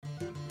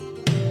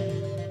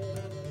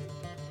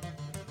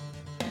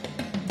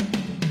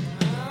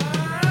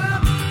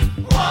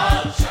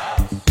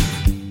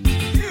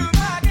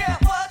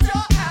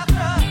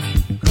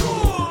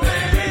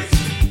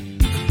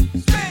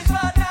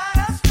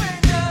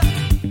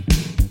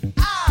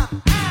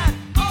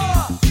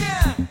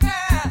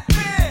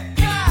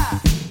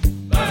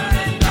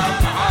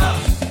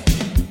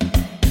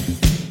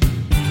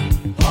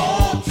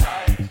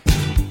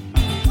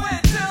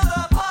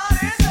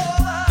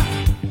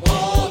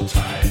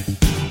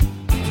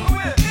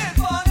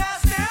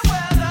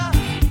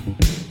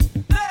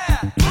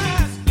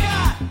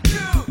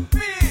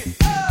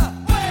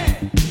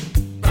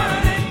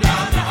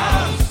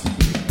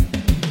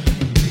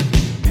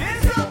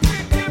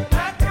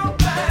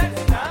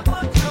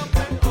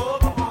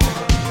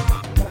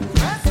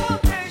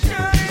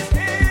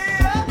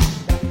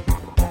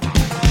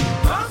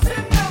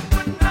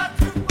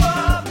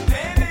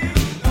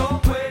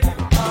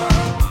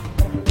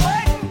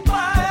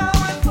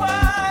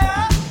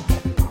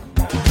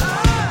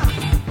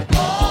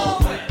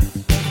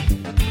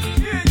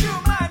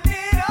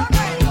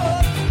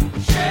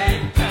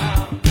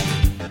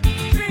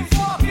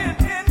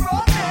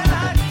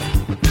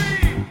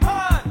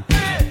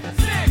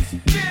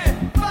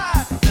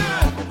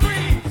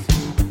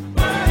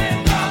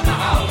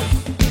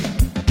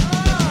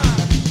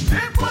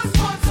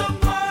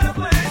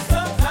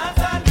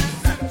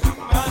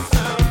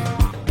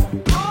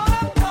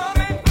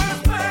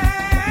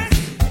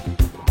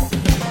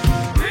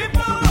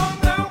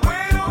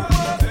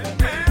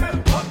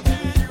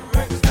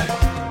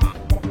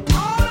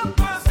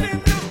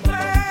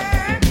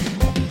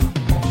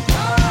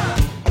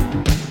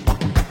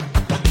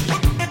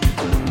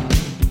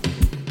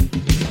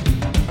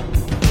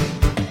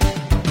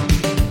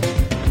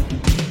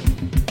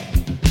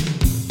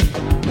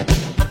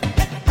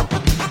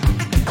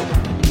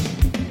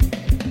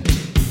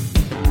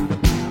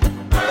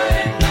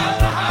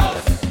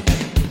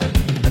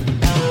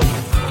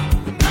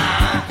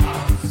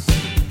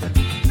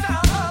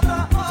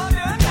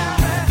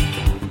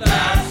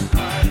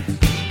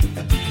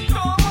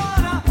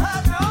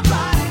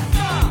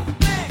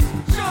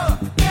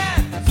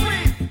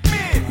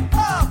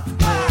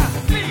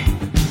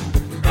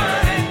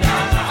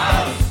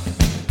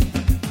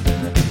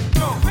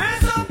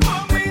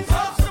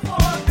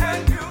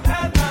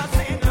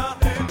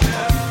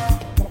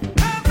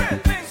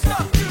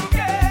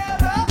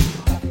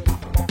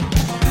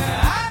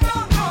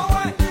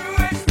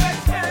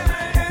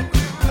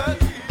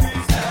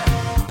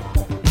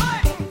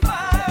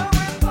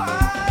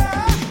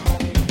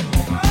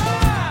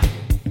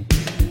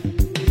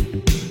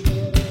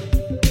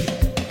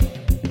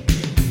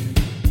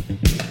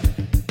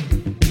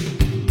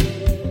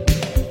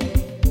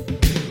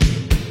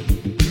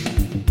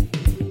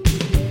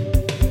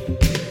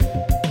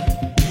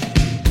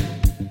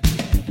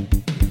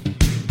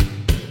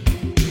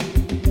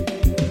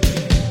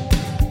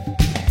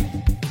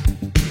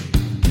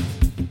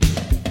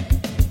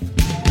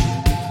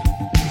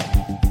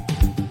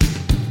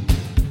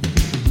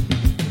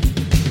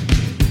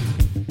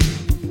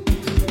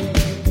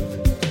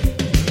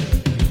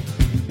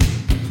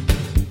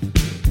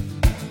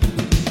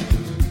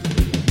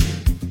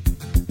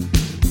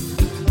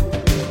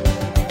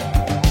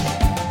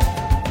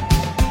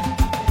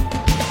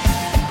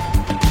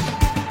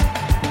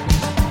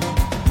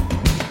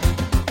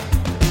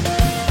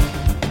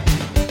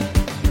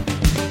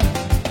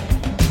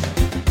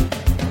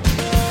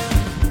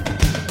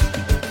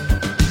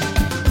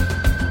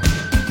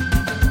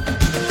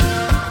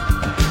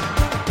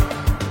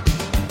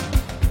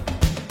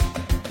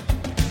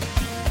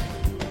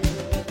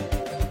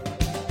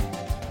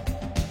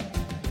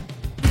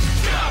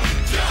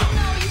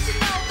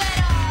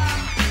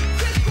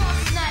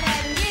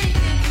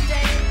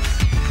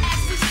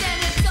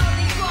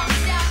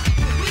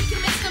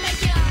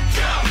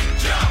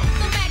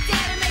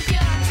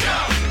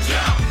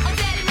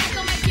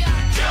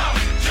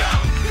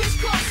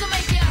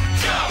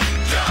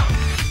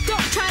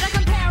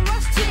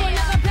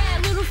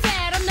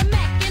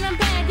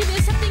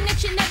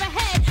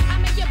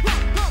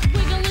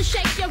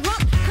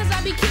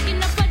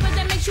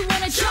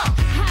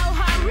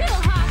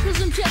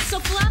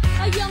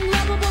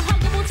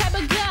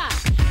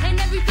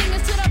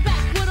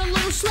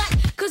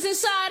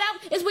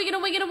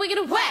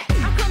wiggity whack.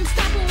 I come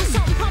stopping with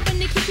something pumping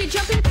to keep you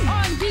jumping.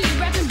 R&B,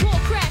 rapping, bull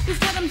crap is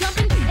what I'm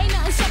dumping. Ain't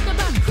nothing soft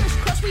about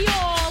crisscross, we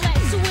all at.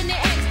 So when they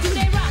ask, do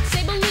they rock?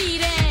 Say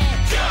believe it.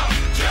 Jump,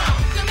 jump.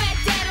 The Mac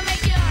Dad'll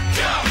make ya.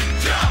 Jump,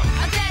 jump.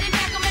 A Daddy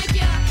Mac will make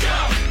ya.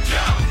 Jump,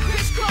 jump.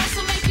 Crisscross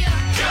will make ya.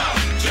 Jump,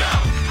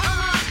 jump.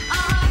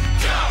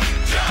 Jump,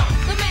 jump.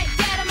 The Mac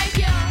Dad'll make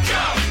ya.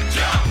 Jump,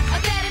 jump. A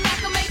Daddy Mac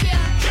will make ya.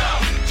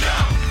 Jump,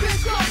 jump.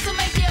 Crisscross will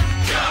make ya.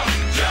 Jump,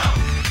 jump.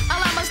 I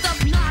like my stuff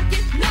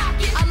knockin',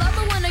 knockin'. I love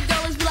it when the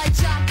girls be like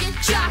jockin',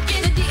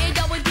 jockin'. The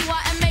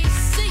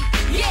D-A-W-I-M-A-C.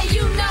 Yeah,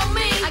 you know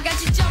me. I got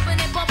you jumping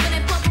and bumping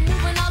and pumping,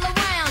 moving all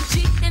around.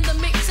 G in the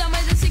mix, I'm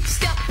ready to take a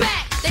step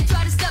back. They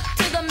try to step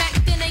to the Mac,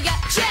 then they got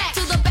jacked.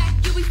 To the back,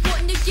 you be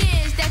sporting the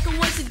gears. That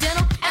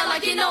coincidental. Act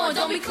like you know it,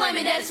 don't be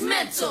claiming that it's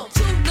mental.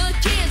 Two good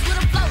kids with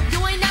a flow you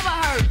ain't never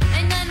heard.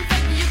 Ain't nothing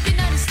fake, you can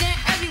understand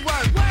every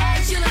word.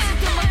 As you listen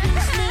to my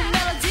cool, smooth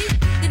melody,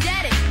 the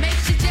daddy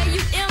makes you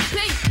J-U-M-P.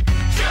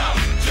 Jump,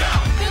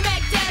 jump. The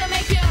Mac Dad'll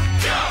make ya.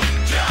 Jump,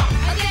 jump.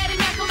 A Daddy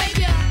Mac will make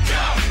ya.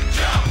 Jump,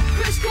 jump.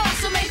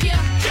 Crisscross will make ya.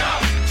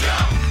 Jump,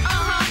 jump.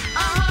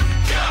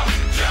 Jump,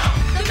 jump.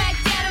 The Mac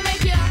Dad'll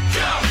make ya.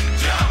 Jump,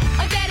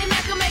 jump. A Daddy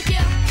Mac will make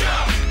ya.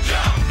 Jump,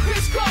 jump.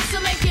 Crisscross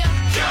will make ya.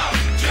 Jump,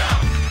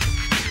 jump.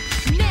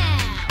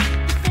 Now,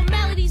 the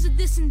formalities of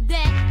this and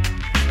that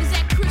is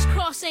that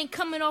crisscross ain't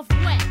coming off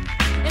wet.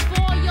 And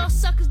for all y'all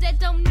suckers that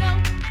don't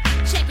know,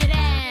 check it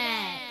out.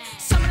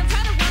 Some of them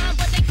try to rhyme,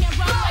 but they can't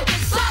rhyme like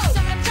this. Some of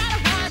them try to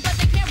rhyme, but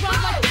they can't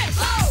rhyme like this.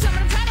 Some of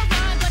them try to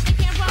rhyme, but they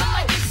can't rhyme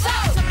like this.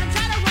 Some of them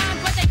try to rhyme,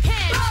 but they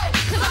can't.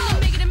 Cause I'm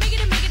the miggity,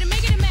 miggity, miggity,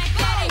 miggity Mac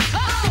Daddy. The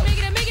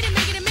miggity, miggity,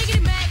 miggity,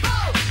 miggity Mac. Cause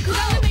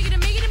I'm the miggity,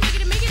 miggity,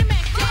 miggity, miggity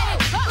Mac Daddy.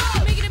 The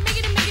miggity,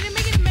 miggity, miggity,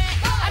 miggity Mac.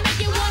 I make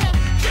you wanna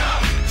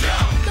Jump,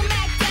 jump. the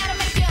Mac Dad'll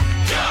make ya.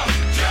 Jump,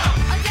 jump.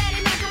 A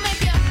Daddy Mac will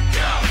make ya.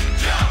 Jump,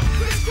 jump.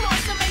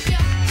 Crisscross will make ya.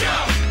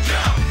 Jump,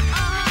 jump.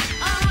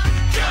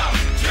 Jump,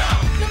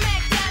 jump. The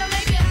Mac Dad'll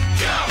make ya.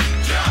 Jump,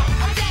 jump.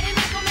 A Daddy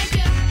Mac will make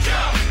ya.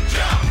 Jump,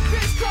 jump.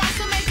 Crisscross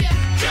will make ya.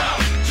 Jump,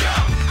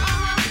 jump.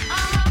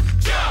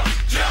 Jump,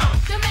 jump.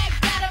 The Mac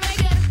Dad'll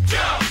make ya.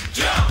 Jump,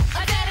 jump.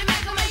 A Daddy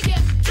Mac will make ya.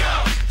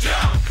 Jump,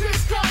 jump.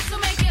 Crisscross will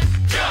make ya.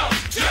 Jump,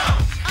 jump.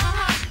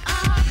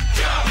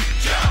 Jump,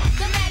 jump.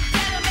 The Mac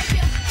Dad'll make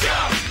ya.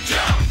 Jump,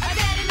 jump. A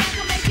Daddy Mac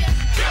will make ya.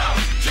 Jump,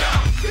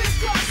 jump.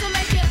 Crisscross will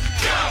make ya.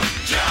 Jump,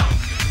 jump.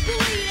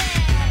 Believe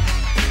it.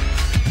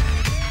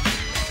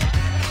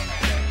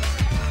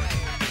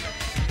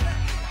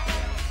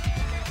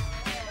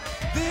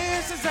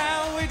 This is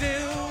how we do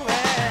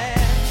it.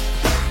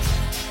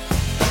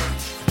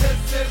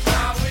 This is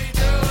how we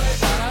do it.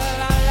 La la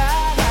la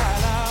la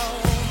la.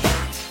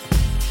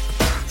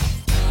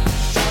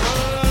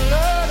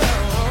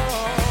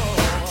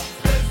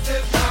 This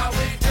is how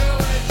we do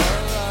it.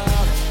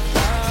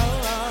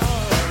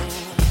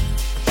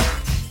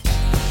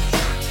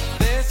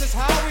 This is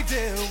how we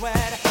do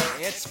it.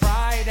 It's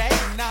Friday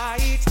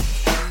night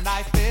and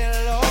I feel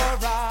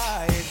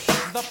alright.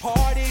 The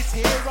party's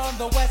here on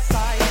the west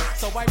side,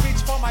 so I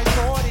reach for my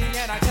 40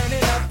 and I turn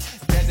it up.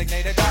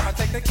 Designated driver,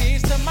 take the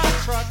keys to my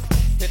truck.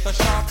 Hit the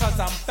shop cause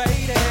I'm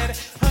faded.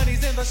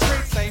 Honey's in the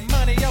streets, say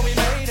money, yo, we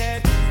made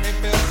it. It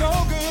feels so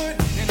good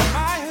in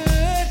my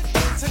hood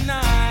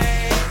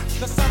tonight.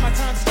 The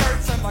summertime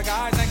skirts and the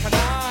guys ain't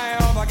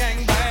canine. All the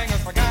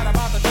gangbangers forgot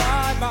about the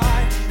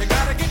drive-by. You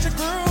gotta get your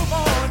groove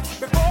on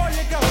before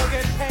you go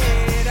get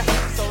paid.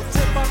 So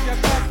tip up your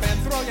cup and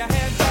throw your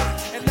hands up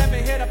and let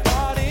me hear the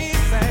party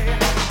say,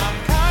 I'm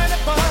kinda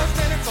buzzed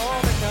and it's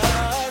all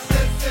because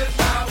This is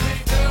how we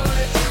do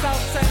it.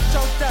 South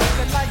Central does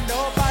it like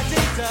nobody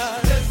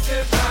does. This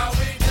is how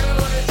we do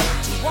it.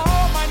 To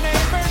all my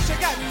neighbors, you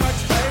got much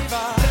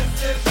flavor.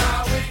 This is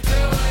how we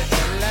do it.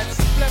 Let's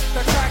flip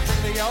the track from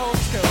the old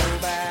school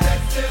back.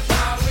 This is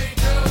how we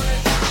do it.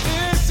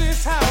 This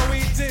is how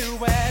we do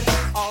it.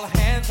 All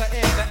hands are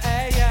in the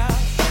air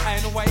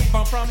and wave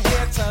from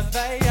here to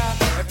there.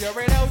 If you're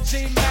an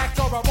OG Mac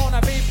or a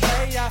wannabe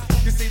player,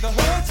 you see the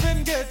hood's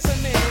been good to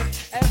me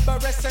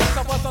ever since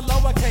I was a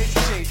lowercase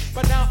G.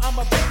 But now I'm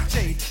a big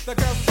G. The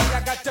girls see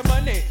I got the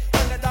money,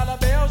 $100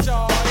 bills,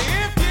 y'all.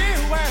 If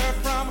you were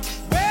from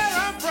where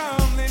I'm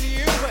from, then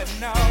you would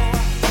know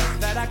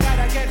that I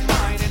gotta get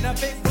mine in a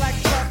big black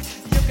truck.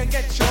 You can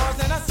get yours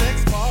in a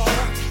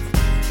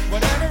 6-4.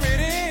 Whatever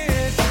it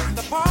is,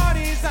 the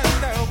party's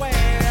underway.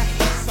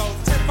 So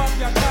tip up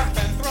your cup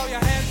and throw your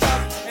hands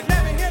up and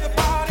let me hear the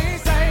party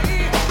say,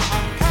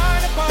 I'm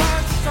kinda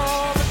buzzed, it's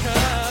all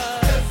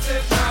because This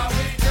is how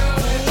we do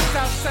it.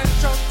 South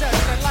Central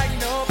does it like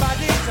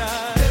nobody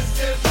does. This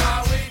is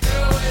how we do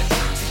it.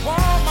 To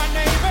all my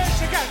neighbors,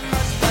 you got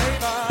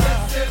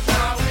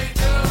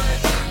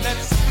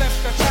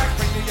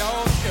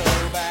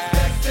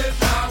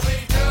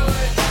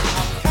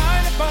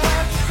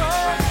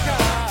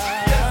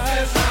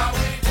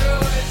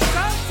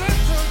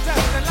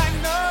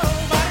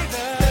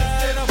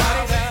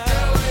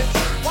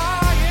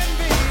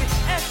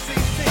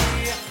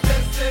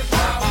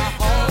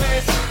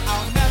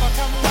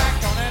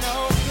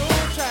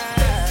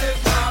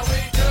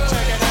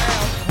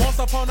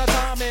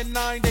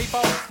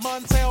 94.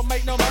 Montel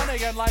make no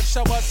money and life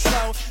show was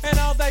slow. And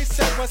all they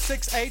said was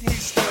 6'8" he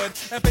stood.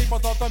 And people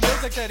thought the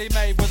music that he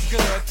made was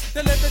good.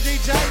 They lived the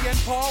DJ and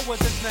Paul was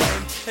his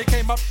name. He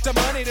came up to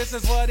money, this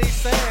is what he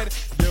said.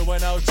 You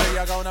and OG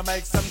are gonna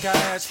make some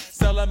cash.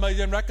 Sell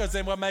 1,000,000 records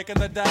and we're making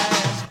the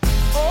dash.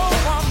 Oh,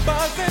 I'm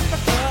buzzing the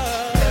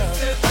club.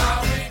 This is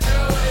how we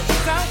do it.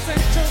 South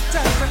Central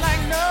dancing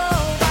like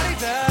nobody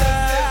does.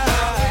 This is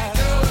how we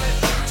do it.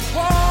 To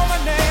all my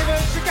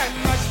neighbors, you got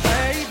much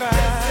flavor.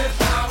 This is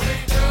how we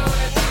do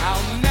it.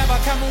 I'll never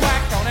come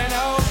whack on an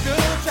old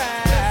school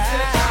track. This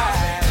is how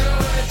we do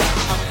it.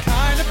 I'm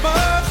kind of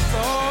buzzed,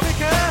 so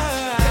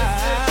because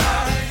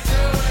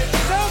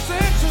South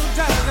Central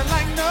dancing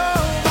like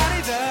nobody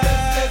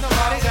does.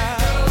 Nobody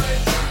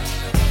does.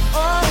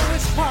 Oh,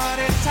 it's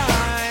party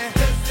time.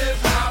 This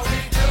is how we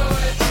do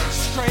it.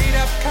 Straight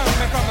up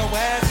coming from the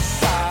west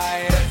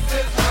side.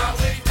 This is how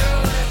we do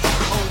it.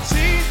 Oh,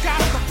 she's got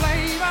the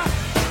flavor,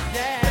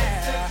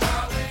 yeah.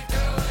 How we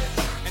do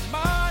it. And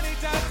money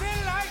does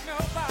it like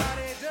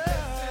nobody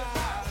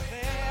does.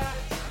 Yeah.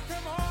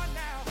 Come on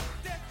now,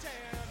 Def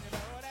Jam, you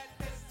know that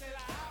this is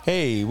how.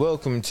 Hey,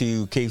 welcome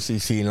to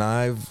KCC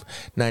Live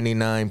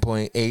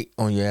 99.8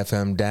 on your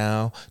FM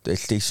dial, the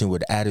station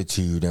with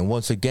attitude. And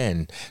once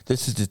again,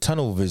 this is the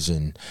Tunnel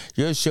Vision,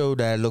 your show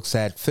that looks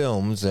at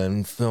films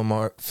and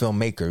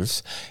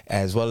filmmakers,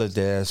 as well as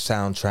their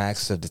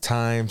soundtracks of the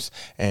times.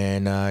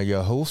 And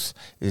your host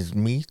is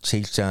me,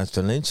 Chase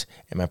Johnston Lynch,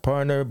 and my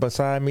partner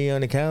beside me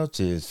on the couch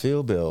is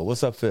Phil Bill.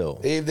 What's up,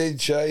 Phil? Evening,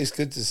 Chase.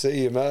 Good to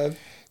see you, man.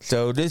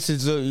 So this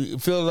is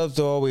Phil loves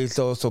to always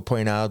also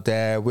point out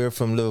that we're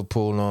from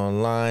Liverpool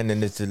Online,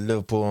 and it's a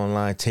Liverpool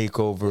Online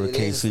takeover of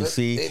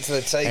KCC. It's the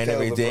takeover, and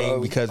everything,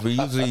 bro. because we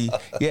usually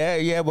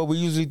but we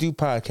usually do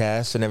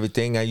podcasts and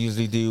everything. I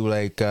usually do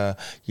like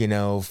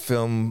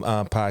film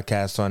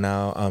podcasts on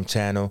our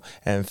channel,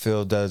 and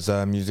Phil does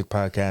music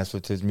podcasts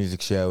with his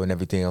music show and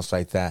everything else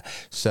like that.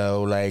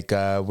 So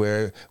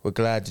we're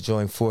glad to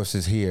join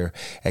forces here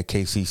at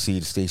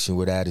KCC, the station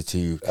with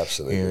attitude.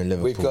 Absolutely. Here in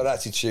Liverpool. We've got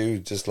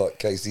attitude just like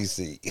KCC.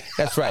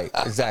 That's right.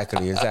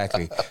 Exactly.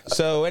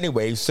 So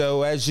anyway,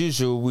 as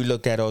usual, we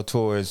look at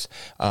auteurs,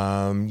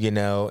 in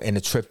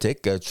a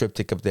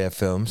triptych of their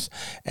films.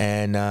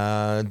 And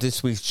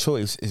this week's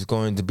choice is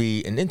going to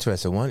be an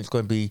interesting one. It's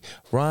going to be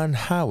Ron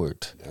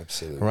Howard.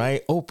 Absolutely.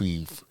 Right?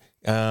 Opie.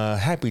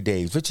 Happy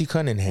Days, Richie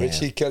Cunningham.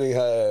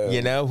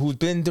 Who's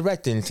been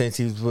directing since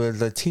he was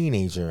a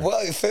teenager. Well,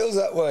 it feels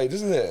that way,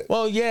 doesn't it?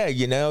 Well, yeah,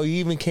 he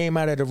even came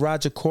out of the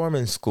Roger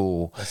Corman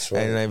School. That's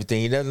right. And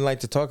everything. He doesn't like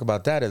to talk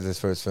about that as his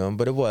first film,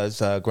 but it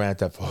was Grand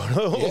Theft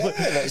Auto. Yeah,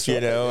 that's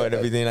right. And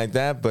everything like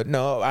that. But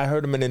no, I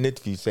heard him in an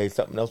interview say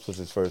something else was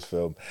his first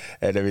film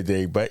and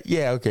everything. But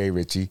yeah, okay,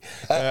 Richie.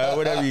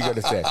 Whatever you're going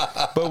to say.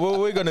 But what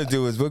we're going to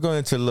do is we're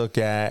going to look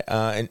at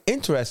an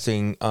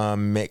interesting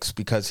mix,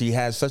 because he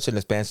has such an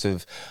expansive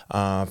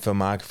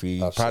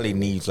filmography. Absolutely. Probably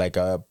needs like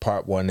a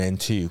part 1 and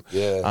 2.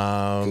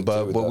 Yeah.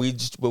 But what we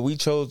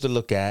chose to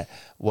look at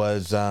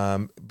was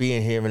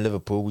being here in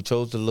Liverpool. We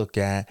chose to look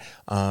at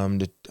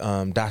the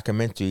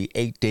documentary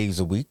 8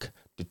 Days a Week,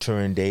 the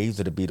touring days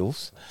of the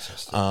Beatles.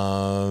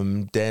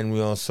 Then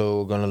we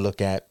also going to look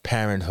at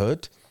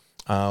Parenthood,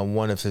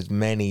 one of his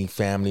many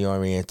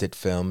family-oriented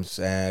films,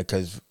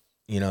 because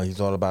he's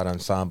all about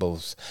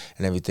ensembles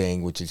and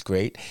everything, which is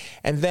great.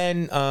 And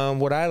then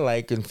what I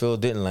like and Phil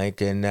didn't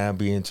like, and now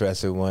be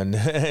interested one,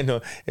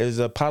 is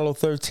Apollo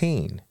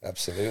 13.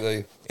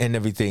 Absolutely. And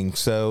everything.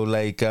 So,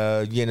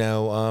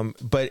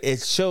 but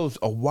it shows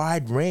a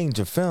wide range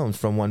of films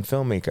from one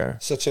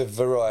filmmaker. Such a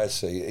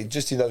variety.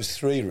 Just in those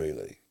three,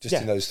 really.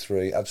 In those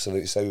three,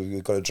 absolutely. So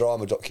we've got a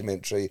drama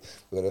documentary.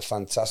 We've got a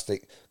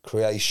fantastic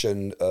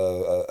creation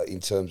in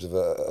terms of,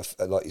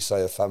 like you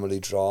say, a family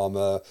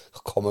drama, a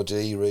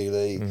comedy,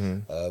 really,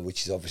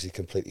 which is obviously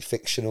completely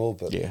fictional,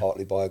 but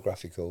partly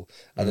biographical.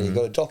 And then you've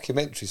got a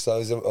documentary. So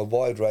there's a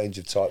wide range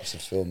of types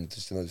of film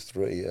just in those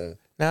three.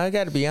 Now, I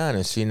got to be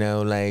honest, it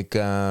was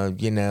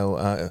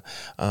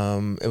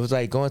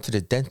like going to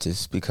the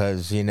dentist,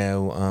 because,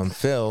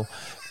 Phil,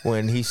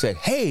 when he said,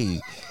 hey,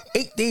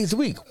 8 days a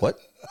week, what?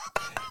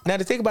 Now,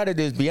 the thing about it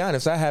is, be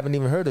honest, I haven't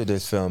even heard of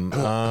this film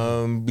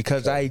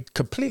because I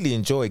completely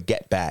enjoyed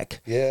Get Back,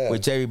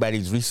 which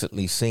everybody's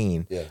recently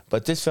seen. Yeah.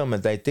 But this film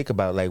is, I think,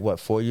 about,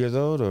 4 years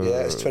old? Or?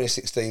 Yeah, it's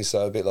 2016,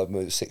 so a bit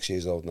like 6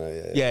 years old now,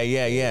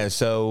 Yeah.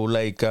 So,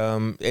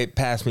 it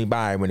passed me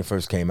by when it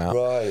first came out.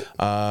 Right.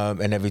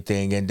 And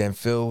everything. And then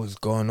Phil was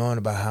going on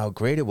about how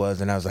great it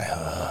was. And I was like,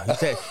 he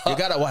said, you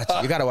got to watch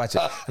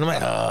it. And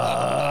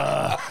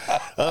I'm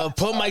like,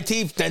 pull my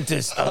teeth,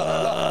 dentist. But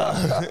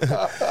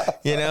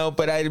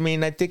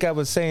I think I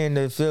was saying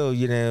to Phil,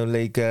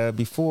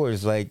 before,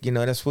 is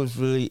that's what's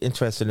really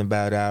interesting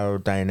about our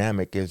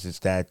dynamic is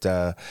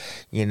that,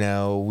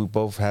 we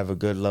both have a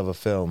good love of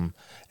film,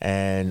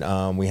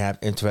 and we have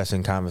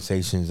interesting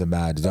conversations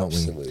about it, don't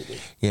Absolutely.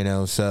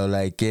 we?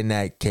 So in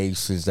that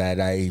case is that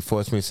he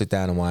forced me to sit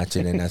down and watch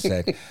it, and I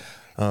said,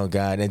 oh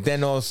God. And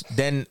then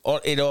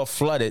it all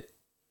flooded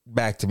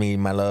back to me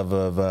my love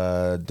of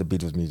the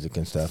Beatles music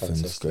and stuff, and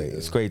it's Fantastic, great. yeah.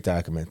 It's a great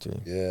documentary.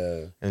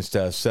 Yeah. And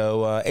stuff.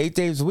 So 8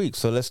 days a week.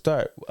 So let's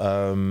start.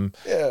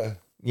 Yeah.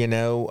 You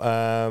know,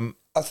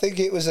 I think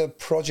it was a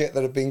project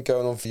that had been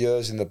going on for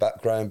years in the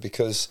background,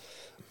 because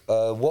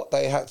what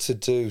they had to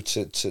do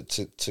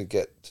to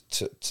get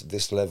to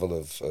this level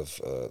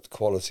of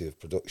quality of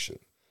production,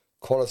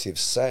 quality of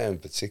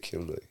sound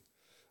particularly,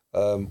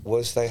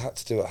 was they had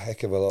to do a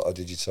heck of a lot of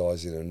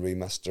digitising and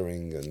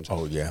remastering and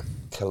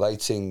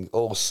collating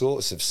all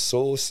sorts of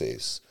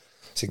sources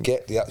to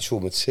get the actual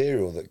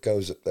material that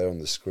goes up there on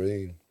the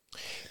screen.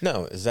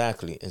 No,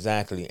 exactly.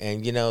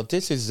 And, you know,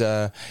 this is...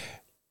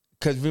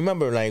 Because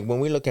remember, like, when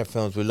we look at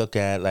films, we look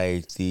at,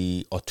 like,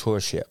 the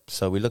authorship.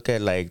 So we look at,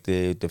 like,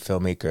 the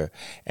filmmaker.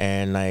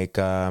 And, like,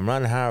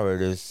 Ron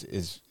Howard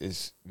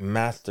is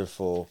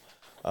masterful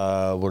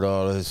with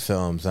all of his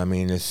films. I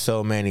mean, there's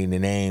so many. The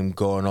name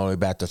going all the way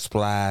back to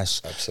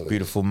Splash, Absolutely.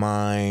 Beautiful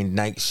Mind,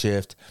 Night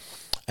Shift.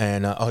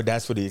 And,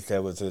 that's what he said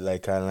was,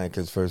 like, kind of like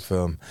his first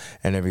film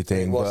and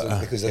everything. It wasn't,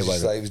 but, because as you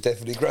say, it was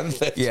definitely Grand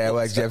Theft. yeah,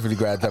 well, definitely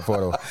grabbed that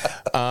photo.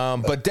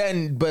 But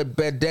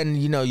then,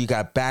 you know, you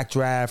got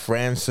Backdraft,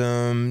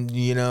 Ransom,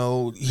 you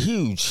know,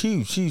 huge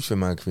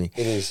filmography.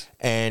 It is.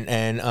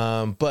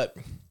 But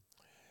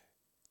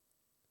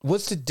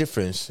what's the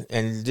difference?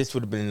 And this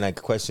would have been like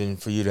a question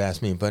for you to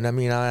ask me, but I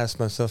mean, I'll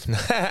ask myself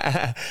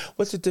now.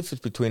 What's the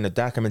difference between a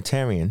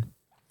documentarian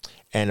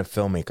and a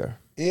filmmaker?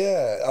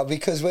 Yeah,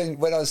 because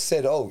when I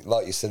said,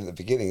 like you said at the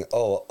beginning,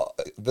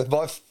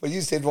 when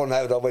you said Ron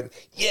Howard, I went,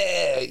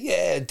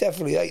 yeah,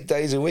 definitely 8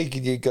 days a week.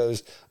 And you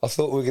goes, I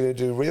thought we were going to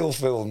do real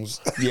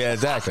films. Yeah,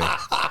 exactly.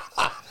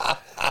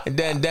 And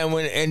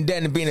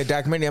then being a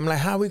documentary, I'm like,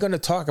 how are we going to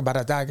talk about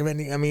a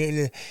documentary? I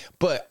mean,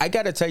 but I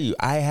got to tell you,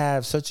 I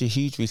have such a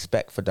huge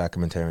respect for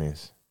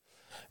documentarians.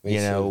 Me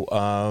too.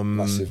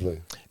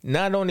 Massively.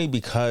 Not only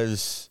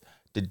because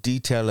the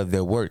detail of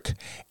their work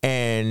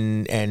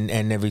and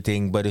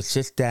everything, but it's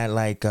just that,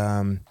 like,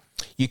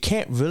 you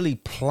can't really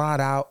plot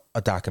out a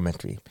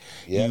documentary.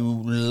 Yeah.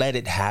 You let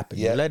it happen.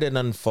 Yeah. You let it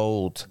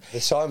unfold. The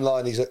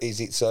timeline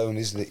is its own,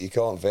 isn't it? You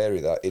can't vary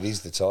that. It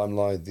is the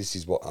timeline. This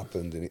is what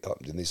happened, and it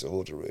happened in this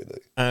order, really.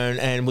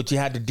 And what you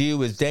had to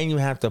do is then you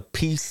have to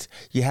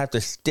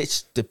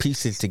stitch the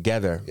pieces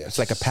together. Yes. It's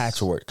like a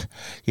patchwork,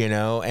 you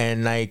know.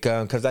 And like,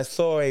 because I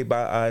saw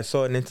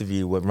an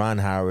interview with Ron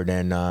Howard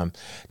and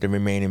the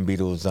remaining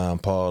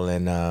Beatles, Paul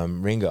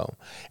and Ringo,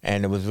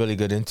 and it was a really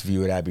good interview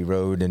with Abbey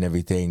Road and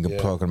everything,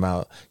 talking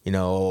about, you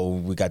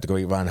know, we got the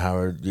great Ron Howard.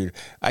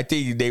 I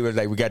think they were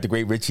like, we got the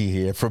great Richie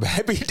here from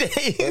Happy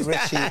Days.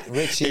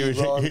 Richie,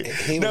 Ron,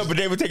 but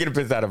they were taking a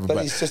piss out of him.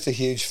 But he's just a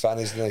huge fan,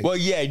 isn't he? Well,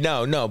 yeah,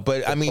 no,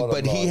 but I mean,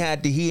 but he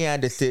had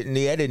to sit in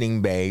the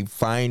editing bay,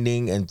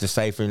 finding and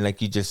deciphering,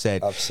 like you just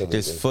said, Absolutely.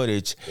 this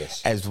footage,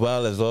 Yes. as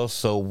well as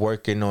also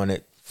working on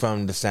it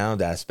from the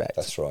sound aspect.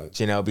 That's right.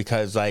 You know,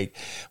 because like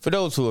for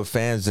those who are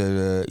fans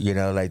of you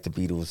know, like the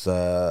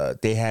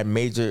Beatles, they had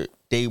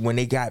when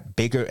they got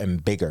bigger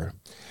and bigger,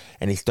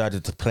 and they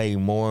started to play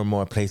more and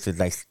more places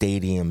like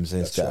stadiums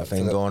and That's stuff,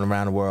 right. and going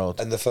around the world.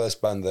 And the first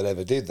band that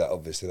ever did that,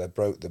 obviously, they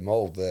broke the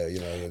mold there,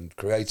 you know, and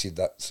created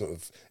that sort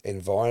of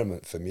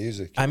environment for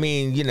music. I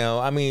mean,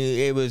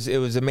 it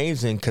was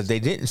amazing because they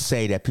didn't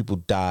say that people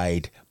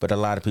died, but a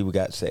lot of people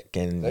got sick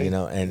and you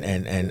know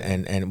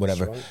and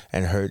whatever, That's right.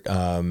 and hurt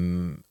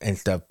and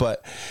stuff.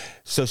 But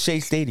so Shea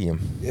Stadium,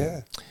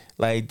 Yeah.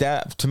 like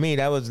that, to me,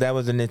 that was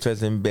an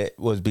interesting bit,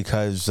 was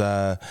because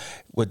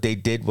what they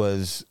did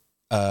was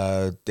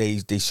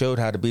they showed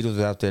how the Beatles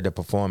were out there, they're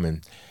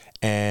performing.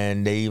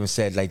 And they even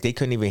said, like, they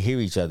couldn't even hear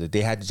each other.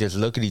 They had to just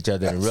look at each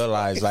other and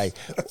realize, like,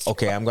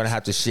 okay, I'm going to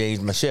have to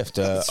change my shift.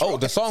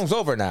 The song's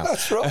over now.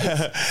 That's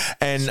right.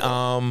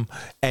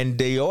 And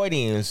the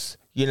audience,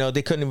 you know,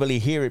 they couldn't really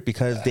hear it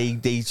because they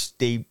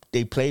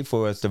played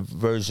for us the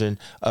version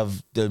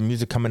of the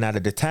music coming out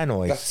of the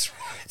tannoys. That's right.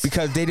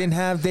 Because they didn't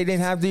have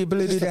the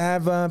ability to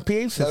have PA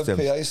systems. No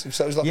PA system.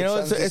 So it was like, You a know,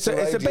 it's a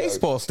transistor radio.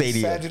 baseball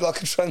stadium. It sounded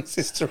like a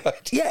transistor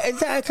radio. Yeah,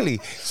 exactly.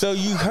 So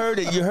you heard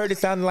it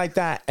sounding like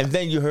that, and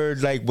then you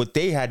heard like what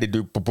they had to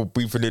do,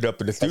 beefing it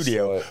up in the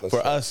studio right, that's for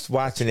right. us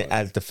watching it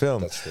as the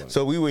film. That's right.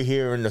 So we were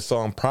hearing the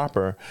song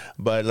proper,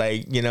 but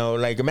like, you know,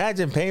 like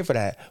imagine paying for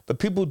that, but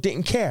people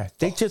didn't care.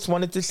 They just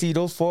wanted to see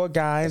those four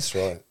guys,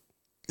 That's right.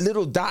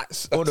 little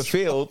dots on the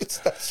field,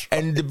 That's right.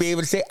 and to be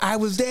able to say, I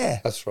was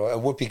there. That's right.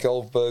 And Whoopi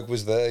Goldberg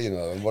was there, you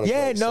know. And what a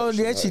great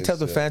section She that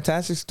tells a is,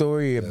 fantastic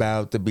story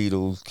about the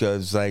Beatles,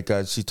 because like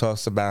she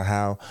talks about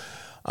how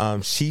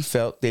she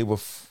felt they were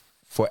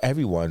for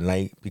everyone,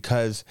 like,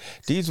 because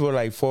these were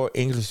like four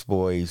English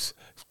boys,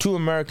 two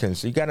Americans.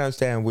 So you got to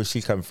understand where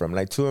she's coming from.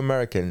 Like two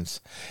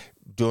Americans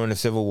during the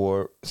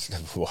civil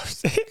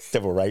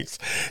rights,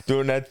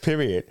 during that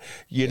period,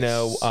 you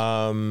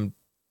know,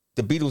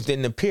 the Beatles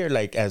didn't appear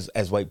like as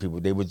white people.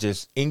 They were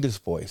just English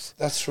boys.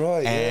 That's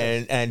right.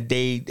 And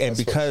That's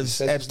because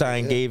said,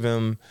 Epstein gave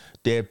them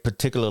their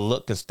particular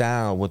look and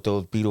style with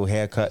those Beatle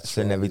haircuts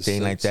and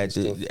everything like that,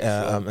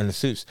 and the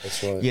suits.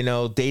 That's right. You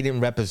know, they didn't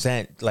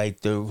represent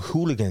like the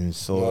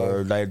hooligans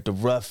or like the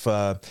rough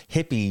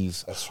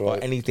hippies or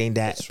anything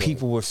that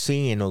people were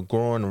seeing or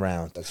growing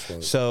around. That's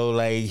right. So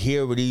like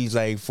here were these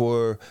like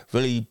four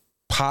really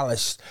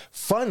polished,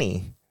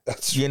 funny.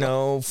 You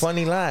know,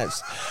 funny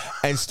lads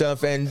and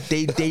stuff, and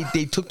they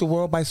took the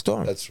world by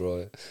storm. That's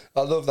right.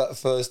 I love that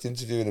first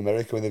interview in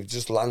America when they've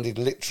just landed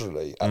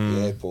literally at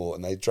the airport,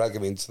 and they drag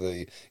him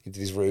into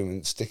this room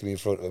and stick him in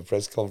front of a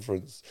press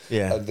conference.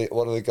 Yeah. And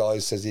one of the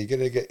guys says, "Are you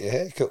going to get your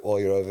hair cut while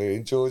you're over here?"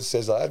 And George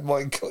says, "I had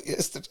mine cut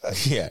yesterday."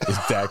 Yeah,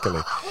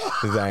 exactly.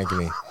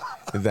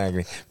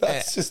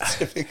 That's just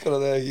typical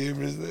of their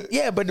humour, isn't it?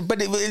 Yeah, but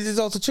it is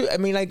also true. I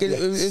mean, like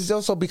it's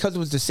also because it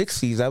was the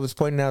 '60s. I was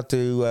pointing out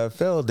to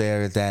Phil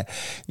there that,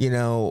 you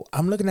know,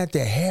 I'm looking at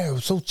their hair, it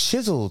was so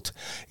chiseled.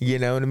 You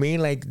know what I mean?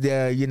 Like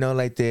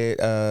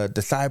the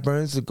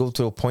sideburns would go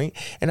to a point,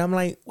 and I'm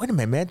like, wait a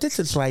minute, man, this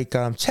is like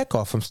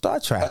Chekhov from Star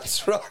Trek.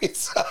 That's right.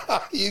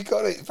 You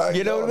got it.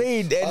 You know what I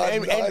mean?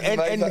 And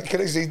that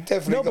connection. He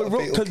definitely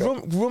got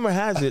because rumor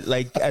has it,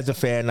 like as a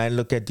fan, I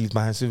look at these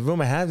behind the scenes.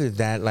 Rumor has it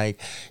that like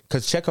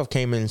because Chekhov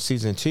came in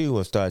season 2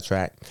 of Star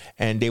Trek,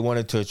 and they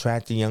wanted to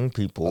attract the young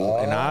people,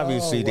 and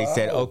obviously they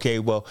said, okay,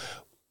 well,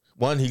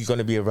 one, he's going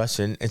to be a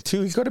Russian, and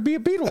two, he's going to be a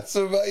Beatle. That's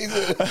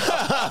amazing.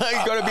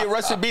 He's going to be a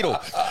Russian Beatle.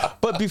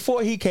 But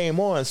before he came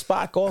on,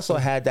 Spock also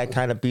had that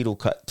kind of Beatle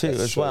cut too,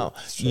 as well.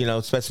 You know,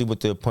 especially with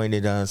the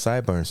pointed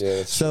sideburns.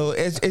 Yeah, so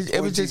it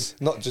was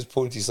just not just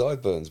pointy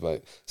sideburns,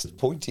 mate. It's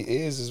pointy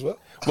ears as well.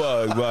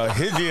 Well,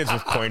 his ears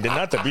was pointed,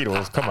 not the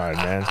Beatles. Come on,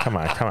 man. Come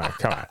on.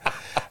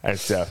 And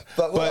stuff.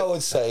 But what I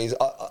would say is,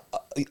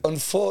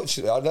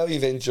 unfortunately, I know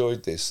you've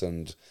enjoyed this,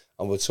 and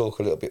we'll talk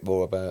a little bit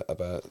more about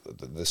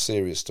the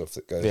serious stuff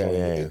that goes on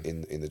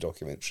in the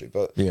documentary.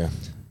 But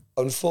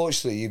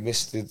unfortunately, you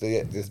missed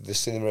the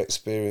cinema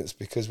experience,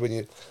 because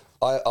when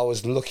I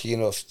was lucky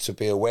enough to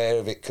be aware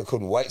of it,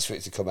 couldn't wait for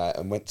it to come out,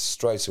 and went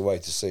straight away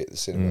to see it at the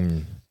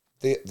cinema.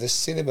 The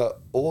cinema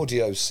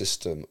audio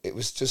system, it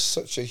was just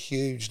such a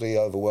hugely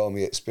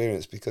overwhelming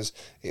experience, because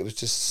it was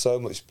just so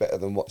much better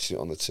than watching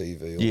it on the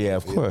TV. Yeah,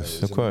 of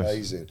course, it was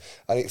amazing.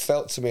 And it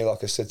felt to me,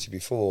 like I said to you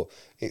before,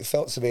 it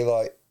felt to me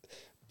like,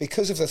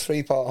 because of the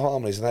 3-part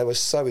harmonies, and they were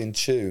so in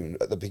tune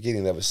at the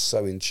beginning, they were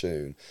so in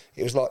tune.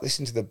 It was like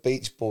listening to the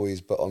Beach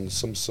Boys, but on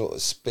some sort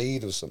of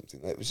speed or something.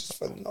 It was just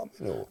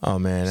phenomenal. Oh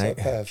man, so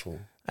powerful.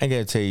 I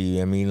gotta tell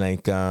you, I mean,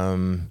 like,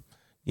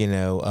 you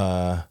know,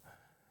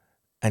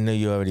 I know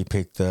you already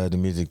picked the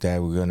music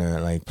that we're gonna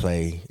like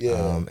play,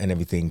 and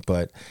everything,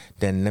 but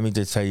then let me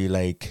just tell you,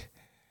 like,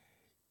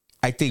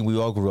 I think we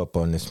all grew up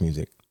on this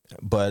music.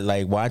 But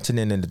like watching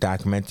it in the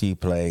documentary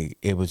play,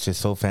 it was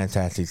just so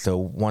fantastic. So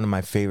one of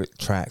my favorite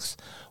tracks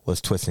was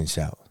 "Twist and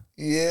Shout."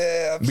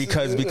 Yeah,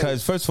 absolutely.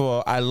 Because first of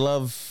all, I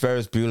love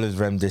Ferris Bueller's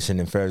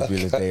rendition and Ferris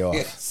Bueller's Day Off.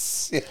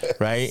 Yes.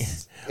 Right?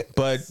 Yes.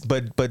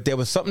 But there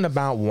was something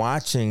about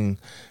watching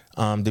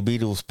the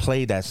Beatles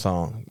play that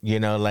song,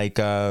 you know, like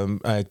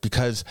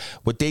because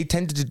what they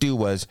tended to do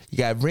was, you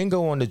got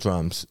Ringo on the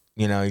drums.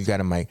 You know, you got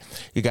a mic.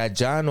 You got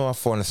John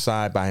off on the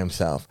side by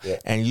himself. Yeah.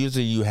 And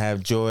usually you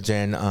have George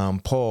and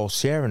Paul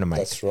sharing the mic.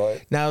 That's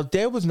right. Now,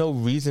 there was no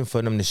reason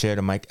for them to share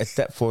the mic,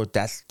 except for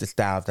that's the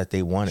style that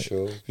they wanted.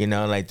 Sure. You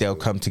know, like they'll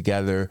come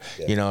together,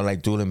 you know,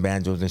 like dueling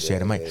banjos and share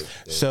the mic. Yeah.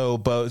 So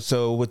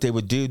what they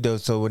would do, though,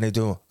 so when they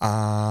do,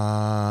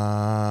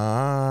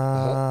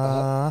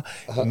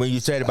 when you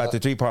said about the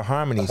 3-part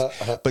harmonies,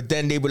 but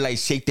then they would like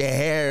shake their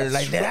hair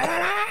like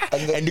that.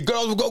 And the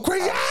girls would go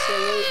crazy.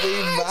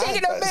 Absolutely mad.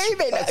 Taking a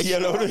baby. You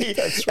know what I mean?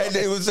 Right. And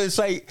it was just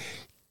like,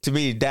 to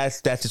me,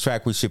 that's the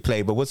track we should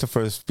play. But what's the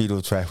first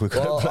Beatles track we're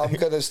going to play? I'm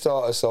going to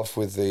start us off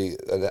with an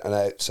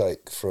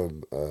outtake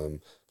from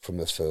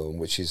the film,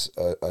 which is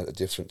a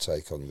different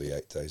take on the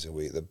 8 Days a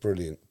Week. The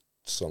brilliant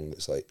song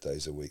that's 8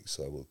 Days a Week.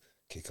 So we'll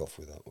kick off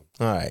with that one.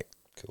 All right.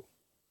 Cool.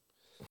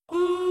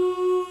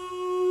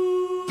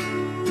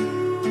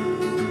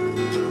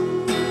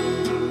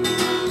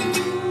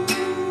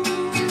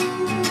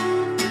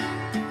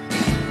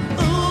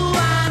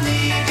 Love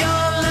me,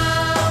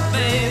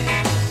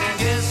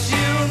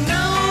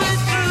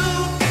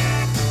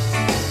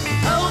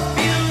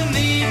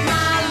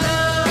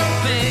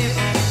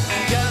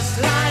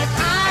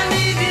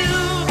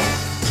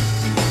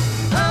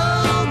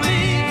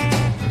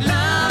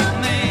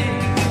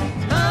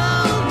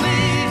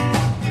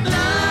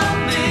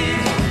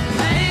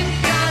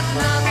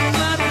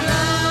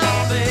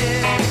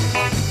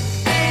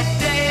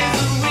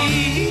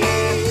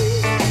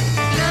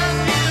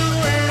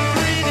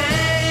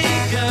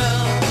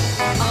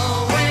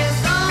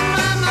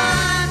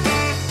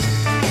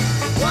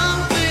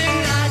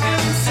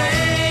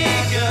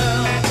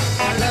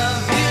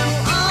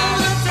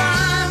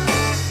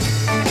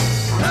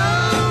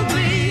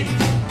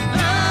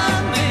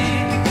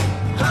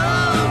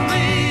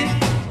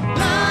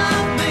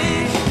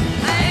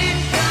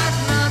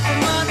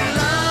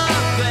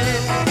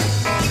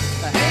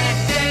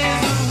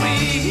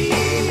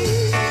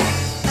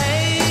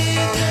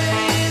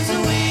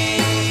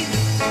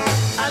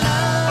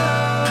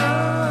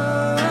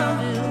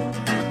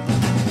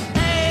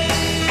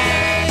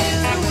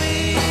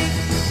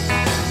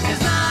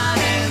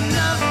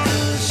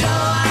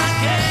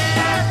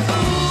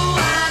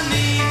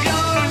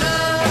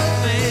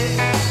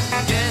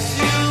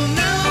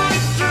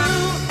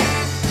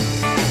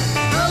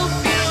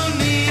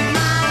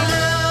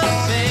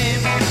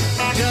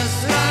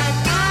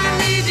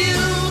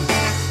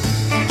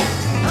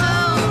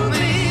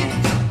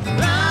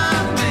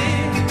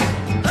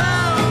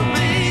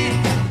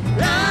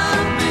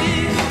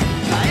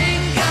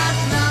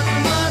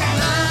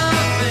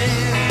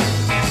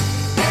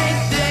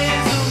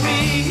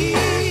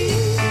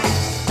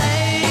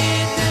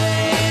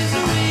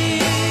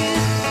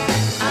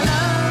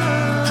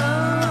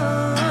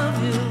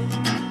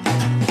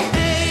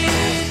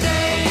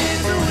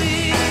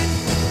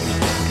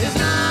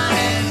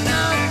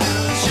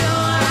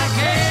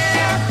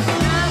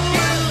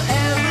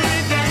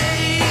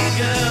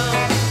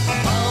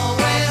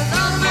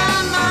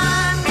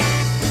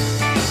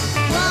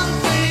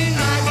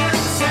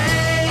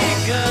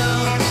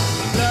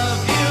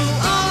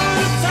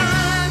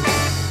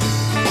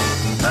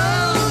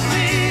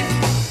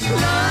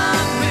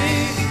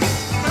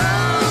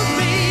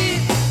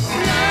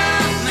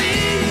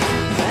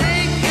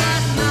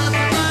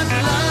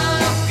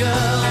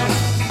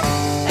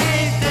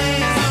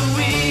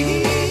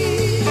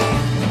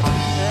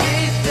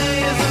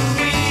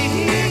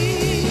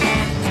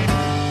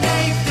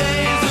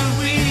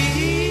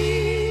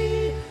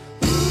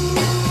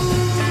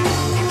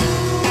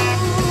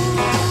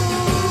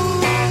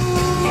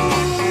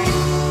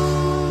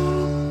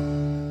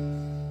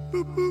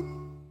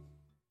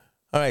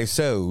 right,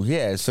 so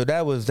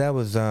that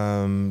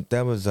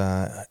was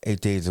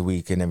 8 days a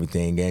week and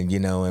everything, and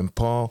and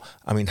Paul,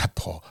 I mean not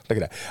Paul.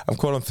 Look at that, I'm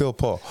calling Phil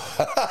Paul.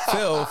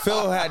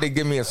 Phil had to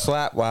give me a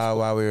slap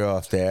while we were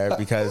off there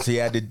because he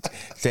had to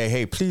say,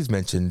 hey, please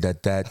mention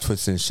that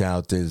Twist and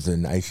Shout is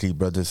an Icy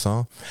Brothers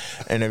song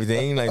and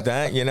everything like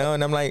that,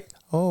 and I'm like,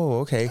 oh,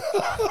 okay.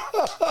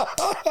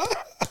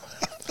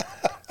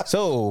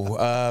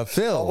 So,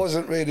 Phil, I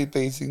wasn't really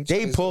beating.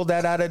 They pulled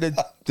that out of the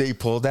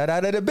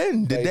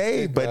bin, did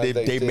they? But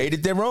they made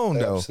it their own,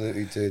 though.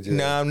 Absolutely did.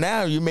 Yeah.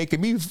 Now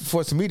you're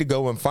forcing me to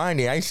go and find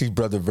the Icy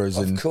Brother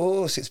version. Of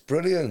course, it's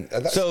brilliant.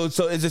 And so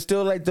is it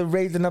still like the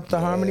raising up the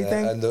harmony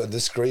thing? And the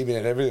screaming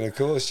and everything, of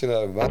course,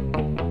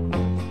 man.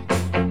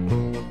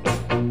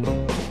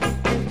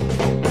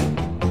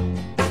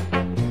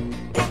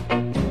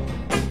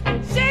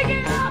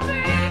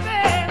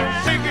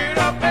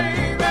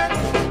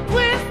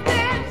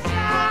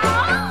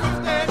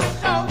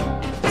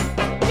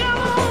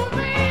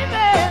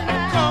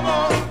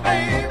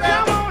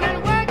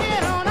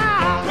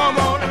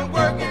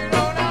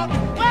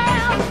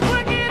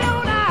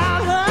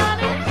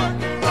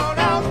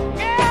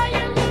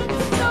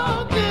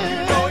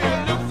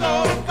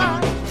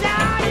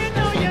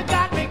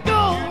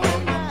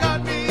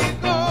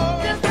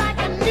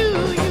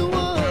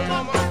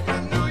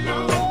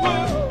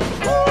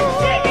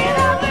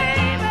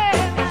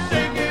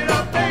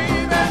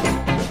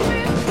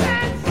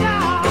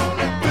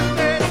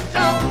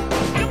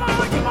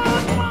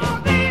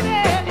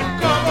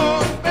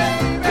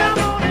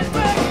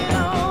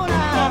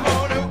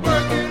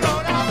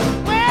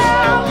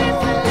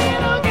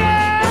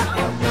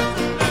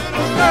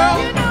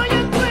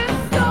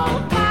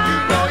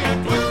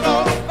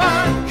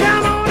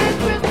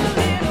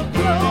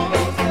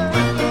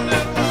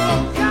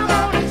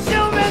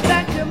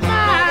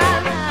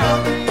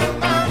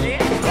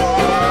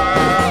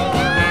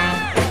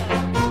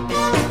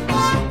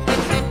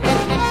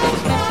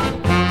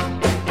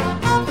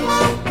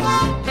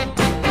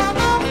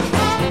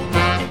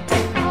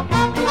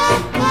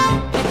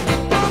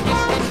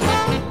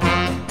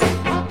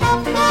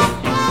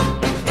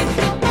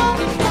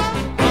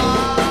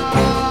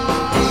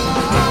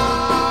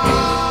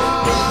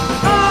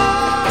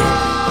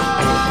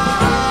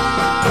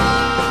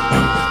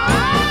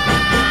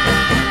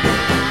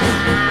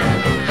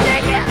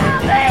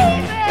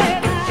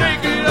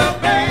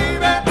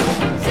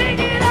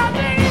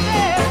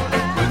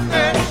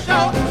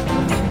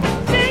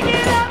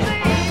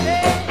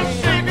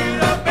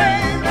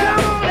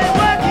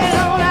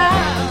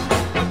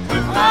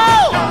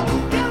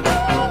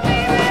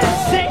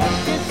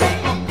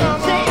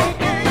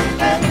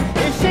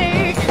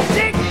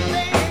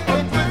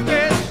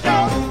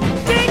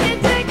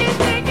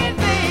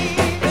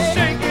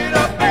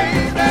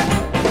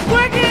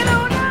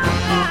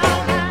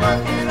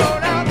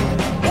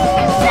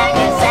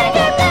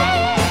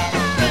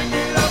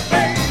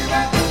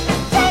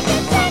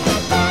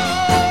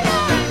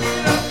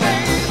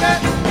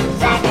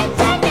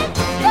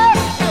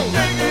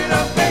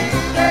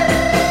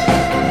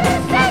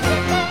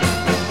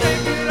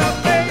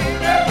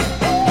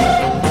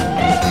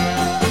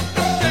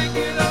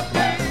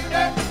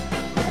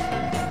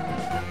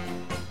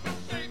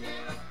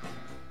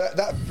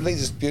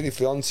 leads us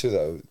beautifully onto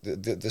though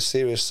the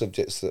serious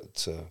subjects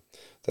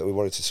that we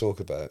wanted to talk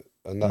about,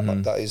 and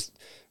that is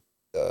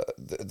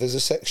there's a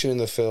section in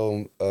the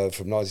film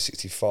from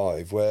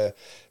 1965 where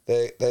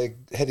they're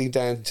heading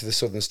down to the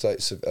southern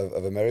states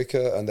of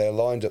America, and they're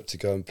lined up to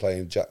go and play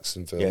in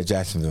Jacksonville. Yeah,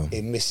 Jacksonville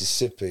in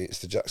Mississippi. It's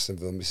the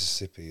Jacksonville,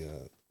 Mississippi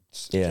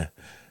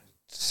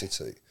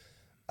city,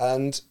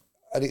 and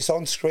it's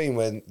on screen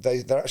when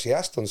they're actually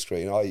asked on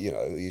screen, are you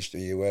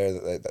aware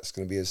that that's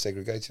going to be a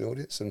segregated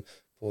audience? And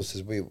Paul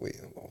says,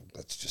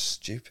 that's just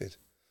stupid.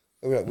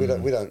 We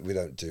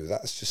don't do that.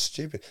 It's just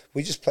stupid.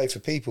 We just play for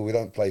people. We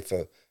don't play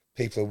for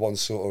people of one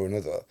sort or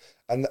another.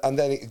 And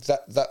then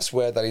that's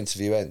where that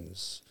interview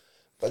ends.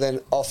 But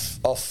then off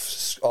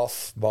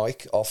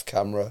mic, off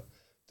camera,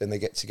 then they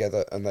get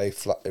together and they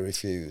flatly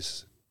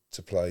refuse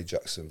to play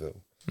Jacksonville,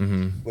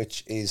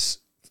 which is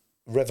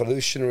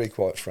revolutionary,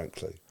 quite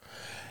frankly.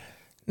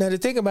 Now, the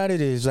thing about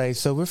it is, like,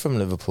 so we're from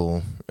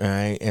Liverpool,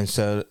 right? And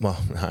so,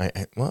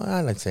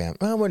 I like to say,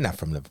 we're not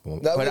from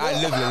Liverpool, but I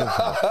live in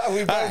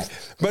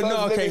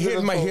Liverpool.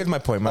 Here's my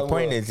point. My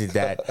point is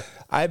that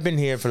I've been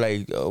here for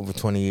like over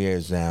 20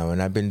 years now, and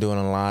I've been doing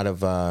a lot of,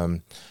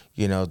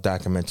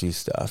 documentary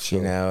stuff,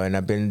 and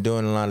I've been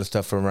doing a lot of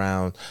stuff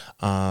around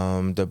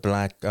the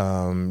black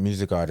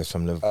music artists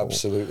from Liverpool.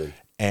 Absolutely.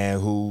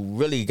 And who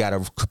really got a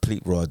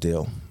complete raw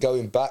deal.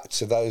 Going back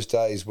to those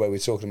days where we're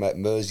talking about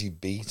Mersey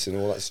Beat and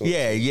all that sort of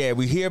thing. Yeah,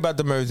 we hear about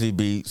the Mersey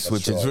Beats,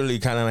 which is really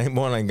kind of like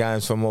more like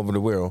guys from over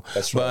the world.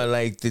 That's right. But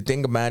like the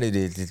thing about it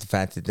is the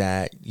fact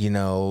that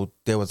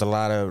there was a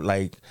lot of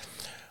like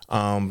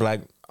black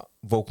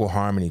vocal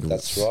harmony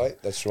groups.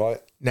 That's right.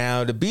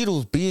 Now the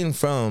Beatles, being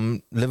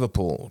from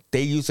Liverpool,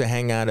 they used to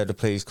hang out at a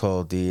place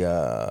called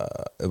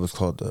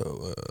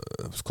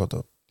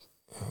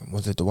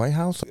was it the White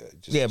House?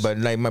 Yeah, but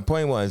like my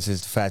point is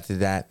the fact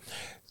that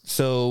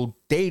so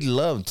they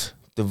loved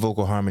the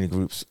vocal harmony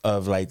groups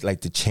of like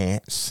the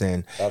Chants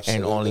and all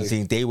Absolutely. these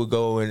things. They would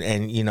go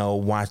and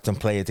watch them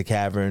play at the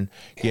Cavern,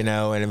 and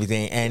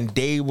everything. And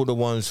they were the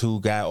ones who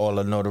got all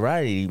the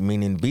notoriety,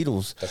 meaning the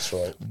Beatles. That's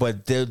right.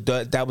 But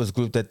that was a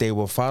group that they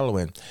were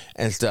following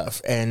and stuff.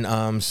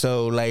 And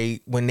so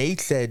like when they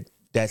said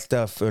that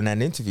stuff in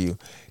that interview,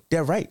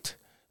 they're right.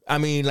 I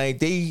mean, like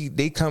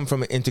they come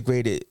from an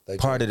integrated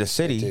part of the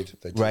city, They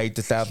did. right?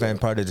 The South End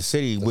part of the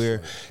city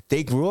where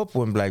they grew up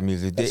with black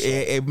music.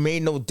 It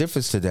made no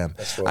difference to them.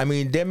 That's right. I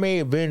mean, there may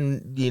have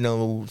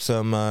been,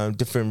 some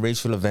different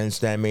racial events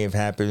that may have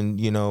happened,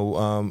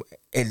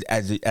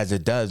 as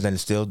it does and it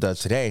still does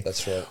today.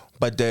 That's right.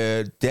 But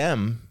they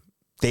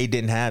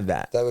didn't have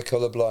that. They were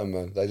colourblind,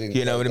 man. They didn't.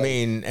 You know what I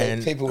mean?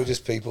 And people were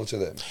just people to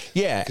them.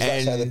 yeah, 'Cause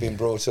that's how and they've been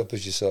brought up,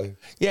 as you say.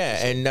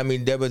 yeah, and I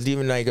mean there was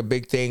even like a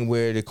big thing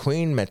where the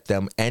Queen met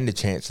them and the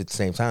Chants at the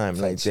same time.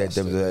 Like there was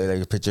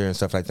like a picture and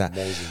stuff like that.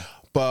 Amazing.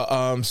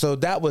 But so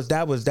that was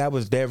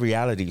their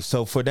reality.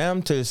 So for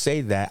them to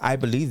say that, I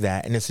believe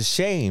that, and it's a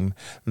shame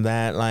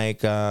that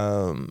like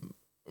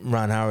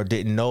Ron Howard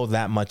didn't know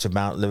that much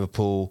about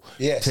Liverpool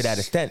Yes. to that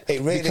extent. It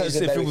really because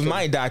is if it was American.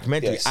 my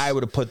documentary, Yes. I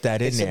would have put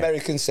that in It's there.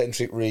 American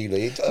centric,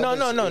 really. No.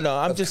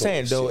 I'm Of just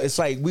saying course, though. yeah. It's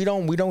like we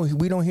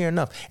don't hear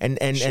enough, and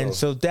Sure.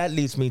 so that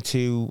leads me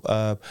to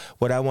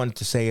what I wanted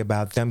to say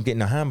about them getting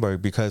to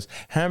Hamburg, because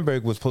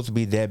Hamburg was supposed to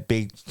be their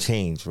big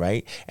change,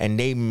 right? And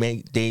they don't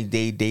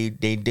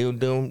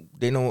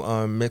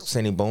mix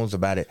any bones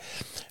about it.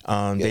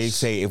 They Yes.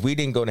 say if we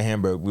didn't go to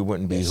Hamburg, we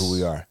wouldn't be who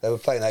we are. They were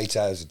playing 8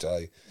 hours a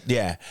day.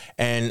 Yeah,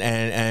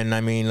 and I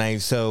mean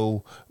like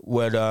so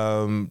what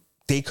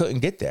they couldn't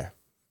get there.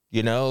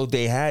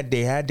 They had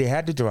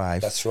to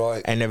drive. That's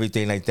right. And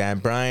everything like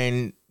that.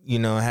 Brian,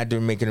 had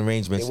to make an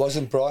arrangement. It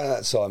wasn't Brian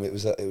at that time. It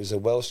was a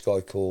Welsh guy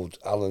called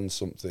Alan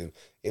something.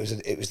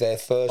 It was their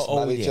first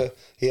manager. Yeah.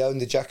 He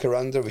owned the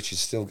Jacaranda, which is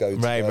still going.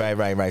 Right.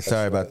 That's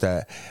Sorry right. about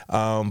that.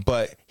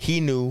 But he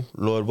knew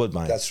Lord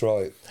Woodbine. That's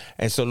right.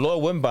 And so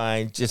Lord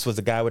Woodbine just was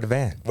a guy with a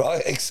van.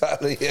 Right,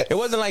 exactly. Yeah. It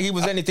wasn't like he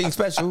was anything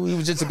special. He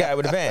was just a guy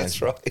with a van.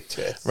 That's right.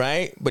 Yes.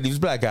 Right? But he was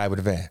a black guy with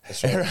a van.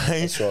 That's right.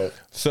 That's right.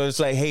 So it's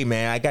like, hey,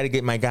 man, I got to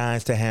get my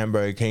guys to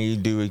Hamburg. Can you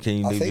do it? Can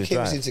you do I think this he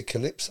was drive? into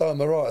calypso.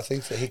 Am I right? I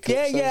think that he.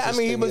 Yeah. I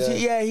mean, he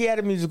was. Yeah, he had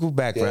a musical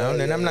background,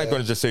 Yeah, and I'm not yeah.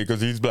 going to just say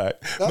because he's black,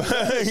 No,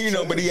 it's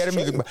true, but he had a it's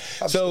musical.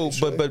 true. So,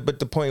 Absolutely true. but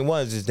the point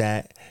is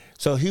that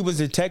so he was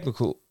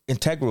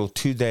integral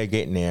to their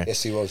getting there.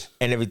 Yes, he was.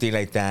 And everything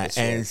like that. That's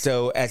And right.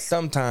 so at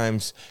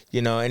sometimes,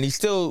 and he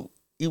still.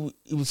 He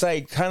was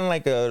like kind of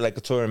like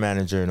a tour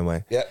manager in a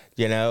way. Yeah.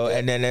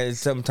 And then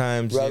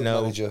sometimes Road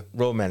manager.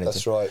 road manager.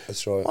 That's right.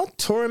 That's right. Oh,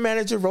 tour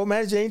manager, road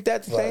manager, ain't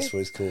that the Well, thing? that's what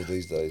it's called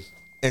these days.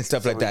 And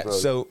stuff like that.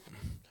 Road.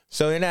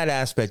 So in that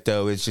aspect,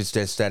 though, it's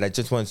just that I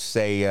just want to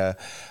say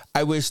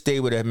I wish they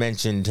would have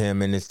mentioned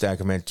him in this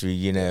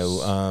documentary,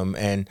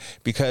 and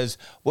because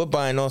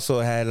Woodbine also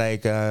had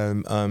like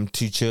 2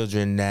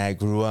 children that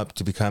grew up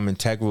to become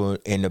integral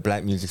in the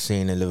black music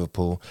scene in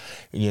Liverpool,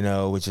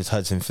 which is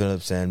Hudson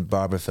Phillips and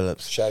Barbara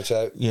Phillips. Shout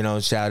out.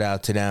 Shout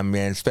out to them,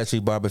 man,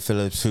 especially Barbara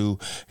Phillips, who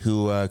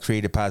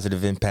created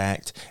positive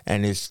impact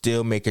and is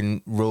still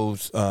making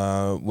roles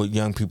with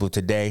young people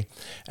today,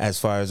 as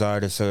far as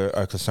artists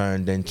are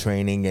concerned, and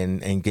training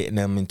and getting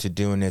them into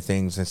doing their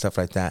things and stuff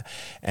like that.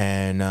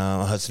 And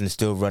Hudson is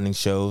still running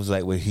shows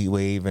like with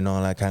Heatwave and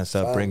all that kind of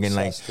stuff, bringing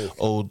like Fantastic.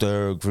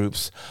 older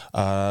groups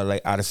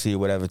like Odyssey or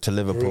whatever to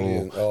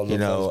Liverpool, Brilliant. Oh, I love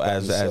those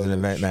as bands so an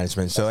event much.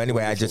 management. So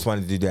anyway, I just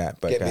wanted to do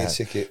that. But Get me a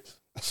ticket.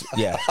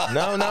 yeah.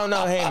 No.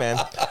 Hey, man.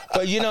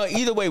 But,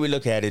 either way we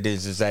look at it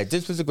is like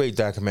this was a great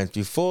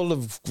documentary full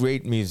of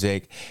great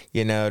music,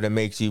 that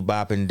makes you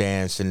bop and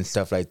dance and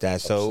stuff like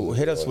that. So Absolutely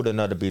hit us right. with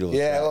another Beatles.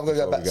 Yeah, track I'm going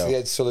to go before back we to the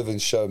Ed Sullivan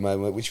Show,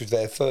 man, which was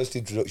their first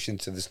introduction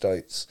to the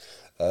States.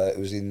 It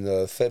was in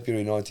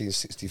February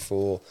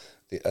 1964.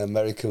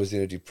 America was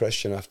in a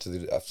depression after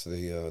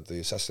the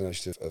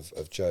assassination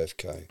of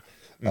JFK.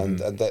 And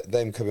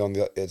them coming on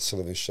the Ed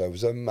Sullivan Show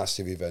was a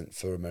massive event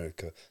for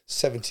America.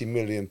 70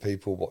 million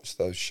people watched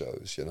those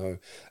shows,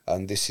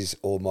 and this is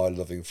All My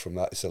Loving from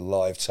that. It's a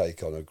live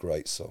take on a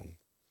great song.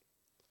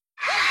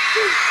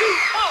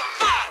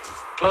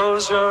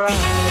 Close your eyes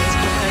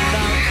and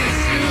I'll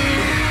kiss you.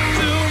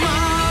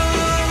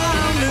 Tomorrow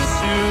I'll miss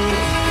you.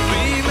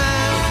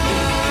 Remember,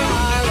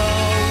 I'll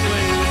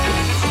always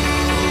miss you.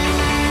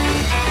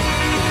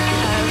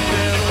 And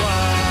then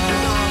while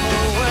I'm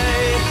away,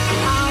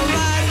 I'll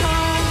ride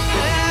home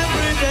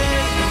every day,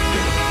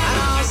 and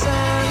I'll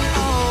send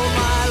all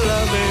my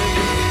loving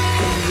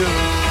to you.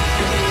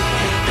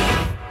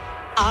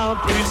 I'll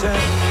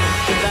pretend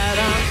that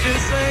I'm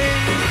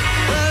kissing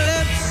the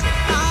lips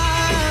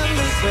I'm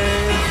the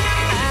same,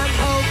 and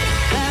hope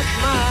that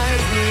my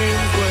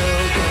dreams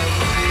will come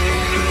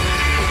true.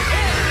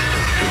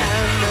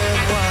 And then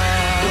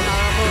while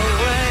I'm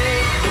away,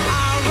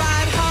 I'll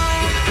ride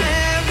home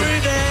every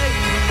day,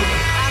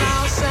 and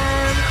I'll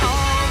send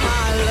all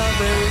my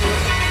loving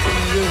to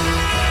you.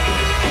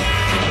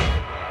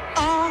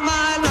 All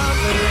my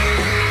loving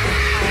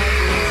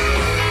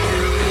to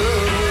you.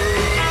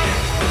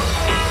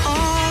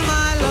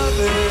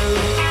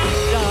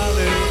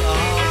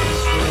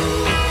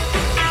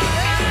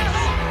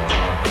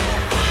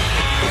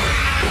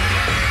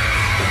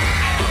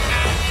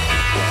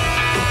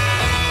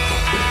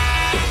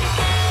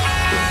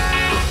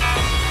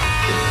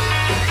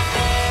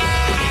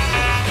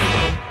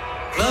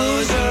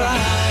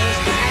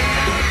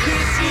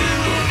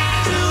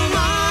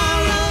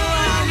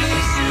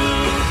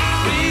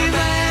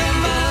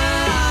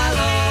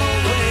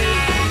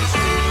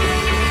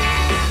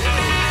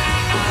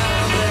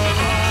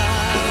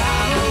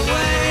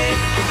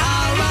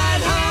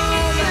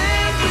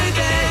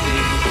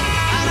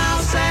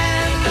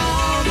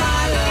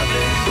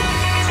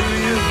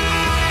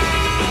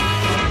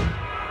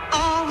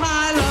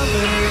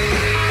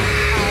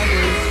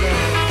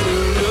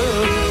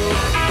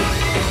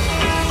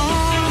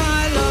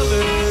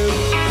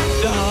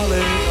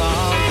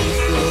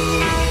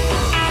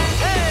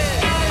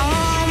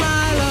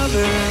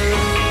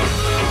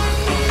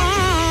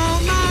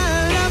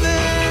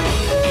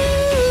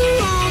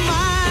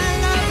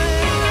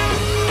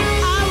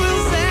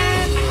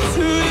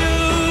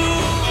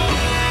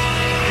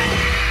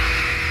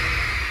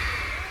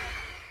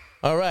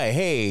 All right,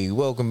 hey,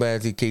 welcome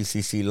back to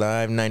KCC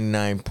Live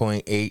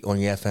 99.8 on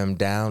your FM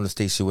down, the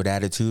station with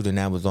attitude, and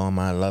that was On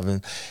My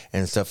Lovin'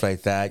 and stuff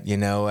like that. You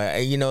know,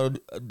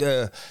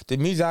 the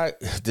music,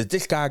 the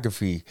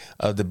discography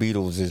of the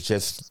Beatles is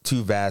just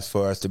too vast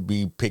for us to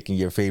be picking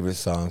your favorite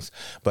songs.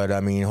 But I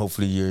mean,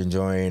 hopefully you're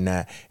enjoying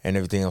that and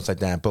everything else like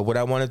that. But what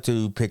I wanted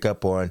to pick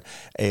up on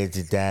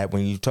is that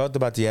when you talked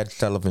about the Ed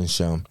Sullivan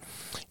Show,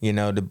 you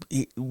know,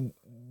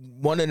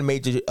 one of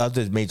the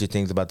other major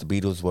things about the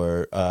Beatles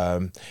were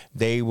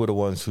they were the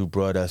ones who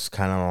brought us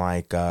kind of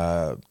like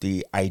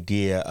the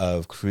idea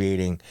of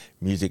creating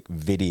music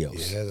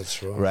videos. Yeah,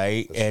 that's right.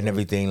 Right? That's and right.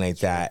 everything like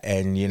that.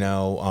 And, you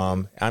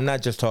know, I'm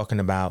not just talking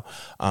about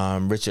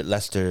Richard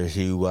Lester,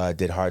 who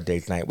did Hard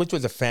Day's Night, which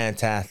was a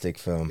fantastic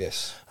film,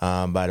 Yes.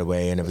 by the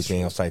way, and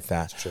everything else like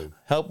that. That's true.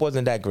 Help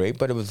wasn't that great,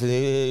 but it was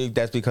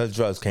that's because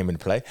drugs came into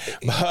play.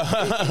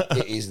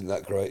 It isn't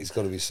that great. It's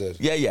got to be said.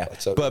 Yeah, yeah. I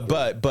totally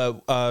agree.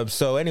 But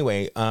so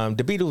anyway,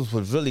 the Beatles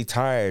was really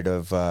tired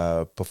of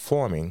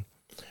performing.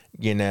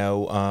 You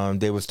know,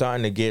 they were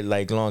starting to get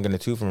like long in the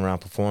tooth from around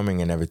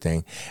performing and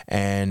everything.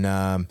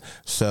 And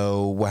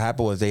so what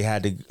happened was they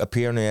had to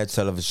appear on the Ed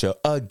Sullivan Show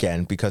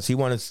again because he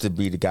wanted to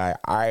be the guy,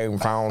 I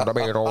found the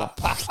Beatles,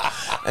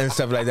 and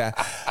stuff like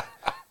that.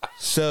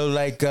 So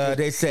like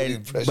they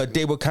said, but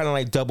they were kind of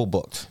like double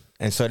booked.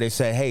 And so they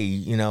said, hey,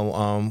 you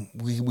know,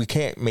 we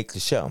can't make the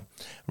show,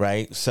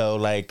 right? So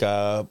like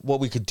what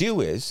we could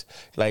do is,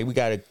 like, we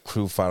got a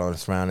crew following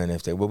us around,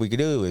 and what we could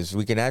do is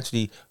we can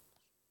actually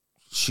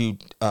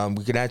shoot,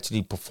 we can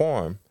actually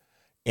perform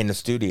in the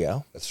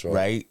studio. That's right.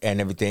 Right?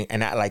 And everything,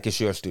 and not like it's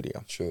your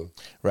studio. Sure.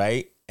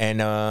 Right?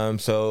 And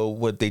so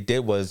what they did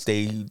was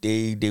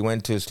they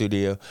went to a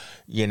studio,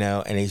 you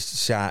know, and they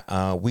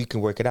shot We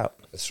Can Work It Out.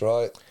 That's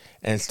right.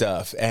 And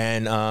stuff.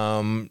 And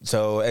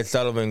so Ed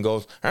Sullivan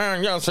goes,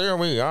 yes, here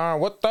we are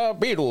with the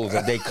Beatles.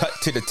 And they cut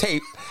to the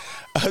tape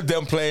of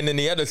them playing in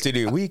the other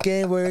studio. We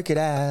can work it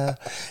out.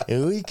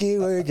 We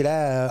can work it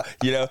out.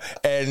 You know,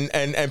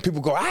 and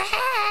people go,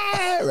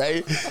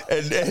 right?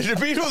 And the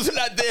Beatles are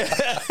not there.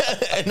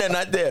 And they're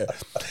not there.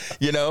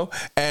 You know?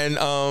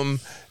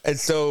 And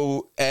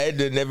so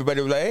Ed and everybody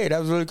was like, hey, that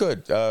was really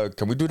good.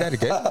 Can we do that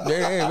again?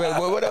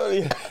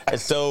 Whatever. And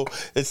so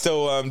this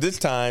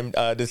time,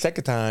 the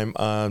second time,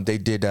 they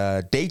did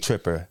Day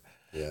Tripper.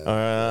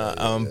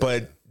 Yeah.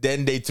 But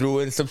then they threw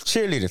in some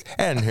cheerleaders.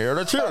 And here are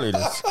the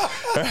cheerleaders.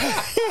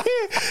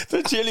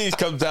 The cheerleaders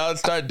comes out,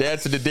 start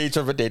dancing the Day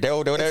Tripper. It's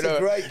a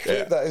great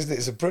clip, that, isn't it?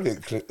 It's a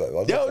brilliant clip,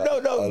 though.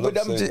 No.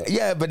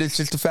 But it's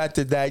just the fact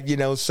that, you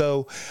know,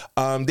 so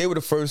they were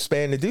the first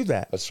band to do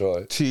that. That's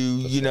right.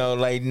 You know,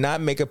 like,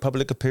 not make a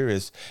public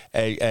appearance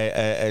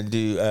and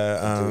do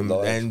live.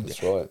 and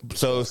That's right.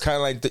 So it's kind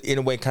of like in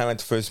a way, kind of like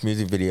the first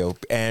music video,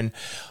 and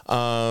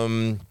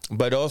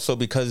but also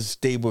because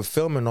they were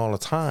filming all the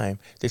time,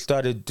 they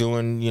started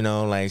doing, you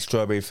know, like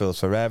Strawberry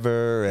Fields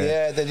Forever. And,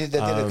 yeah, they did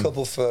a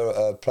couple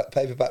for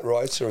Paperback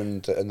Writer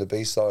and the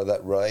B-side of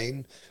that,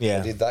 Rain. Yeah.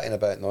 They did that in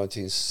about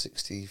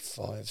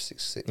 1965,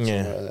 66.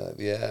 Yeah.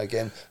 Yeah,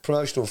 again,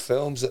 promotional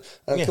films.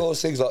 And of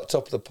course, things like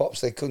Top of the Pops,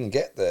 they couldn't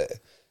get there.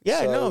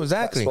 Yeah, So no,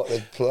 exactly. That's what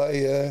they'd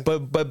play, yeah.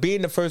 But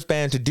being the first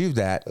band to do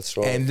that, That's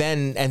right. And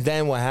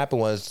then what happened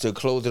was, to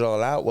close it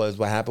all out, was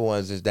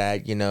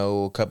that, you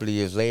know, a couple of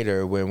years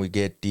later, when we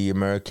get the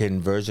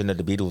American version of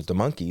the Beatles, The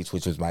Monkees,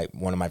 which was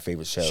one of my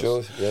favorite shows.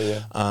 Sure,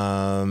 yeah.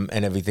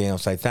 And everything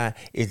else like that,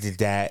 is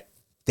that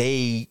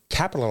they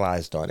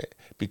capitalized on it,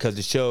 because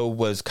the show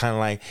was kind of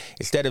like,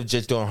 instead of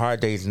just doing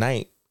Hard Day's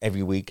Night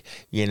every week,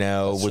 you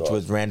know, That's which right.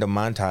 was random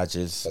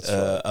montages That's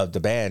right. of the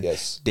band.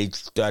 Yes. They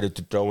started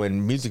to throw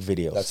in music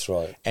videos. That's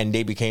right. And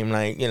they became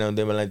like, you know,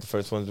 they were like the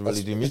first ones to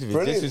really do music videos.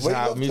 Brilliant. This is We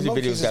how loved the music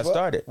Monkees videos as got well.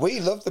 started. We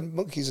love the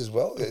Monkees as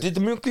well. Did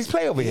the Monkees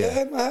play over here?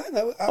 Yeah, man.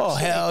 They were Oh,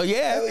 hell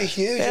yeah. They were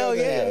huge. Hell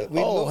over yeah. here.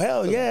 We Oh, loved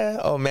hell them.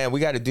 yeah. Oh, man,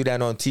 we got to do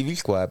that on TV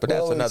Squad, but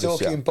that's Well, we're another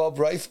talking show. Bob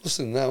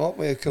Rafelson now, aren't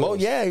we? Of course. Oh,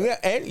 yeah.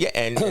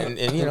 And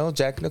you know,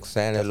 Jack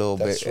Nicholson had a little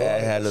That's bit,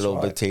 right, had a that's little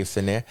right. bit taste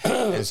in there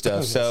and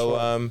stuff.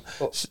 So,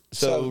 Well,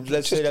 so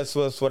let's say that's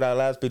what our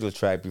last Beatles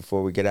track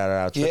before we get out of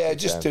our trip. Yeah,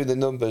 just doing the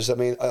numbers. I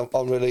mean,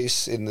 on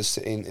release in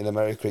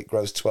America, it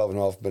grossed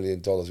 $12.5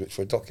 million, which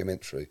for a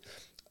documentary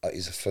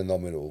is a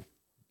phenomenal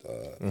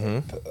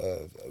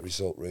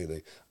result,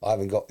 really. I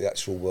haven't got the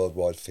actual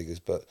worldwide figures,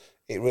 but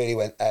it really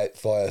went out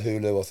via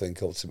Hulu, I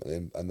think,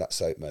 ultimately, and that's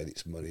how it made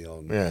its money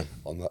on that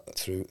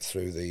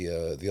through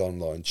the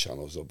online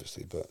channels,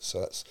 obviously. But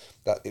so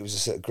it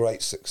was a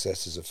great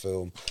success as a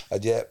film,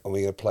 and we're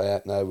going to play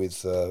out now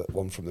with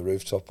One from the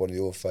Rooftop, one of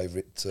your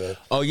favourite.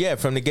 Oh yeah,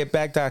 from the Get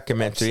Back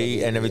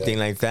documentary and everything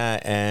like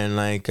that, and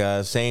like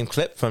same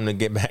clip from the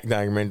Get Back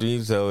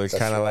documentary. So it's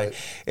kind of like,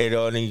 it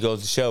only goes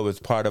to show it's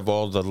part of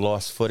all the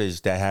lost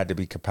footage that had to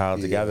be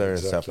compiled together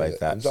and stuff like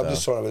that. I'm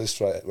just trying to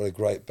illustrate what a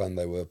great band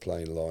they were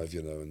playing live,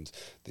 you know, and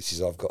this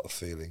is I've Got a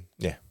Feeling.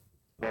 Yeah.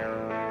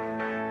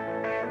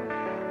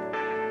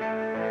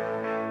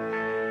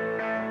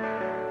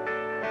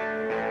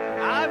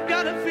 I've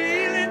got a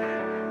feeling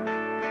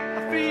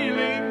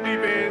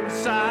deep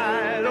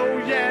inside, oh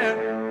yeah.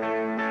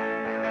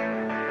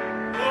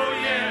 Oh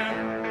yeah.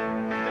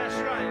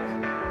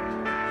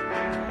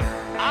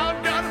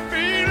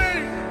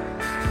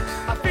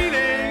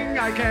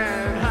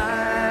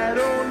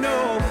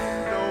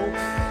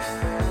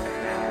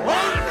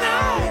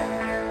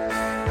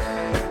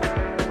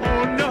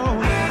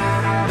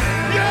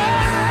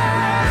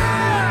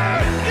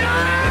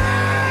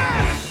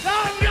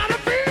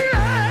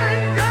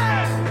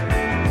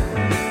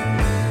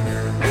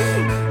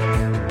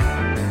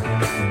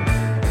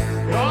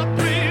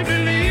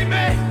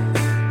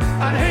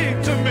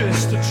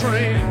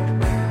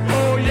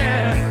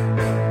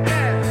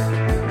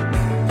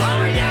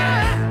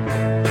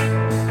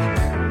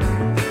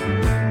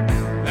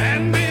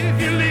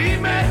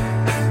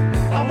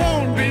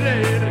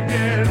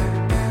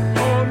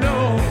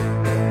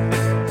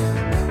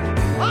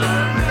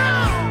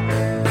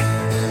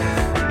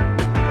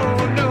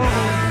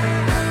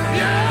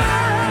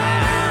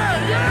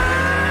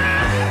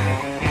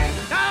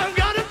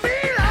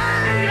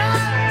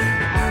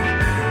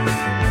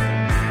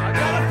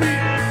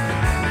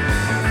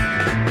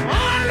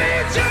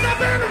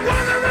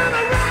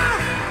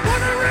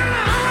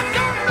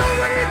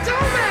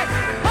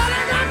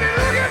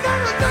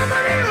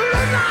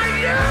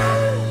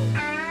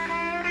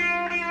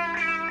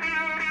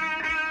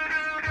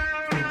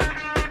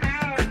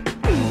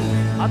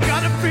 I've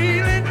got a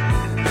feeling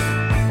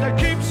that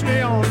keeps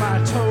me on my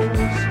toes.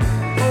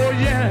 Oh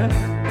yeah.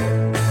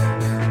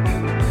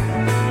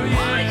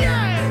 Oh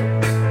yeah.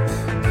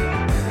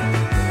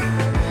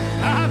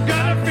 I've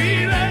got a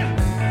feeling,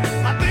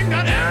 I think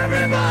that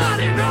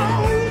everybody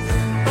knows.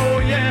 Oh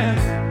yeah.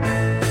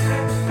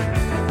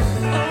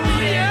 Oh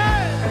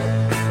yeah.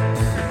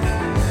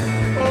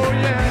 Oh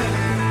yeah.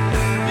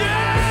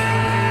 Yeah,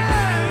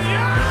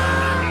 yeah.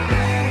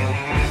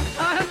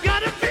 I've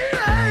got a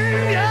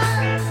feeling, yeah.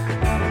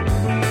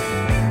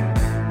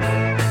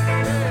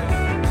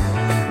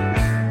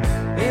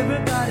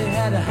 Everybody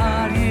had a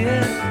hard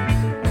year.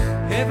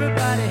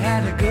 Everybody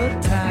had a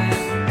good time.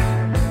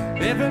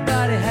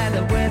 Everybody had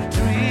a wet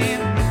dream.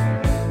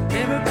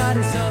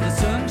 Everybody saw the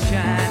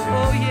sunshine.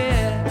 Oh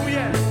yeah. Oh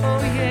yeah.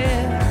 Oh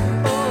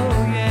yeah.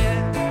 Oh yeah.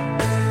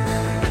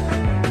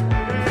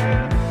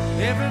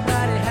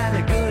 Everybody had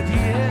a good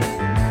year.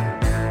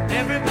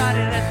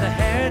 Everybody let the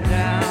hair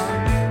down.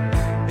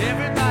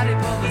 Everybody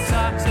pulled the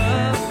socks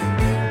up.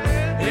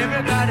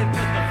 Everybody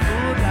put the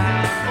food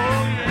down.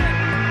 Oh yeah.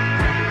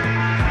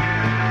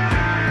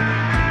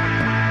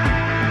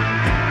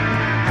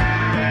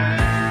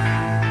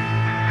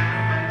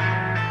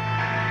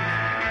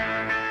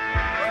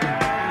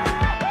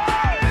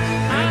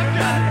 I've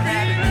got a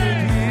feeling.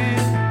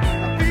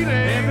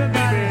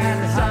 Everybody had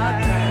a hard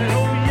time.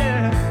 Oh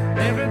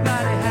yeah.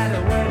 Everybody had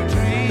a wet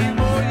dream.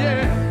 Oh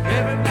yeah.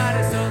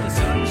 Everybody saw the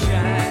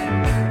sunshine.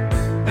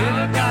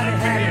 Everybody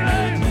had a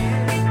good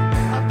year.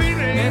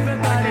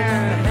 Everybody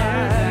let the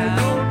hair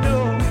down.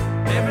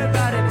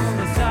 Everybody pulled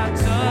the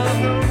socks up.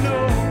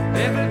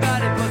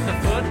 Everybody put the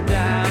foot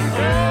down.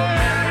 Oh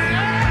yeah.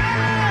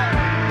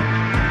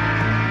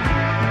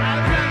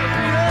 I've got a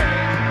feeling.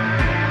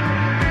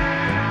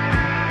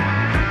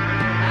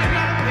 I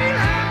got a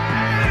feeling.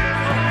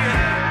 Oh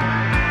yeah.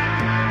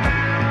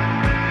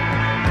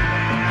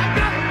 I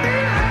got a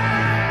feeling.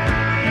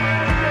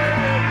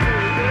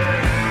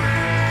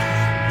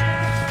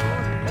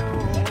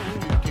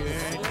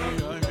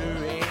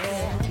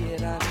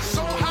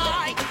 So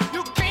high,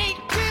 you can't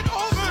get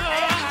over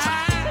it.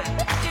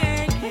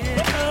 Can't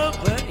get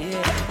over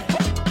it.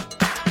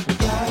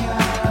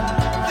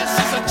 This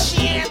is a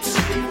chance.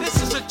 This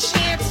is a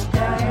chance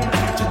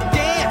to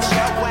dance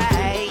your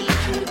way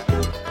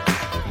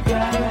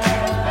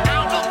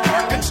out of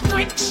your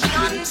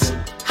constrictions.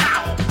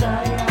 How?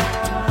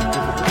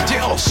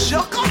 Jill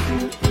shook 'em.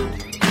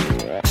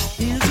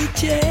 Here's a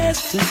chance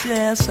to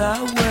dance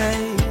our way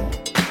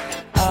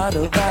out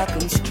of our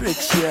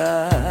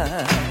constriction.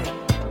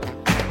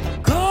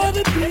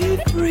 Gonna be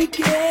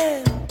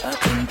freaking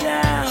up and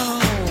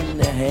down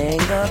the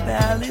hang-up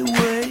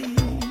alleyway.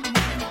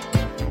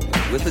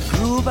 With the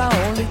groove I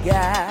only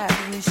got,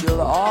 we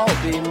shall all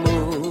be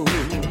moved.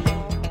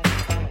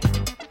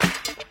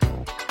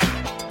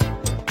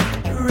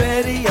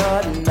 Ready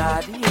or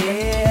not,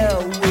 here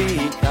we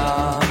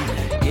come,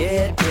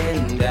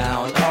 getting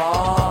down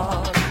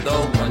on the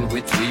one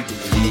which we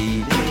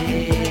believe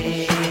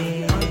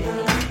in.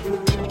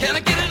 Can I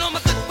get it on my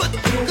good foot?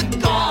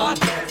 Good God.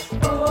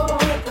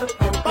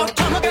 Oh,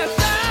 time I get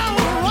down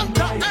one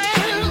time.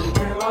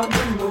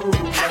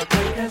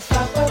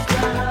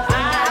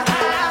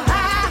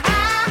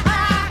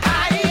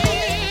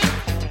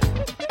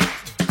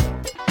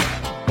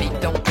 Beat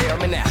don't tell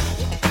me now.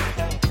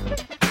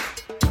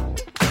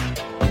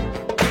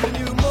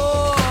 You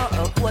more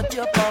of what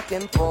you're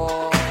fucking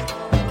for.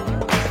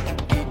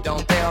 Beat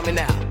don't tell me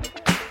now.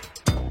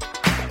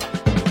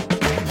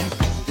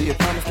 Do you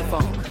promise the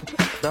funk?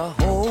 The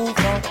whole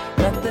funk,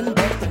 nothing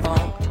but the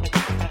funk.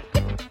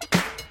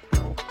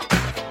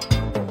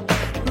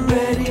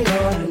 Ready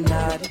or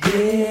not,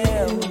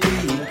 here we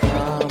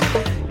come,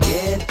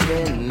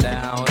 getting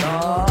down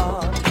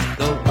on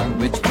the one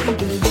which we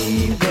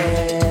believe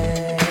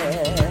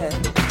in.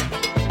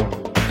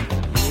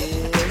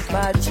 Here's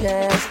my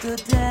chance to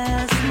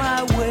dance my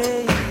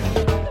way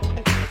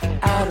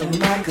out of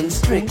my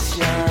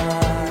constriction.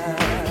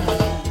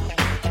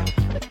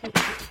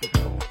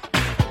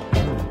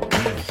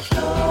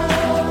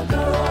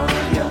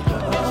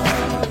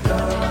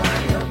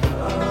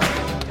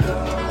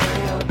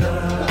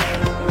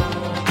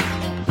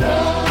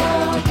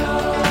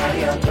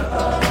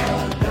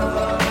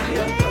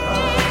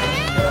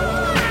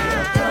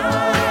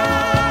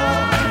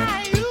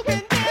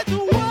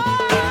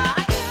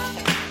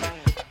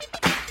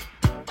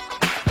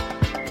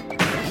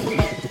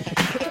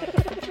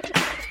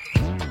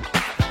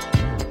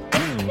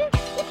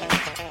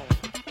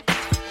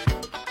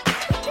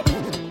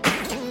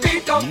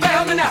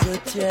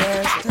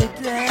 Just to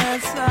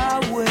dance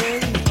our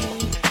way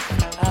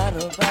out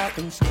of our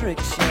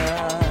constriction.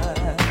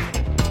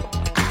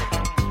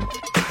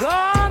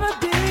 Gonna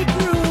be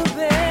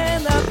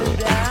grooving up and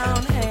down,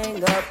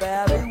 hang up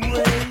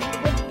alleyway.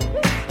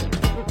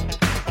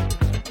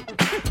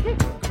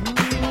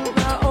 Groove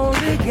our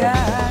only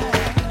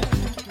guide.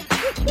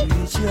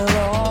 We shall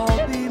all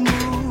be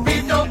moved.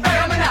 Beat don't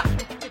fail me now.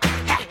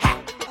 Ha, ha.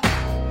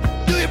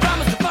 Do you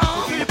promise to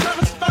phone? Do you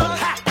promise to phone?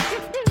 Ha.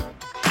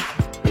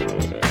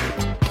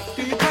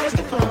 Do you promise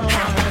to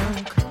phone?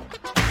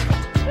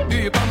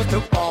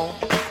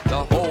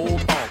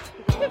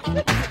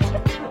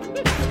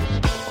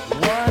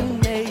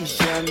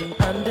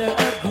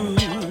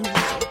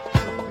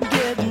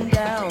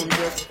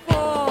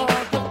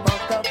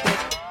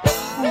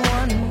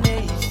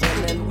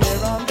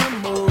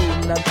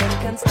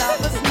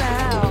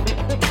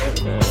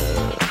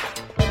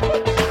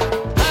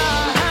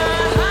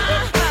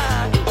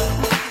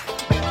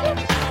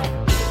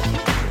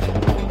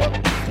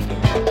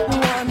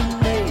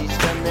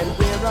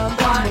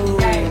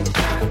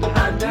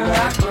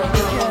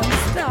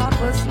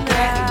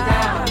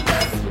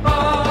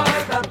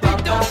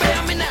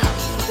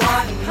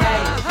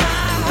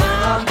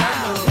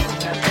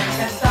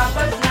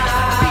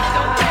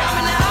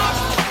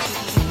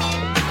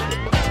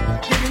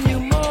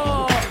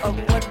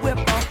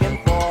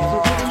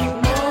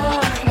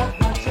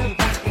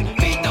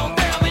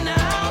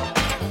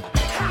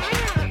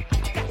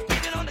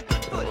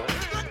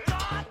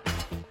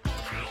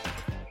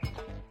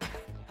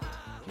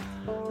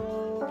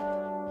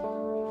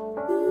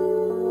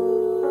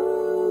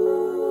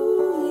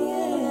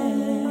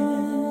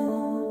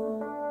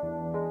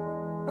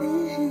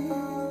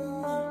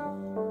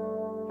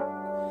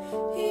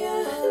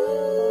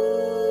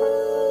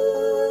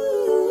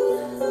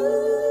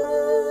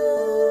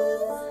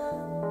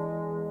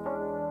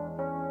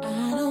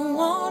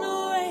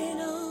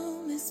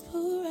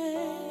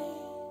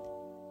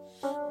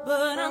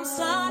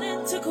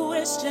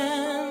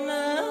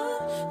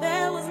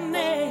 There was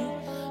me.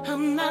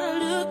 I'm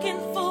not looking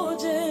for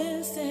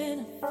just an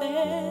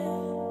affair.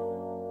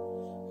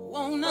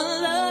 Want a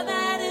love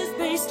that is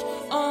based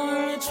on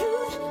the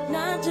truth,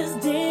 not just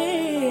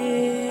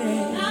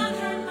dare. Not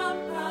hurt my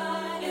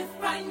pride if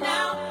right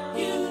now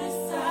you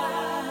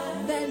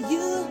decide that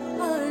you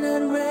are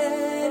not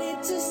ready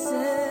to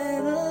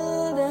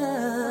settle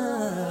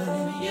down.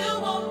 If you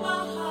want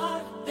my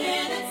heart,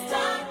 then it's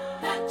time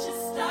that you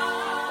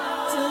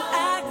start to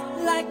act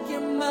like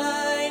you're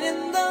mine in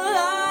the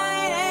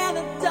light and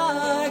the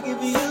dark. If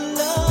you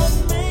love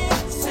me,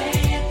 say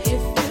it.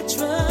 If you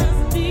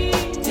trust me,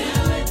 do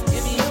it.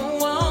 If you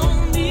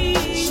want me,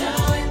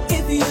 show it.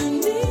 If you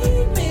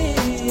need me,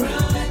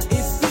 prove it.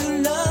 If you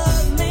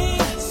love me,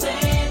 say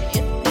it.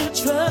 If you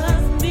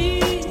trust me,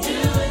 do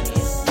it.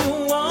 If you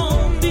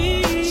want me,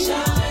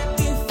 show it.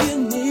 If you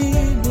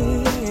need me,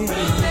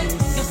 prove it.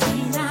 You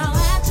see now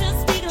actions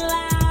speak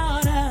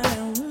louder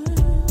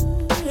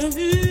than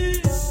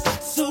words.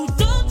 So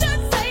don't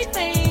just say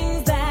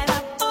things that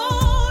I've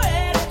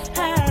already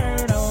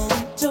heard. On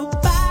your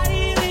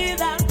body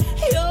without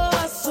your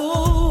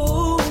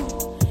soul. I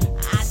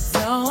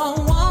don't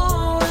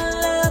want a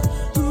love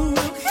who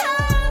will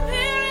come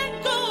here and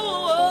go.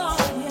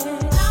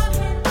 Not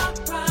hurt my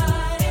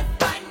pride if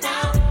right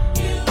now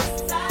you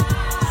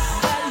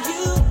decide that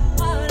you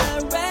are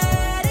not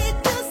ready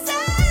to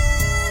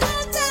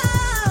settle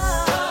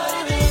down. But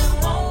if you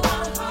want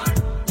my heart,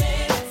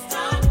 then it's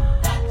time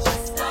that you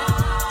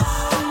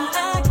start to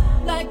act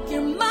like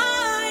you're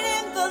mine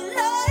in the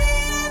light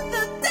and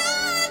the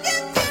dark.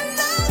 If you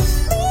love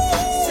me,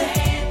 say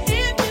it.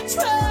 If you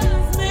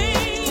trust me,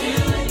 do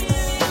it.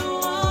 If you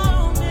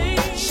want me,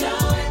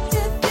 show it.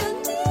 If you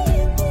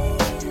need me,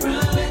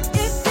 prove it.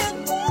 If you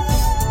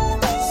want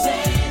me,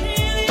 say it.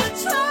 If you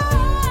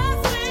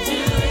trust me, do it.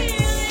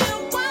 If you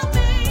want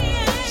me,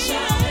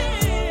 show it.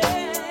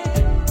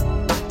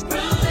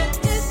 Prove it.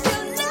 If you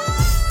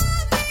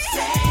love me,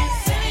 say it.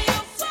 Say you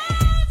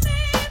want me,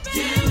 do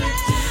it. I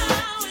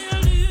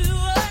will do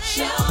it.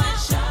 Show it.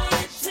 Show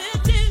it. To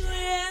do it.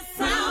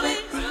 Prove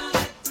it. Prove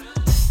it.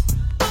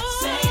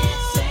 Say it.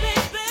 Say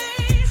it,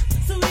 baby.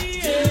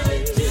 Sweet. Do it.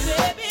 Do it.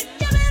 Baby.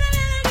 Give it a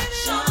minute.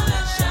 Show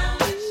it. Show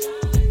it.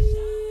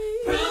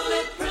 Prove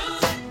it.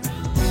 Prove it.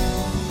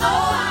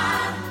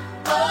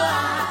 I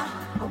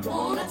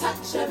wanna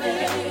touch you,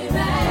 baby,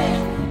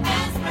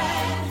 and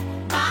spread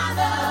my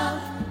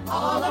love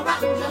all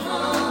around you,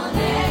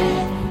 honey.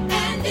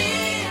 And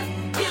if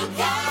you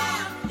can,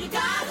 you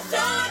gotta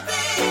show it,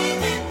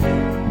 baby.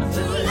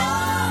 True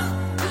love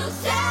will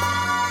shine.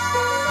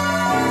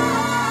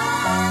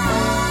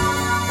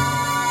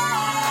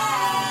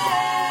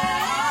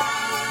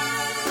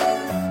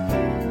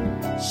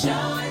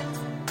 Show it.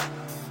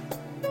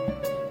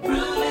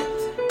 Prove it.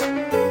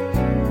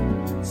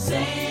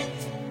 Say it.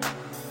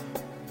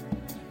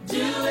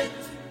 Do it.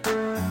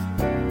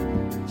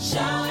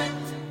 Show it.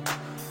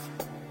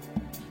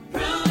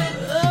 Prove it.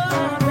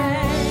 Oh,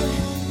 baby.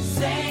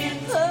 Say it.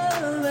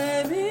 Oh,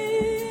 baby.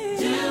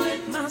 Do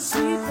it. My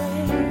sweet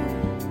baby.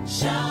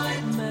 Show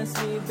it. My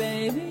sweet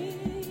baby.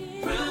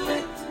 Prove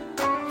it.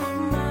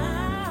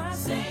 My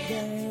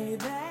sweet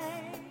baby.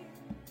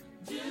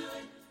 Do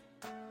it.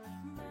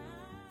 My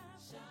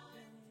show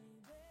it.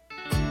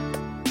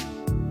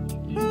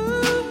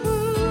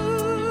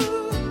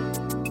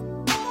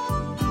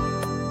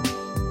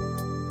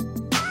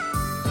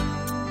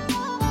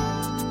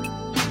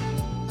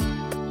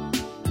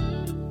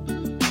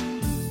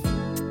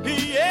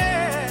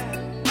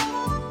 Yeah.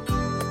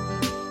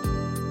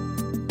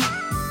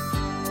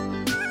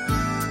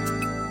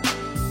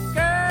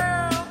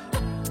 Girl,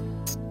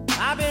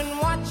 I've been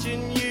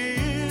watching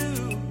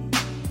you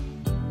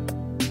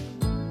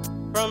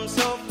from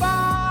so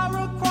far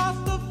across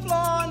the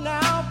floor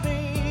now,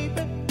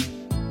 baby.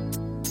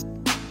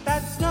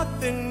 That's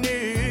nothing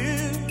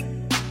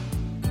new.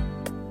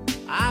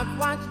 I've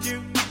watched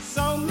you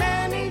so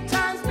many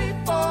times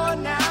before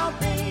now,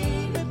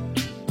 baby.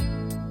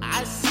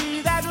 I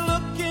see that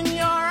look in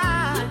your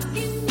eyes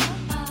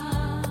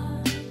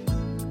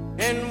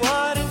and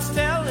what it's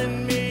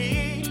telling me.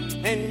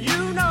 And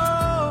you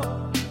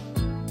know,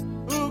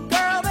 ooh,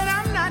 girl, that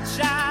I'm not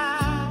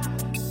shy.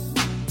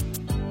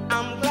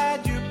 I'm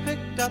glad you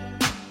picked up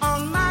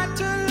on my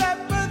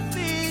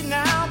telepathy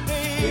now,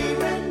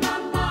 baby.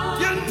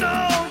 You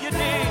know you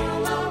did.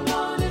 I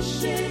wanna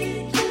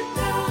shake you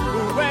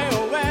down.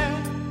 Well, well,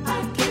 I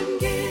can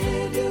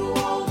give you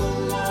all the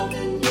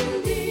loving you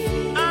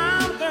need.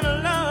 I'm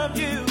gonna love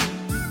you.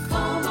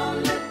 Come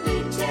on, let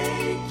me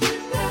take you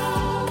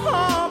down.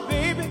 Oh,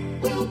 baby,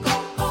 we'll go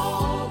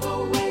all the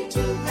way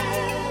to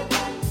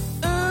heaven.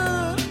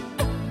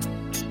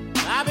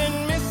 I've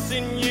been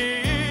missing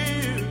you,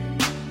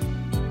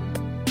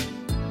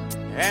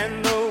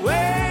 and the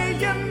way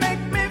you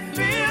make me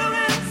feel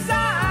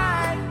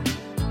inside.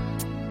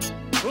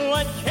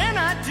 What can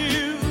I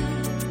do?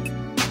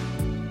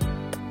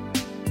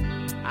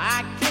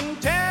 I can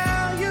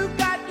tell you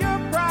got your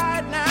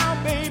pride now,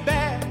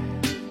 baby.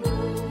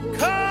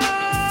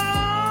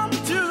 Come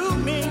to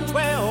me,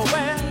 well,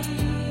 well.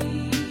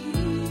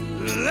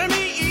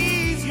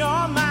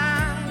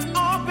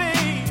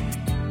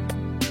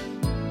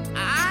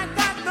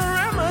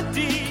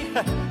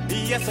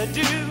 yes I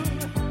do.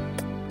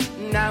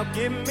 Now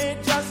give me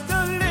just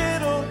a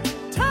little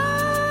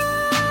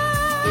time.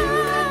 You're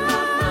in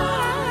my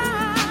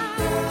mind,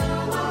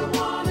 girl. I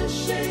wanna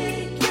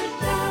shake you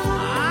down.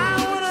 I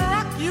wanna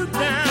rock you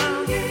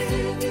down.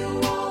 Give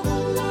you all the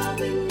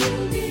loving you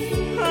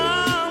need.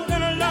 I'm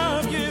gonna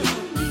love you.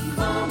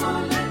 Come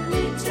on, let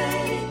me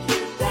take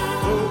you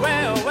down.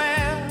 Well,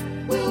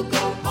 we'll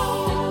go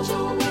all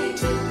the way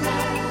to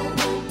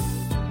heaven.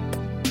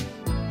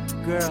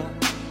 Girl,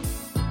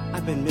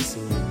 I've been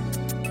missing you.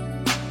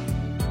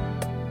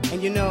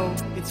 And you know,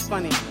 it's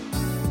funny.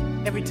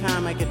 Every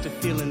time I get to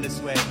feeling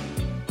this way,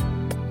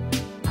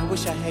 I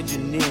wish I had you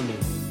near me.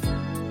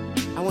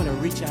 I want to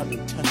reach out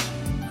and touch you.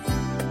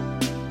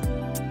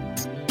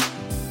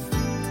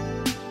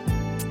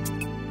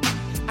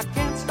 I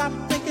can't stop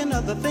thinking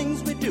of the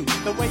things we do.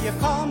 The way you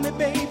call me,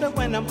 baby,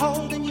 when I'm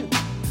holding you.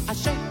 I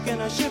shake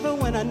and I shiver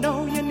when I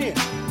know you're near.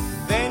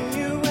 Then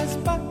you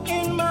whisper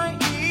in my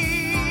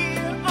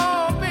ear,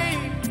 oh,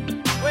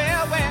 baby, well.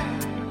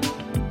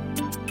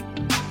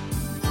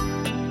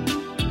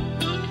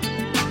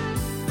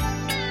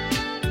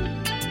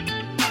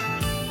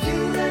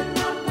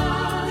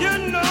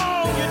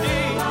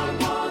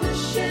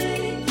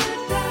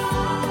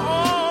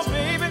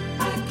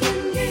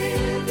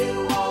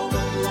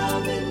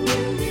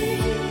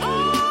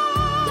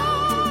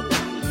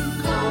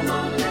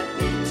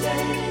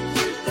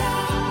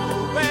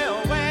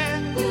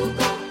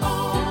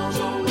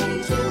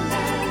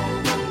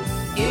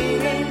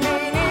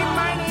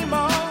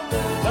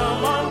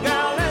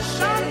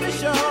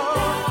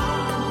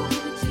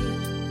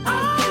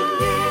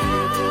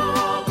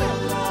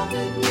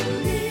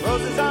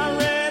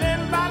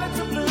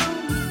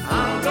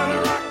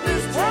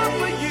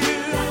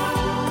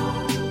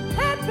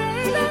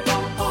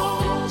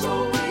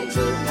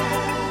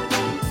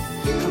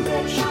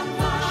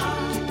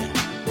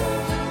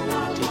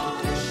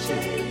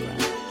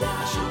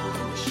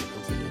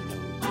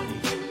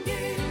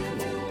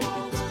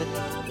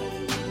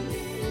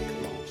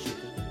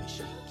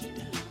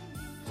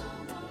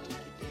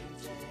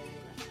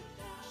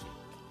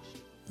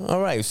 All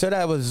right, so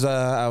that was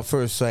our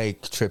first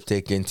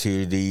triptych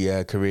into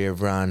the career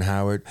of Ron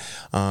Howard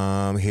here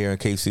on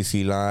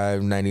KCC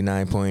Live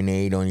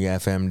 99.8 on your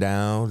FM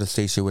dial, the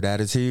station with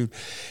attitude.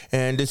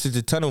 And this is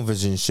the Tunnel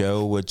Vision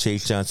Show with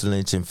Chase Johnson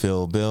Lynch and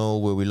Phil Bill,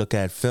 where we look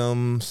at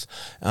films,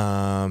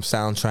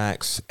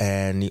 soundtracks,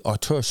 and the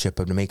authorship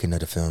of the making of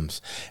the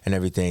films and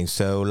everything.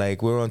 So,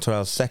 we're on to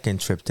our second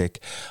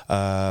triptych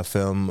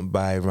film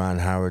by Ron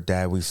Howard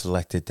that we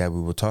selected that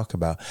we will talk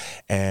about.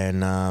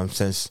 And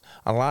since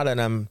a lot of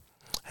them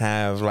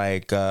have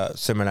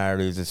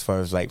similarities as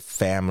far as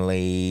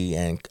family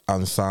and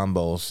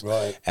ensembles,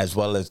 right, as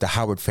well as the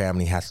Howard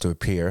family has to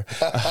appear.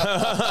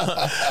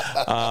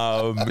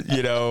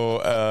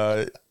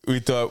 We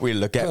thought we'd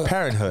look at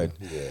Parenthood,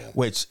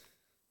 which,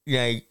 on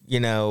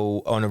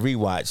a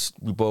rewatch,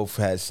 we both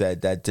had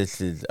said that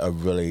this is a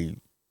really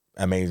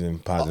amazing,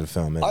 positive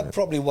film. I'd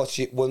probably watch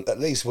it at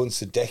least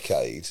once a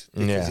decade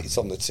because it's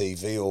on the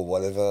TV or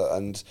whatever,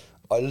 and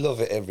I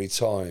love it every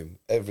time.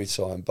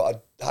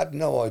 But I had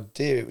no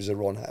idea it was a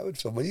Ron Howard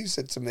film. When you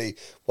said to me,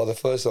 well, the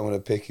first I'm going to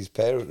pick is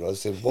Parenthood, I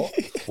said, what?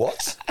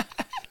 What? Are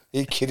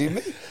you kidding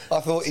me? I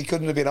thought he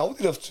couldn't have been old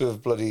enough to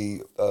have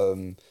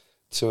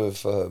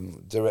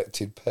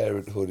directed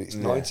Parenthood. It's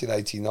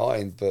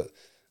 1989, but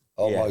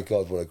my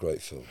God, what a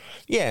great film.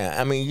 Yeah,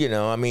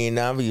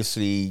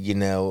 obviously,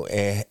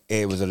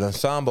 it was an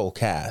ensemble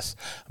cast,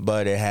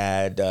 but it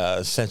had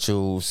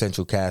central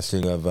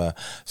casting of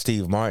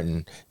Steve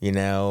Martin,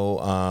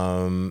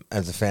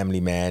 as a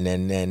family man,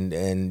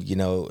 and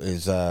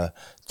his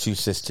two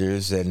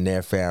sisters and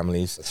their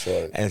families. That's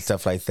right. And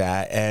stuff like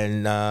that.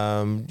 And,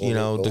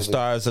 the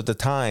stars of the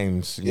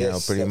times,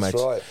 pretty much,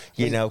 right.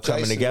 coming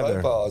Jason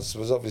together. Robards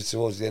was obviously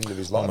towards the end of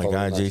his life. Oh, my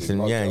God,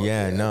 Jason.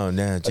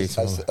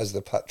 Jason. As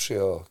the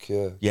patriarch,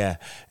 Yeah.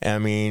 I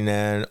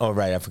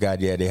forgot,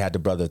 they had the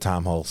brother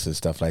Tom Hulse and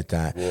stuff like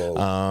that.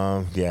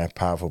 Whoa.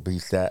 Powerful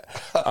beast that.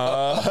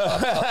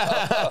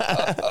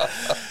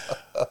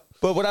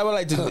 But what I would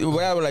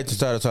like to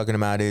start talking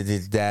about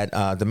is that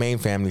the main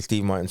family,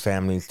 Steve Martin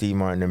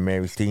and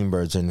Mary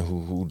Steenburgen,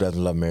 who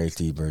doesn't love Mary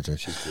Steenburgen?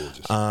 She's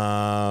gorgeous.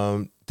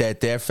 That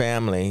their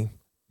family,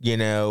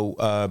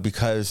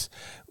 because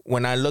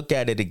when I've looked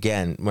at it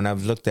again,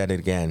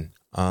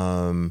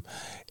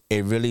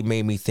 it really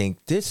made me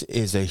think this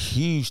is a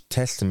huge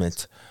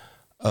testament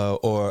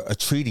or a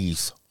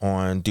treatise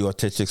on the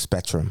autistic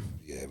spectrum.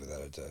 Yeah,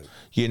 without a doubt.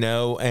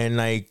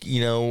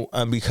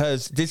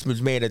 Because this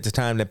was made at the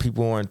time that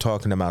people weren't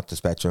talking about the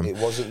spectrum. It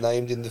wasn't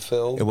named in the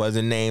film. Well,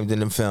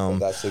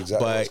 that's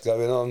exactly what's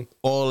going on.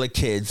 All the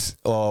kids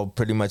all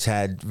pretty much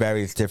had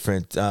various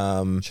different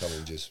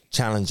challenges.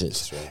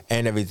 That's right.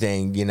 And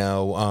everything,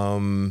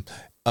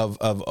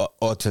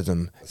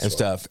 autism and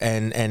stuff,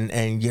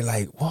 and you're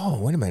like, whoa,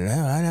 wait a minute,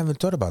 I haven't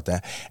thought about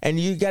that. And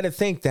you got to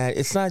think that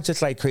it's not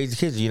just like crazy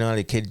kids. You know,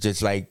 the kid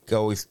just like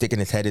always sticking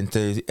his head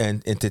into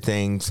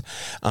things.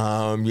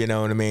 You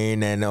know what I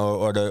mean? And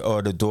or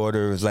the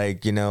daughter is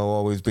like, you know,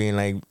 always being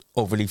like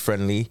overly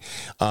friendly.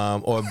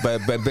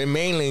 But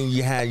mainly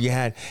you had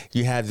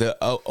the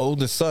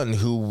older son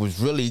who was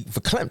really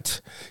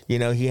verklempt. You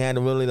know, he had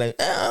a really like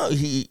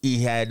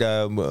he had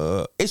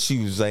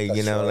issues like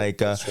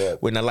that's like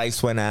when the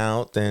lights went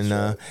out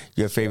and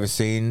your favorite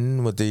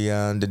scene with the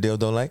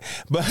dildo light.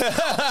 But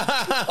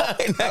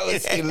that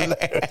was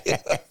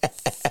hilarious.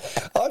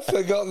 I'd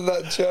forgotten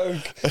that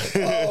joke.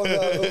 Oh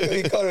no,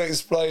 you got to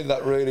explain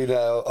that really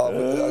now.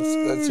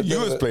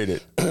 You explained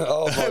it.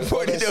 Oh my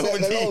God!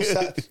 They're all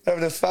sat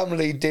having a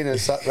family dinner,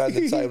 sat around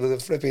the table, and the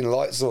flipping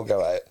lights all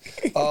go out.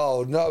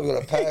 Oh no, we've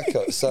got a power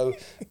cut. So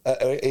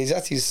he's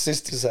at his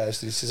sister's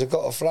house, and he says, "I've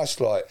got a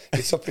flashlight.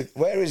 It's up.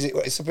 Where is it?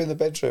 It's up in the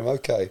bedroom."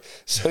 Okay,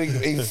 so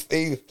he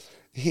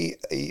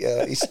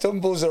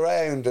stumbles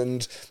around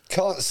and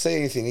can't see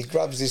anything. He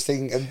grabs this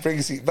thing and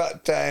brings it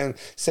back down,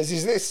 says,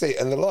 "Is this it?"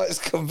 And the lights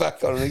come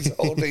back on and he's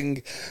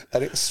holding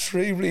an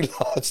extremely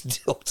large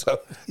dildo.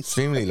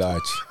 Extremely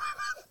large.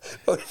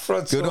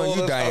 Good on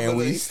you, Diane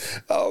Weiss.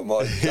 Oh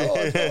my God.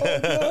 Oh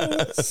no,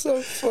 that's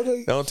so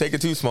funny. Don't take it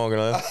too small,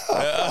 girl.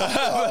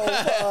 Oh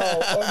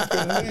wow,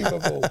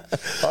 unbelievable.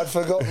 I'd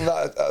forgotten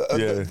that.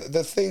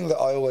 The thing that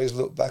I always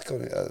look back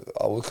on it,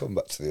 I will come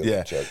back to the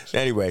other jokes.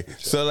 Anyway,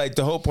 so like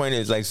the whole point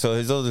is like, so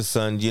his older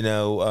son, he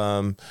had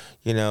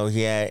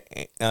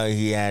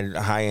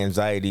high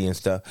anxiety and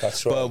stuff.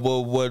 That's right. But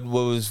what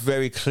was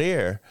very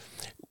clear,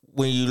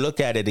 when you look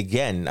at it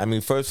again, I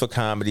mean, first for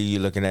comedy, you're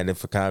looking at it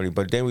for comedy,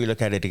 but then we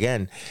look at it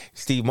again,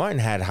 Steve Martin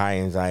had high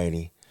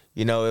anxiety.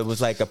 You know, it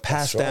was like a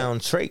passed down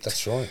trait.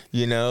 That's right.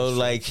 You know,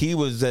 like he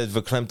was as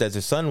verklempt as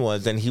his son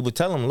was, and he would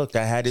tell him, "Look,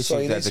 I had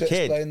issues as a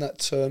kid." Explain that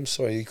term.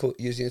 Sorry, you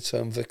using a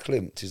term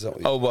verklempt. Is that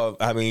what? Oh well,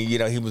 I mean, you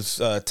know, he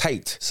was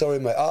tight. Sorry,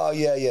 mate. Oh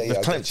yeah.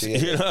 Verklempt.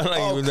 You know,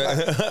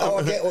 like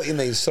I get what you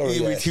mean. Sorry,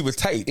 he was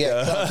tight.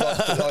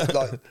 Yeah,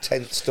 like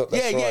tensed up.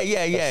 That's right.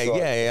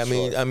 Yeah.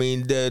 I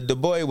mean, the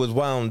boy was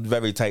wound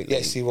very tightly.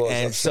 Yes, he was,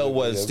 and absolutely. so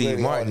was Steve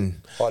really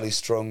Martin. Highly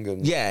strong,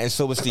 and and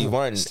so was Steve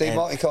Martin. Steve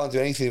Martin can't do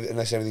anything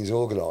unless everything's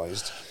organised.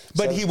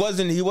 But so, he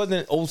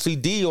wasn't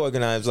OCD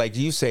organized like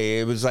you say.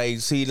 It was like,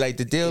 see, like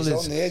the deal he's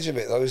is on the edge of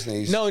it, though,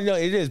 isn't he? No,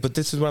 it is. But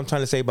this is what I'm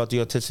trying to say about the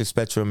autistic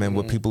spectrum, and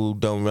what people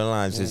don't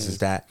realize is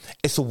that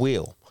it's a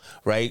wheel,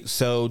 right?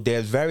 So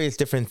there's various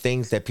different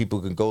things that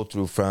people can go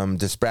through, from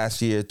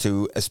dyspraxia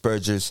to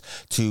Asperger's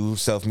to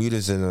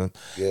self-mutism.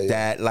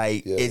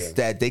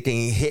 That they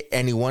can hit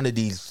any one of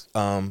these.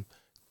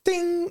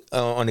 Ding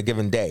on a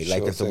given day,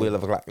 like it's a wheel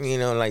of a clock. You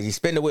know, like you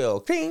spin the wheel,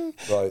 ding,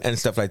 and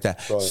stuff like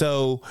that. Right.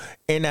 So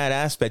in that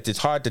aspect, it's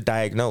hard to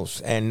diagnose,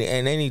 and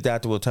any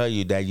doctor will tell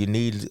you that you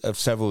need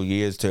several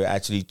years to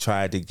actually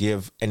try to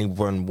give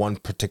anyone one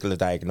particular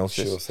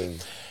diagnosis. Sure thing.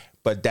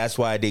 But that's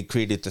why they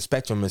created the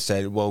spectrum and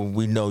said, well,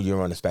 we know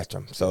you're on the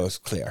spectrum, so it's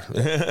clear.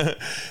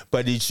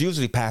 But it's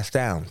usually passed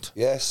down.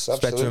 Yes,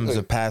 absolutely. Spectrums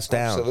are passed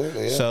down.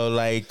 Absolutely, yeah. So,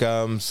 like,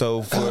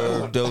 so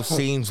for those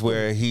scenes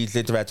where he's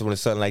interacting with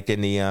his son, like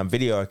in the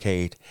video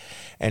arcade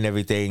and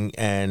everything,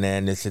 and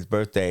then it's his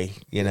birthday,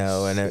 you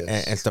know,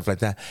 and stuff like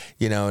that,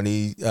 you know, and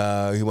he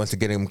wants to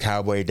get him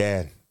Cowboy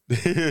Dan.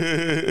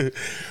 And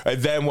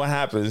then what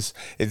happens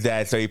is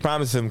that, so he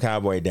promises him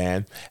Cowboy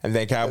Dan, and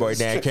then Cowboy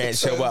Dan can't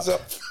show up.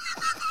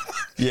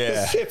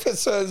 Yeah. The shipper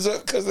turns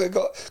up because they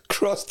got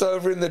crossed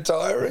over in the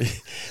diary.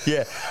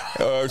 Yeah.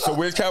 So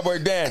where's Cowboy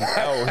Dan?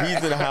 Oh,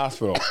 he's in the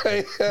hospital.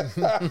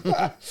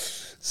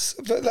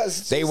 But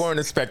they weren't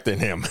expecting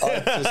him.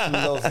 I just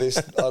love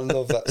this. I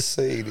love that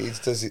scene. He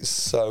does it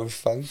so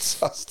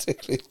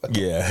fantastically.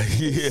 Yeah.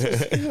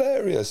 It's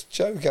hilarious.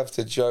 Joke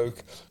after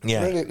joke.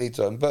 Yeah. Brilliantly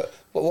done. But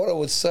what I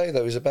would say,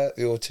 though, is about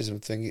the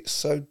autism thing, it's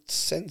so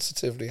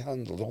sensitively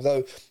handled.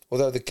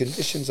 Although the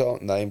conditions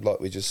aren't named, like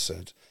we just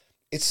said,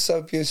 it's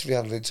so beautifully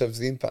handled in terms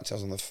of the impact it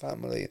has on the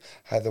family,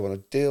 how they want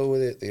to deal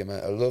with it, the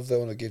amount of love they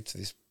want to give to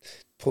this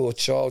poor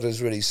child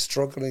who's really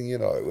struggling, you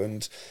know.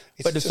 And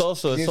it's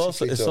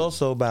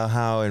also about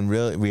how in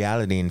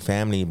reality in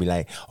family you'd be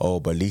like, oh,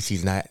 but at least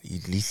he's not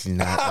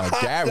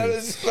Gary.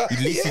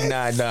 At least he's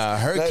not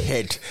her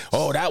kid.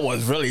 Oh, that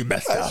was really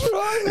messed up.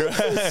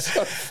 Right.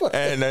 So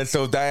and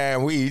so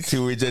Diane Weiss,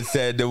 who we just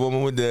said, the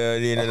woman with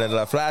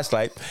the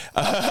flashlight,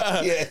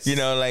 yes. You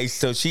know, like,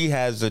 so she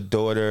has a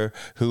daughter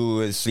who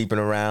is sleeping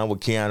around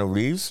with Keanu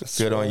Reeves. That's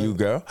Good on you,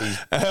 girl.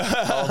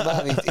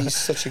 He's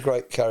such a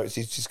great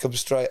character. He's just come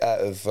straight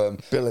out of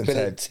Bill and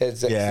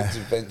Ted's Excellent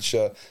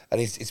Adventure, and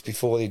it's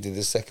before he did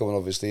the second one,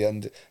 obviously,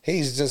 and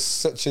he's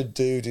just such a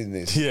dude in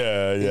this.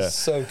 He's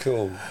so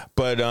cool.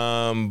 But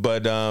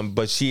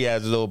she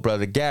has a little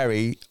brother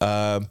Gary.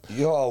 Oh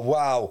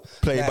wow!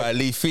 Played by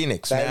Lee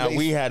Phoenix. Now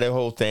we had a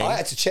whole thing. I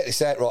had to check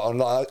this out right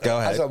online. Go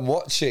ahead. As I'm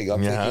watching,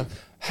 I'm thinking,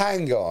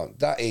 hang on,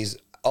 that is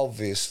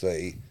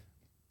obviously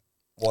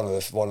one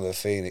of the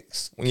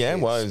Phoenix. Yeah,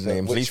 kids. well, his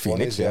name's Which Leaf one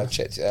Phoenix, is it? yeah. I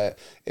checked it out.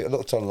 It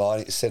looked online.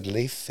 It said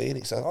Leaf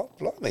Phoenix. I thought, oh,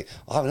 blimey,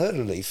 I haven't heard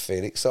of Leaf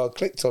Phoenix. So I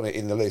clicked on it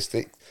in the list.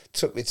 It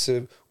took me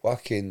to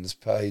Joaquin's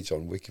page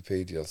on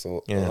Wikipedia. I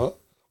thought,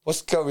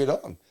 what's going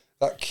on?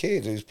 That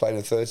kid who's playing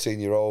a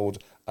 13-year-old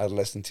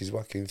adolescent is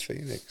Joaquin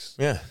Phoenix.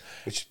 Yeah.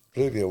 Which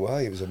blew me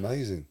away. It was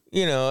amazing.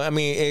 You know, I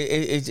mean,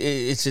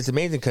 it's just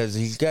amazing because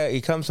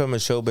he comes from a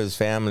showbiz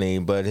family,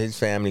 but his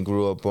family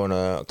grew up on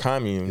a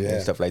commune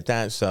and stuff like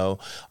that. So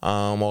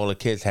all the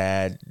kids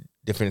had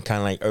different kind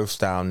of like Earth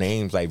style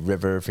names like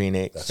River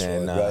Phoenix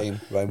and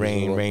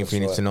Rain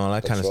Phoenix and all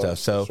that kind of stuff.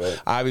 So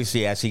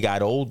obviously, as he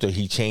got older,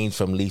 he changed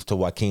from Leaf to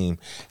Joaquin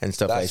and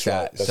stuff like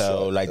that.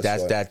 So like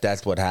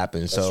that's what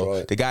happened.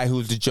 So the guy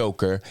who's the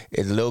Joker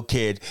is a little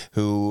kid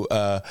who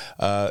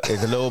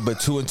is a little bit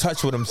too in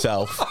touch with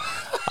himself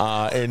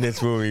in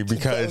this movie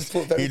because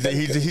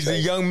he's a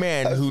young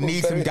man who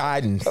needs some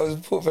guidance. I was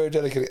put very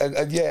delicately, and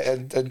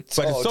Todd,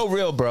 but it's so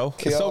real, bro.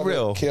 It's so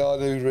real.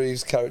 Keanu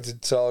Reeves' character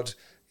Todd.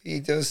 He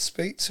does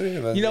speak to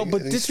him, and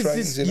but this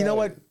is you know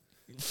what,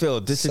 Phil.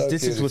 This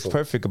is what's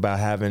perfect about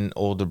having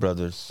older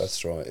brothers.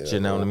 That's right. Yeah. You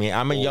know what I mean?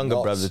 I'm a younger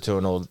brother to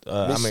an old.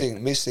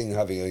 Missing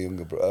having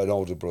an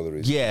older brother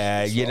is.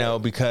 Yeah, you know,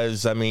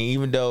 because I mean,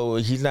 even though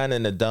he's not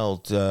an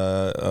adult,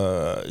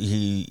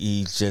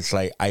 he's just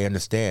like I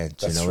understand.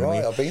 That's you know right. what I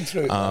mean? I've been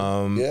through it.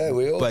 Yeah,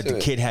 we all. But do the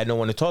it. kid had no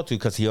one to talk to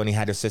because he only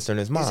had his sister and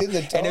his mom. He's in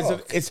the dark.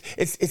 And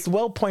it's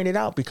well pointed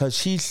out because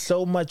she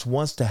so much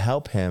wants to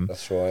help him.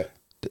 That's right.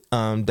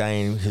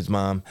 Diane, his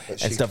mom, and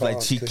stuff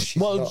like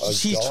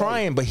she's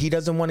trying, but he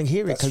doesn't want to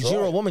hear it because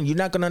you're a woman. You're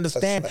not going to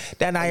understand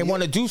that I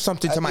want to do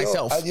something to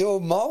myself. And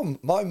your mom,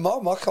 my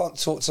mom, I can't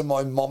talk to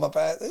my mom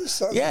about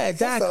this. Yeah,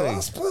 exactly.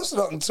 That's the last person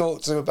I can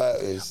talk to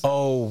about this.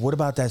 Oh, what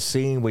about that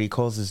scene where he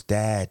calls his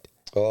dad?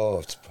 Oh,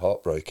 it's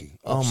heartbreaking.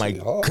 Oh my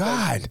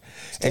God!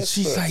 And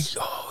she's like,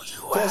 "Oh,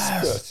 you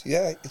desperate."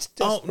 Yeah, it's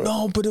desperate. Oh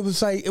no, but it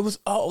was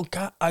oh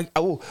God,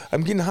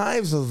 I'm getting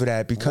hives over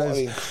that because what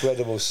an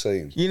incredible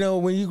scene. You know,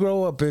 when you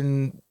grow up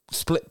in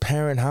split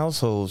parent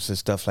households and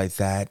stuff like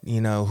that,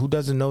 you know, who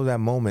doesn't know that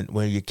moment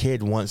where your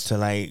kid wants to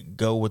like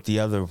go with the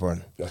other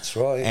one? That's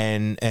right.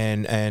 And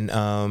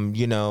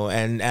you know,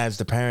 and as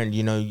the parent,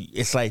 you know,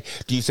 it's like,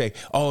 do you say,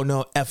 "Oh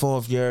no, F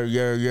off,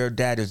 your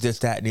dad is this,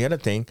 that, and the other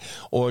thing,"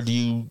 or do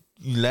you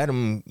let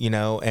him, you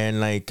know,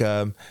 and like,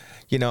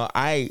 you know,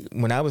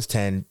 when I was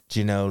 10,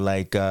 you know,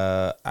 like,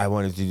 I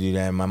wanted to do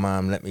that. And my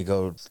mom let me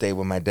go stay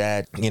with my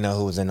dad, you know,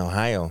 who was in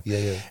Ohio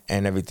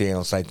and everything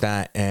else like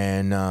that.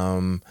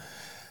 And,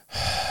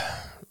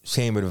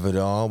 shame of it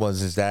all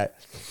is that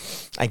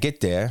I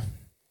get there,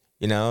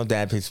 you know,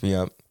 dad picks me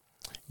up,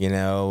 you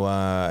know,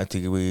 I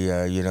think we,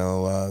 you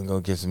know, go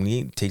get some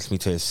meat, takes me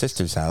to his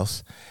sister's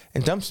house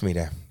and dumps me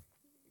there.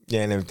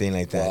 Yeah, and everything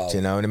like that. Wow.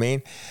 You know what I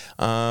mean?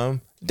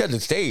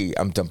 Doesn't stay.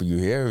 I'm dumping you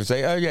here. It's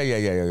like, oh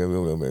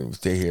yeah.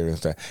 Stay here and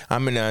stuff.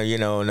 I'm in a,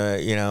 in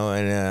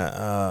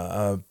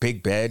a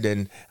big bed,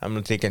 and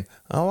I'm thinking,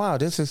 oh wow,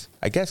 this is,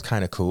 I guess,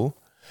 kind of cool,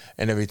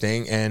 and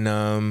everything, and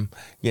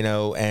you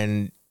know,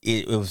 and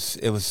it was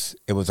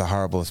a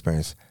horrible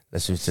experience.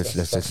 Let's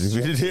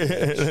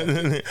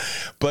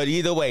but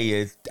either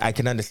way, I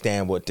can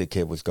understand what the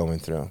kid was going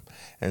through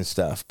and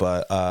stuff.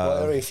 But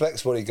well, it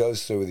reflects what he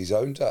goes through with his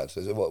own dad.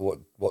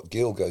 What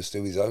Gil goes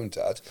through with his own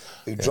dad,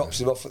 who drops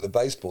him off at the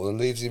baseball and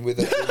leaves him with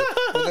an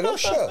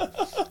usher.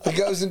 He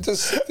goes and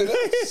does something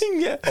else.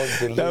 Yeah,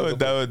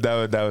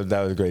 that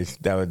was great.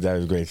 That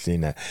was great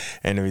seeing that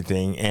and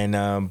everything.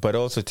 And but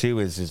also too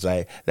is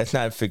like, let's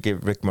not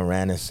forget Rick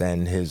Moranis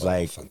and his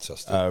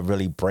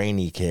really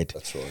brainy kid.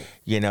 That's right.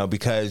 You know,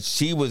 because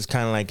she was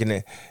kind of like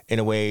in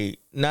a way,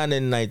 not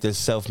in like the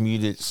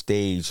self-muted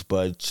stage,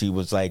 but she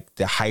was like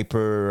the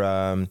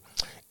hyper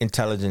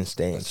intelligent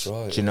stage. That's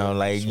right. You know,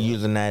 like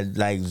using that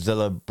like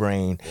Zilla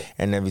brain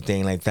and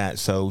everything like that.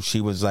 So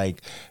she was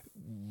like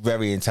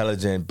very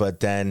intelligent, but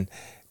then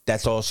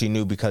that's all she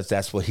knew because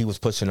that's what he was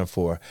pushing her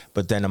for.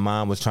 But then the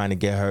mom was trying to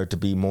get her to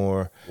be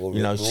more,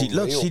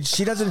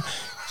 she doesn't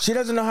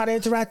know how to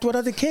interact with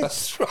other kids.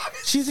 That's right.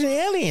 She's an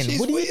alien. She's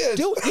what are weird.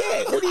 you doing?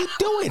 Yeah, what are you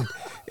doing?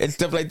 And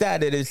stuff like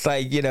that. And it's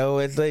like, you know,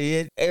 it's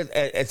a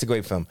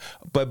great film.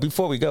 But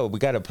before we go, we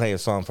got to play a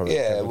song for it.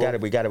 Yeah,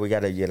 we got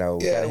to, you know,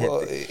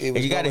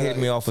 you got to hit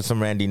me off with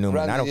some Randy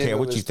Newman. I don't care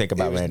what you think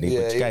about Randy,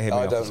 but you got to hit me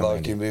off with some Randy. I don't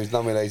like him. He was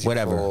nominated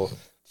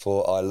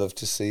for I Love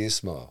to See You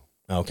Smile.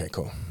 Okay,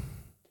 cool.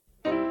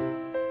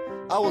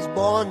 I was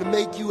born to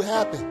make you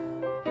happy.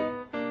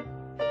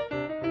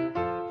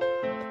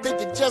 I think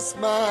it's just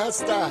my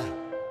style.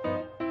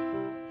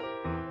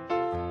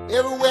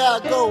 Everywhere I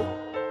go,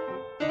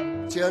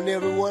 telling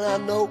everyone I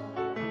know,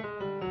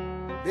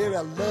 baby,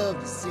 I love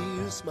to see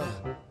you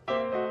smile.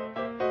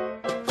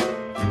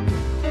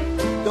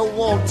 Don't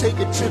want to take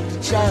a trip to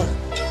China.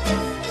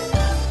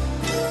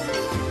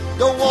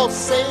 Don't want to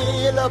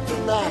sail up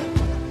tonight.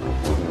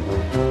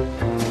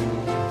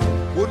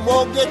 Wouldn't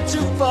want to get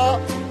too far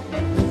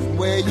from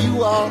where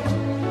you are,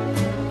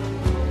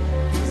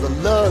 'cause I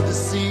love to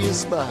see you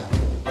smile.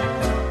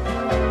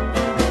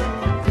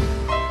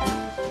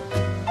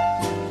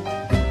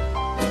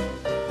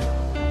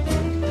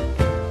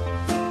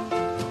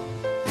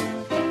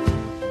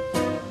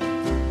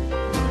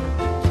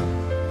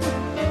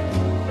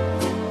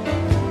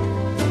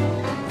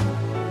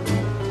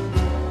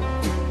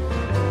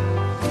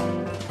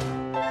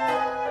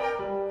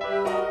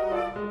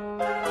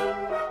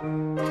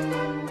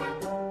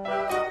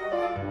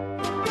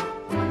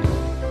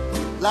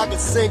 like a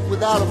sink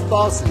without a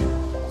faucet,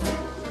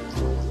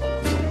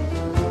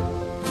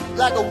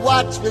 like a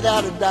watch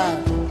without a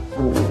dial.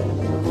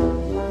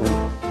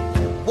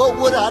 What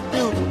would I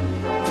do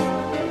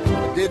if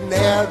I didn't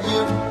have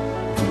you?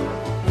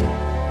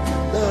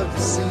 Love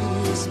to see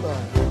you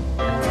smile.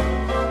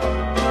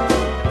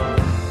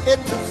 In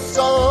the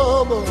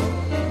summer,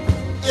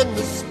 in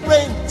the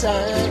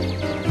springtime,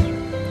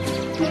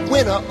 the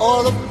winter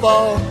or the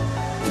fall,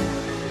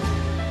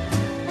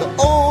 the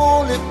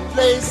only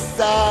place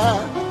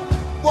I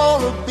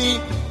wanna be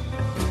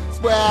is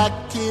where I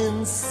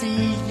can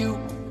see you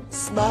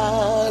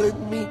smile at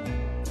me.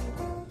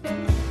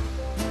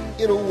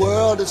 In a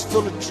world that's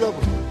full of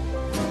trouble,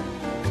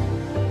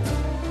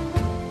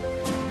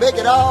 make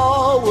it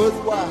all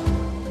worthwhile.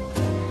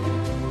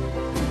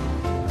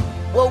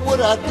 What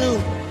would I do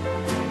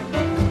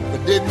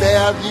if I didn't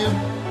have you?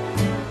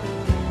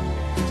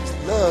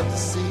 Just love to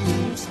see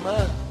you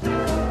smile.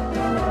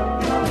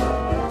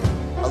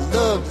 I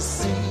love to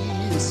see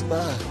you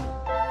smile.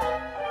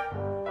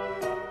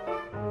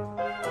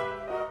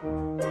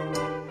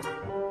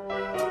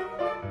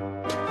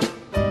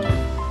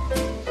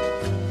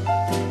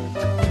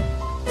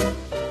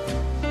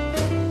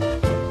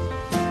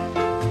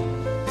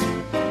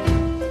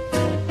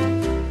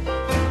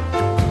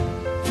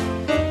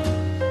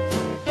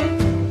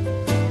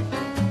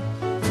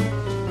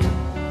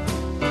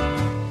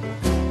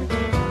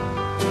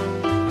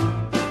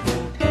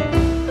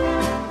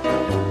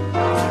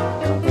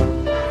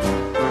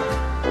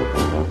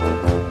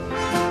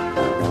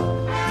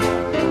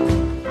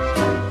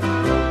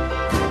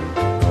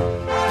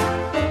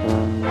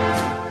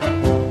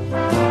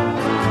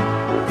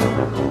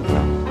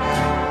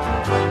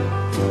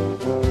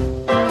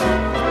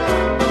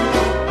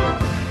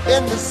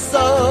 In the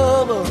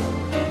summer,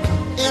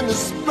 in the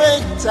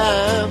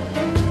springtime,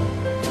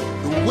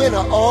 the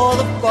winter or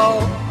the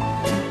fall,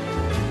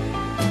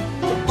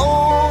 the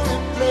only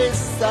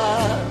place I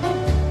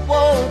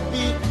wanna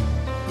be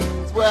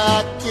is where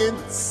I can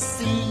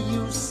see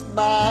you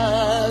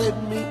smile at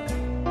me.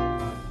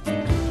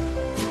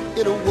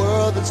 In a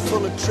world that's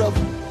full of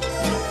trouble,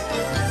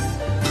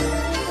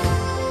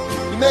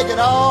 you make it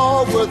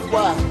all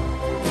worthwhile.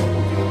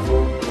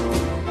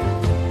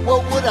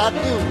 What would I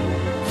do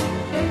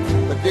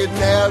if I didn't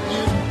have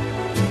you?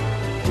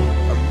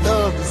 I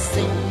love to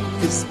see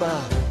you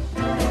smile.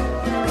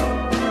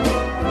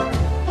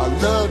 I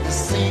love to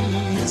see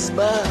you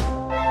smile.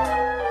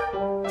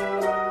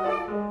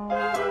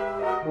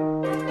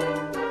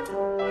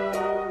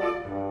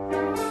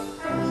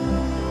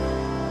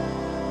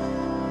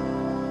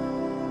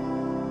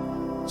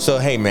 So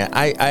hey man,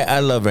 I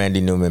love Randy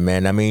Newman,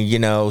 man. I mean, you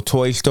know,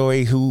 Toy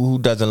Story, who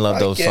doesn't love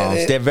those songs?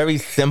 it. They're very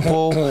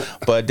simple,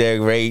 but they're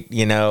great,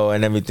 you know,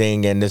 and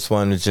everything. And this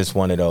one is just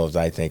one of those,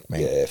 I think,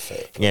 man. Yeah,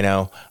 fair. You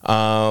know,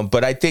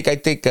 but I think,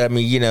 I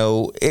mean, you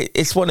know,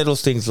 it's one of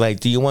those things. Like,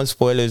 do you want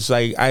spoilers?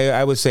 Like,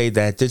 I would say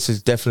that this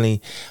is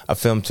definitely a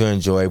film to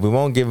enjoy. We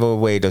won't give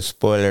away the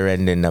spoiler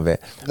ending of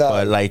it, No.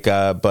 but like,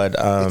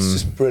 It's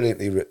just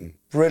brilliantly written.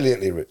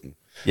 Brilliantly written.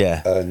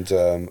 yeah. And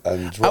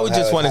I would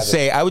just want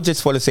to Howard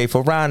say,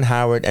 for Ron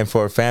Howard and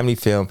for a family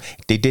film,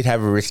 they did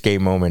have a risque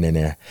moment in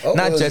there. Oh,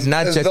 not just the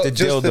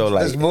dildo,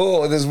 like.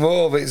 There's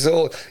more, but it's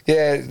all,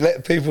 yeah,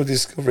 let people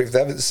discover it. If they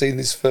haven't seen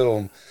this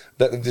film,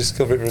 let them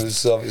discover it for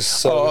themselves. It's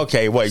so, Oh,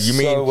 okay. What you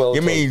mean? so well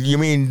done. You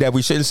mean that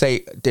we shouldn't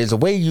say there's a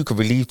way you could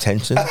relieve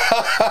tension,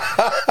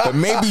 but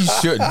maybe you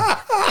shouldn't.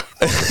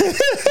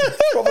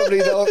 Probably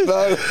not,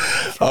 no.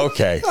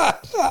 Okay.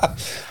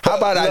 How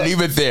about I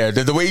leave it there?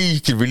 There's a way you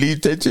can relieve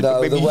tension, but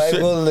No, maybe the you way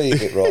shouldn't. we'll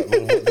leave it,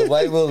 right? The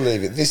way we'll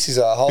leave it. This is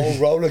a whole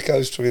roller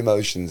coaster of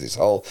emotions. It's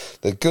whole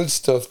the good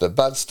stuff, the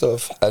bad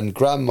stuff, and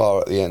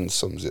Grandma at the end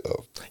sums it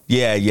up.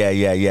 Yeah.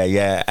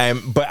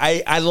 But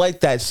I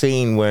like that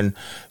scene when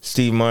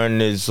Steve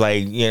Martin is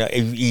like, you know,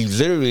 he's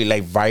literally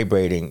like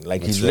vibrating,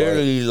 like he's That's right.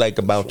 literally like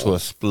about to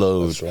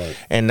explode. That's right.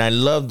 And I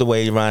love the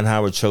way Ron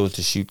Howard chose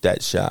to shoot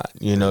that shot.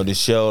 You know, to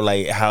show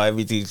like how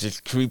everything's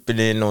just creeping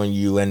in on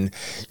you, and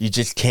you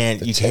just can't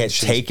tension's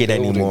take it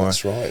building, anymore.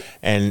 that's right.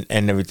 And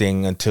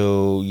everything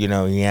until, you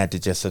know, he had to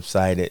just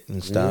subside it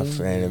and stuff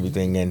and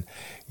everything, and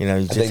you know,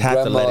 you just then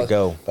have to let it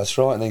go. That's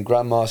right. And then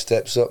Grandma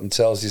steps up and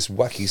tells this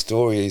wacky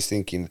story. He's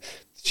thinking,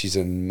 she's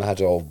a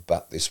mad old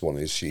bat, this one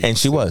is. And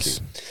she was.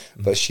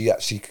 But she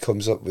actually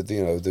comes up with,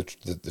 you know, the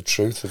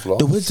truth of life.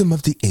 The wisdom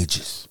of the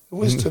ages.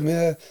 Wisdom,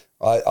 yeah.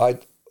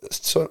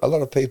 So a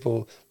lot of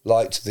people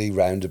liked the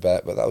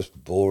roundabout, but that was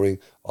boring.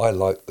 I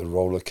liked the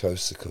roller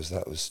coaster because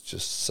that was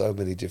just so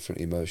many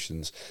different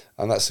emotions,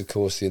 and that's of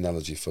course the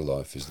analogy for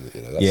life, isn't it?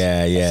 You know,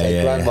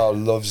 that's Grandma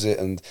loves it,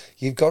 and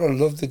you've got to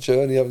love the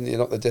journey, haven't you?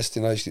 Not the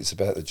destination; it's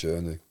about the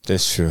journey.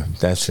 That's true.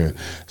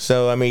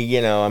 So I mean,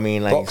 you know,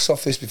 like Box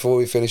office before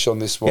we finish on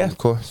this one. Yeah, of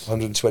course.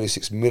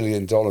 $126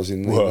 million in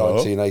Whoa.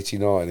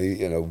 1989.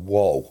 You know,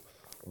 whoa.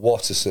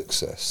 What a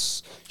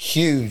success.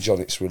 Huge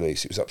on its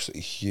release. It was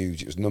absolutely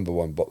huge. It was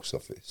 #1 box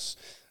office.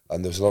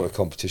 And there was a lot of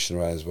competition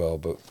around as well.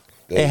 But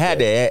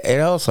It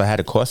also had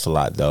to cost a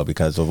lot though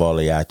because of all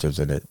the actors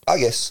in it. I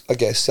guess.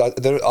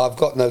 I've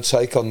got no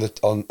take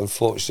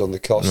unfortunately on the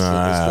cost. It's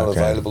not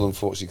available,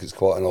 unfortunately, because it's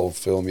quite an old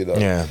film, you know.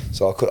 Yeah.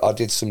 So I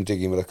did some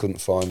digging, but I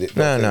couldn't find it.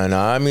 No.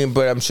 I mean,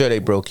 but I'm sure they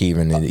broke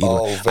even. They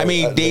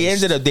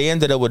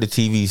ended up with a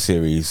TV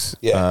series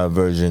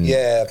version,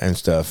 and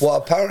stuff. Well,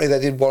 apparently they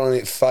did one and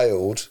it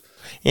failed.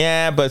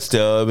 Yeah, but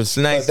still, it was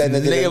nice.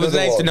 It was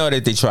nice to know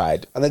that they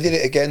tried. And they did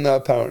it again, though,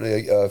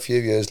 apparently, a few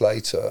years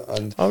later.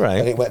 And, all right.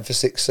 And it went for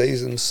 6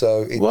 seasons.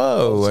 So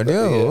whoa, I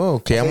know.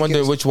 Okay, I'm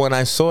wondering which one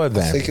I saw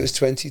then. I think it was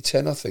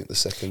 2010, I think, the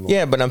second one.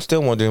 Yeah, but I'm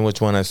still wondering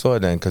which one I saw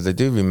then, because I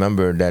do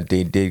remember that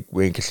they did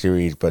make a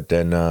series, but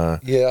then...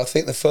 yeah, I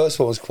think the first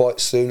one was quite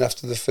soon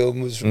after the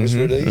film was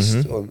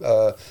released.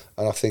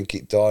 And I think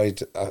it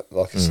died,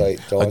 like I say,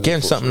 it died.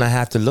 Again, something I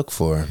have to look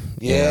for.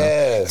 Yeah. You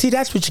know? See,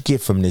 that's what you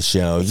get from this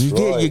show.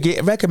 You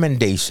get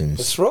recommendations.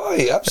 That's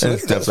right,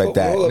 absolutely. And stuff like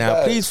that.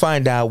 Now, please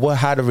find out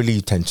how to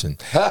relieve tension.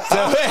 You've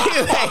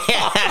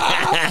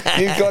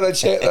got to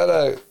check that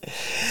out.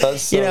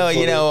 That's so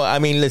funny. I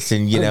mean,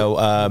 listen,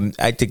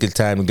 I think it's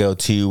time to go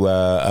to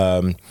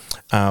our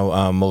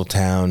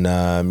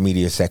Motown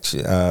media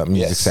section,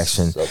 music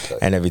section,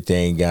 and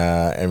everything,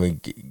 and we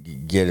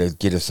get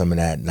us some of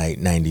that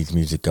 90s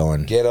music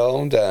going. Get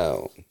on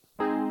down.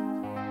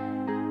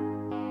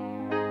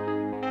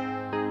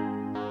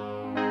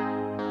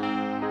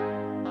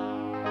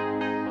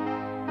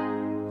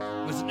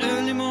 It was an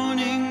early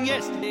morning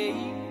yesterday.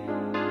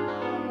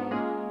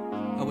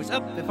 I was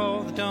up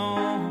before the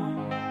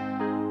dawn,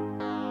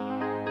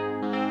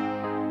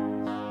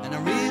 and I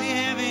really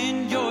have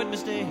enjoyed my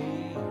stay,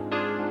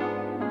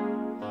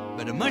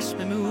 but I must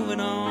be moving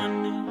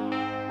on.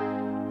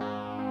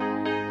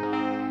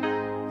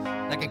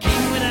 Like a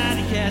king without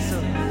a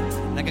castle,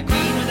 like a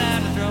queen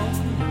without a throne.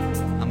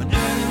 I'm an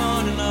early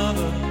morning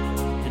lover,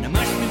 and I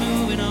must be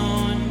moving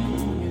on.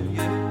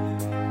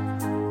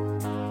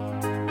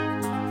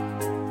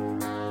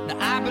 Now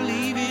I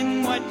believe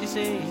in what you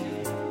say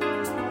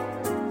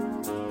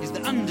is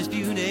the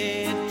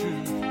undisputed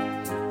truth,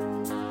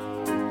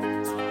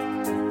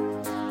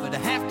 but I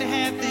have to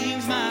have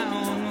things my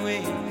own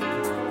way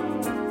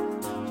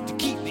to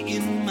keep me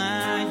in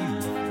my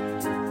youth.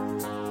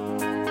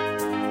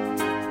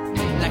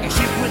 Like a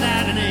ship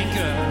without an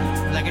anchor,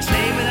 like a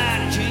slave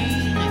without a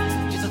chain.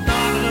 Just the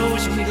thought of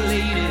those sweet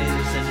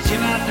ladies as a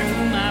shiver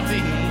through my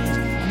veins.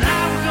 And I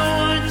will go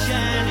on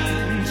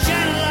shining,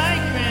 shining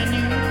like brand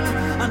new.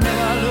 I'll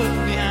never look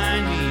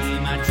behind me,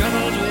 my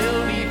troubles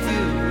will be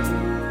few.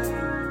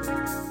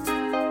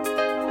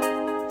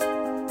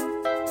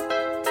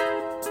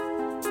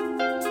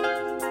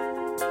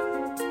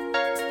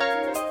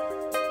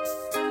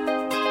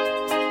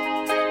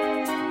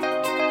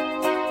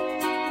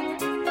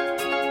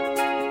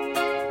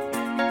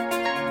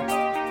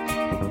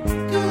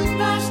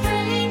 Goodbye,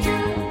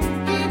 stranger.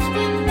 It's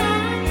been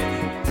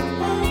nice.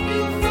 Hope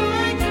you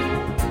find your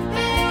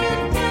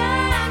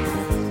paradise.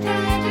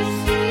 Glad to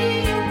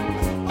see you.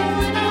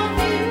 Point of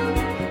view.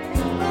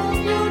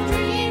 Hope your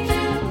dreams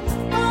will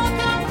all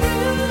come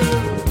true.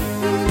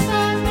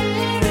 Goodbye,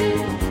 Mary.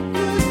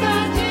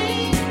 Goodbye,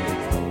 Jane.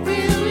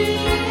 Will we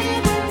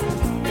ever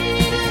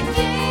meet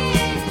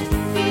again?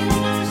 Feel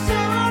no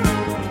sorrow.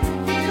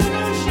 Feel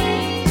no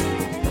shame.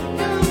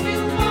 Come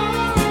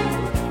tomorrow.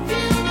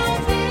 Feel no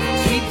pain.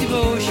 Sweet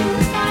devotion,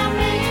 it's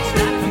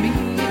not for me.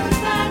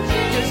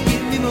 Just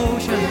give me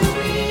motion,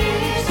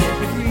 set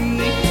me free.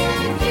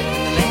 The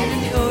land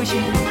and the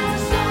ocean,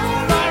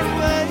 far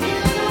away.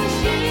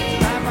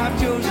 Time I've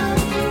chosen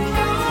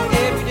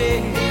every day.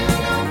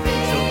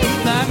 So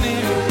goodbye,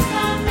 Mary.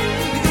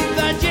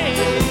 Goodbye, Jane.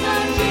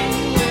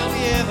 Will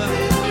we ever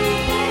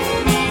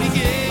meet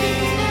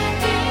again?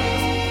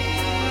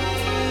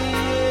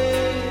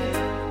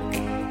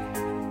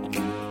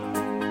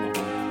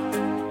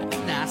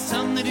 Now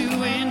some they do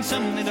and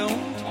some they don't,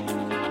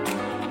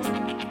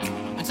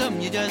 and some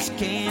you just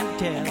can't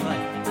tell.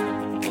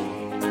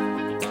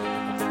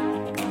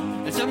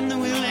 And some they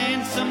will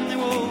and some they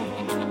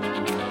won't,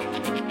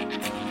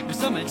 and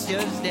some it's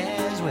just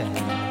as well. You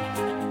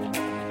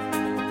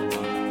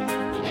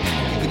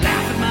can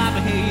laugh at my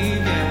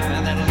behavior,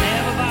 that'll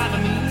never bother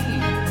me.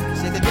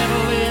 Say the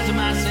devil is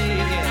my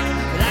savior,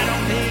 but I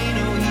don't pay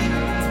no heed.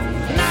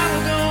 And I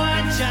will go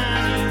on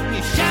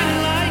shining, shining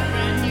like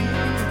brand new.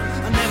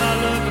 I'll never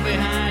look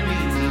behind me,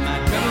 my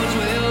troubles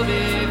will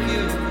be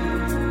few.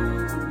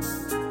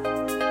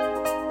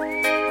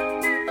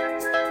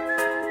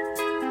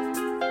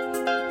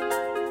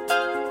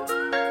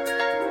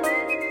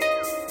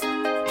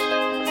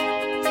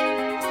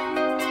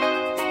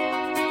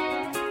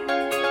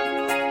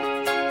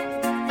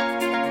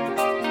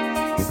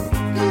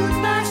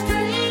 Goodbye,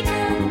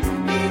 stranger.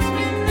 It's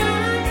been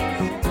nice.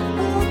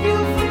 Hope you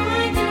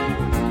find your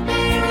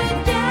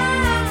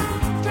paradise.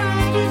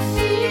 Try to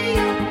see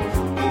your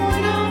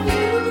point of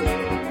view.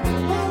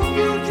 Hope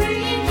your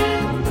dreams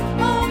will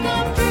all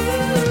come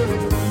true.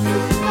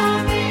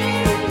 Goodbye,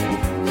 Mary.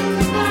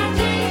 Goodbye,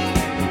 Jane.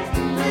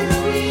 Will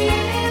we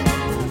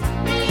ever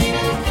meet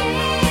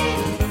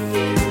again?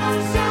 Feel no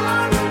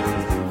sorrow.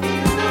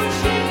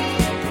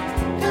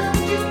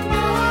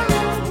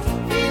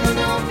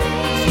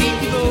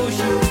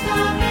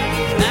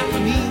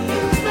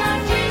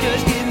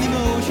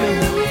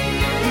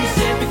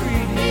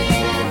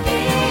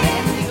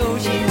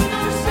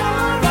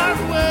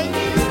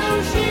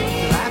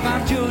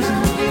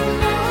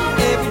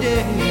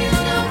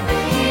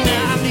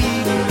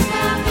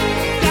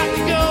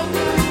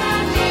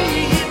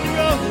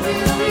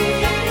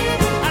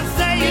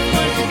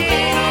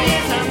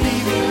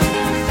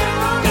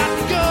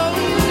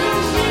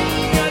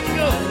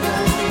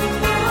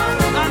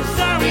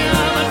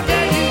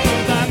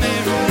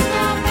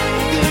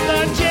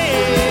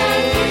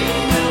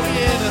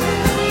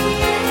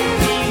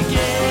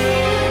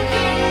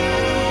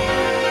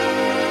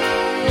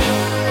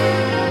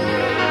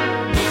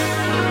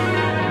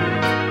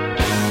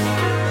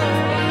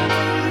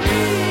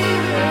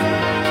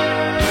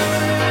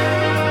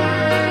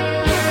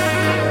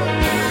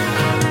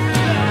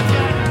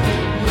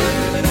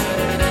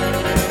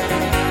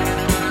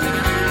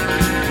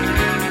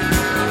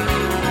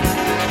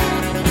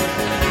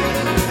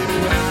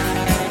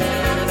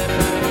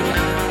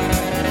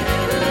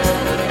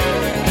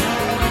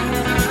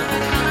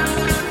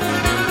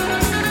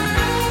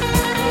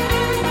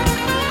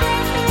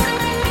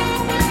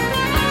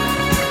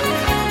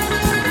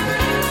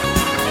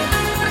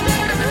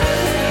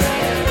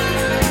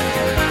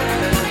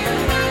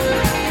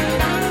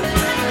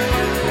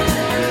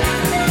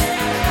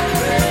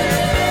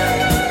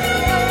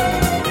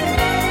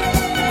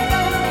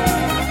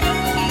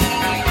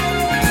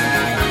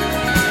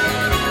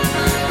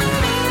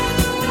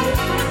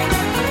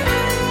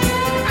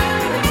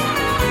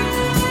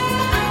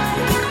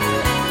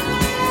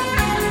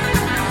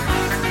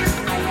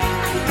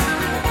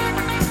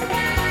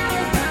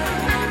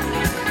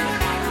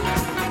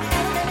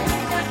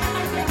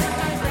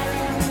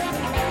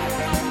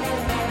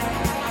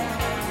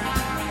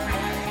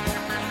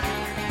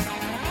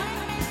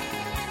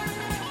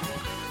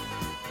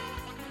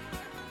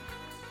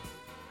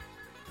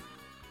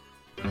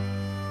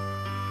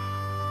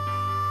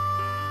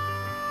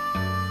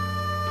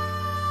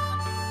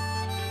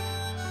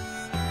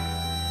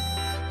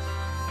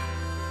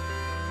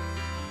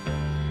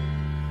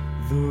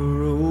 The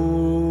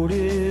road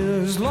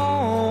is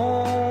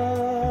long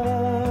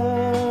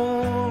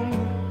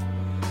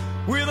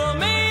with a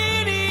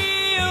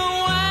many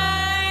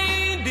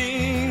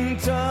winding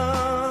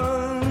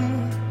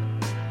tongue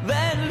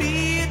that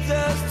leads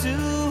us to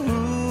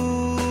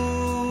who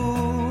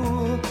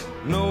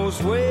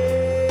knows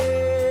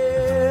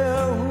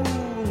where,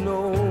 who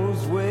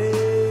knows where.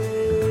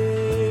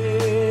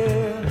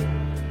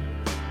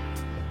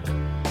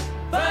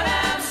 But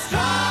I'm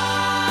strong,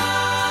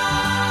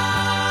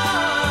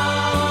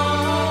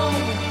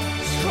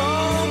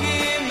 strong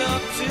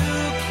enough to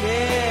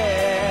carry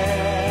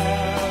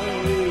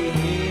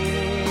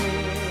him.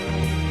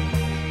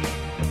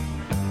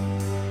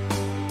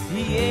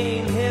 He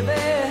ain't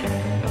heavy,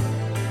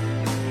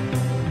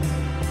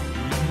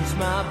 he's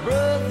my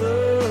brother.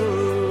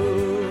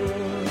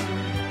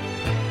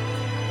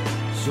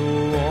 So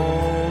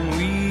on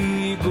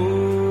we go.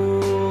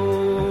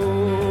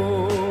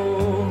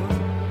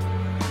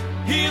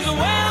 His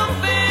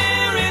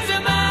welfare is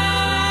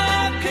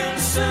my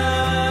concern.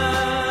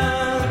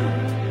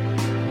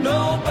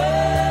 No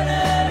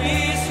burden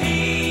is he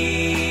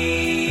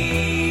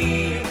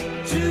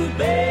to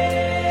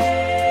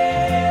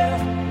bear.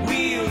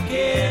 We'll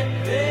get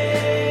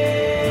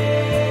there.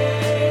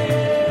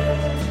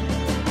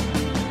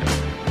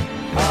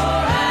 For I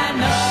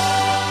know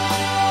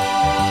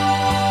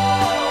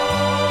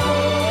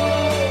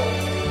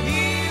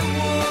he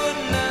would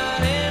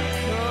not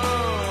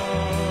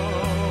encumber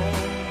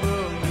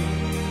me.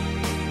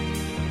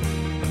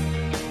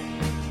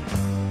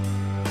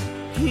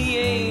 He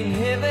ain't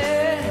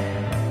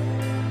heavy,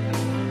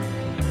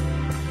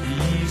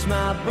 he's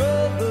my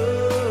brother.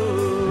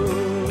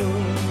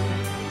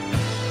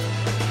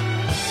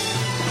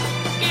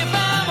 If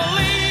I'm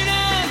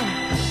leaning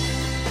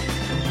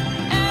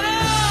at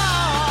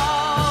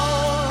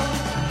all,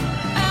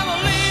 I'm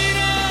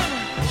leaning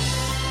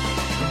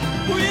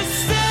with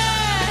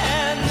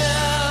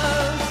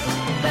sadness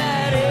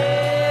that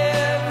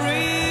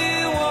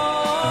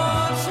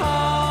everyone's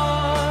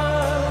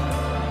heart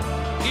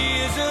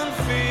isn't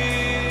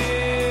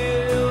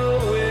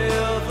filled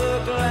with the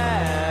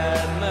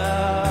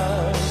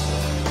gladness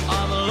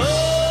of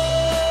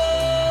love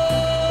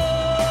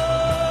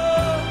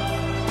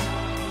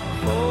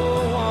for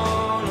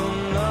one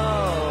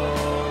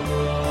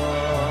another.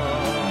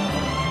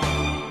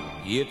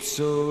 It's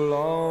a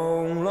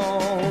long,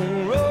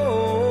 long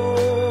road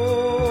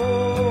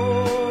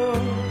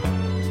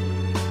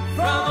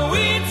from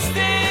which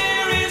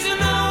there is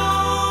no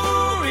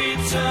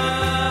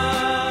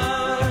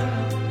return.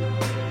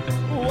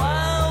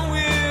 While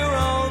we're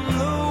on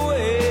the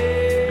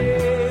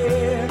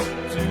way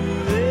to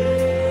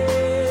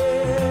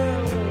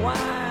there,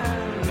 why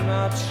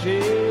not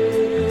share?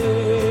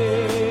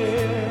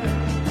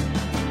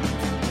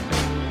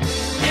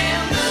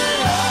 And the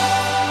road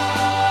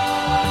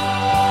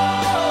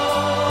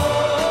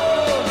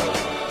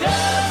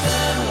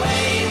doesn't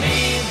weigh me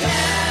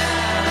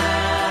down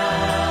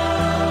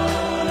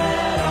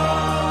at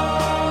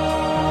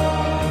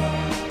all.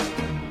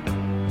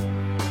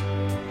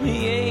 He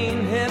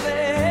ain't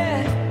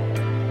heavy,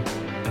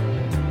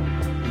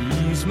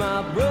 he's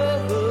my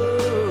brother.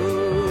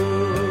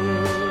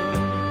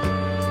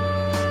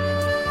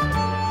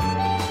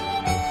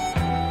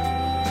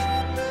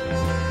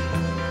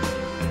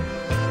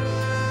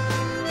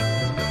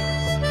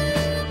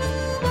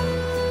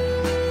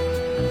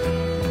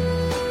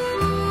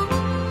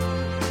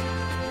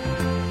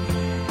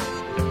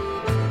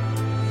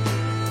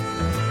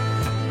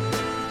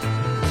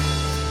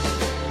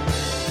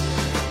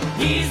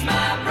 He's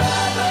my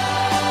brother.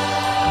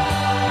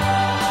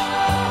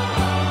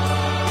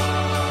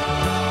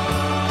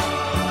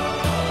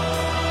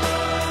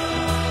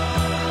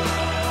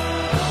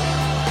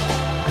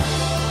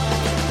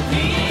 He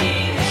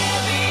ain't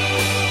heavy.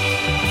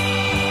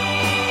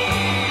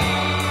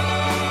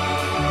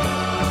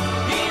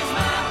 He's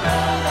my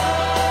brother.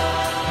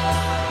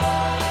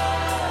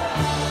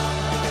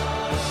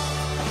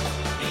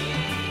 He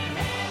ain't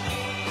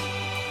heavy.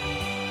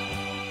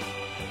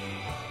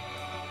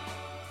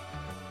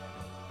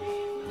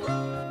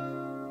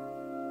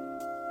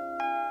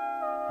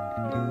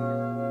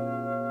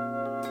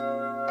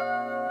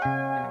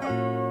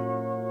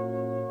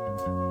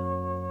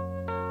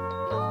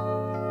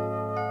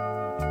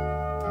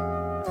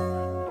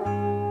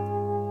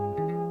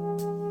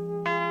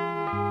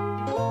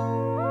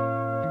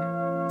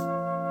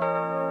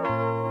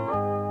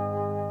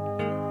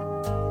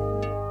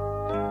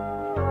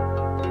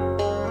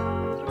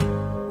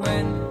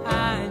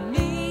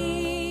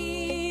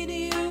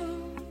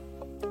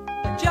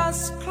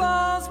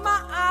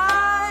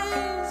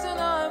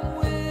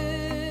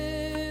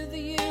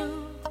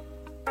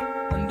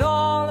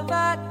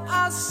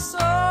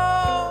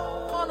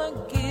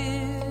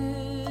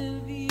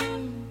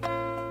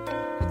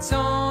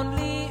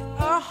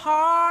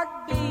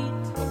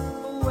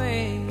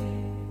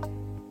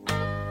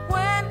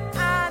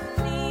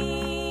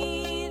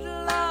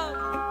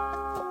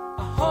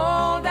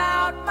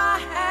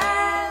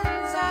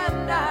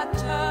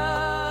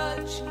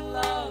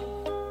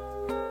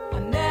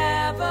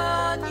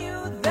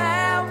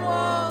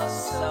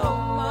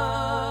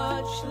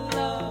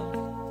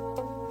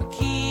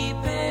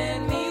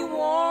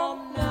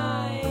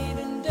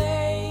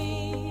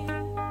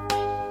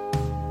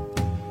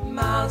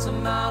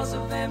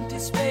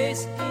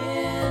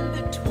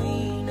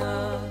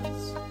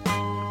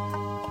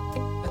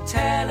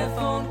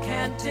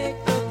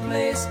 take the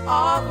place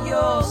of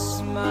your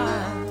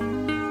smile.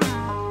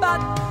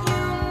 But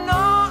you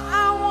know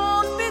I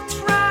won't be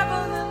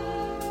traveling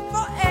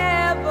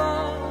forever.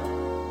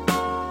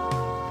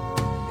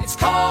 It's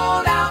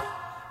cold out,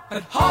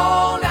 but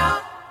hold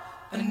out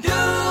and do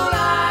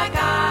like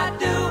I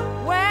do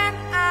when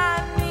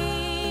I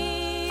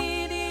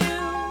need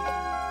you.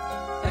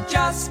 I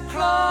just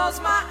close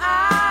my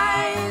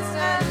eyes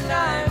and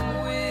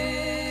I'm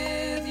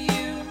with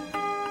you.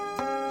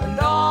 And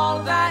all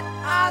that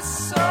I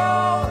so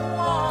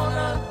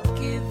wanna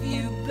give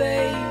you,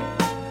 babe,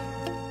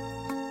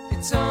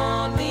 it's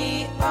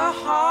only a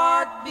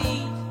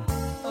heartbeat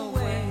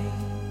away.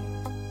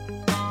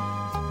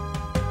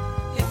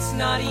 It's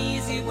not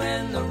easy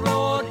when the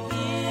road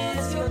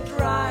is your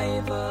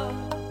driver.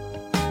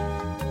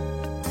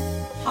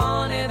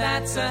 Honey,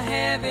 that's a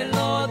heavy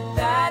load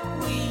that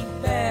we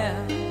bear.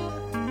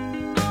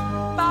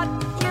 But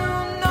you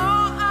know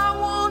I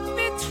won't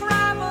be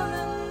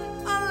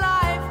traveling a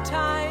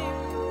lifetime.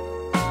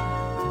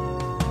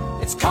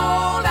 It's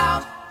cold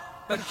out,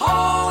 but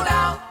hold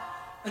out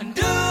and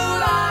do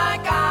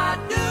like I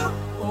do.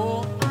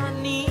 Oh, I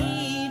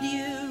need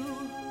you.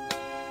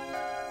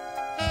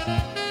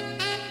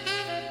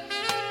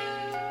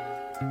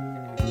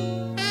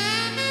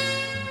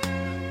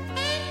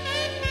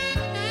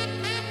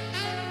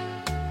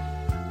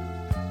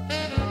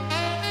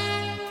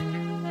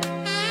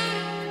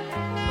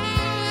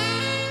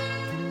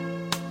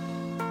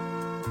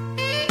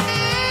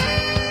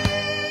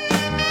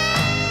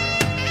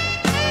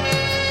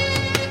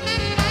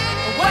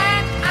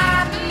 When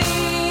I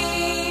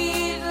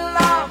need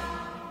love,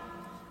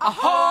 I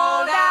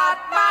hold out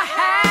my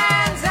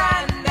hands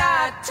and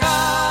I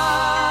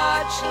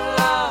touch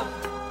love.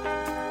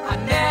 I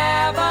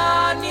never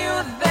knew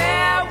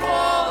there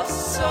was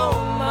so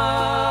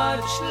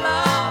much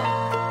love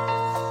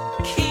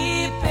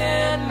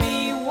keeping me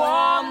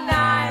warm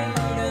night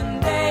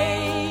and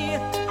day.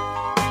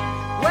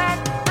 When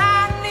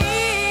I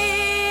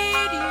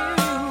need you,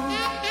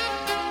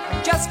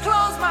 I just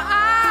close my eyes.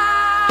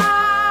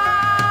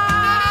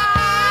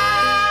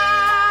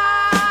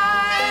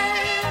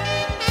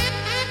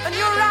 And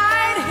you're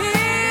right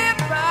here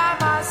by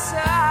my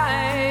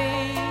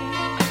side,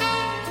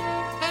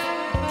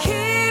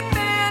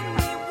 keeping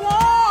me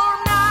warm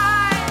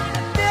night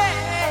and day.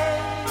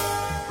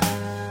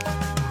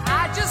 I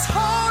just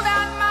hold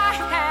out my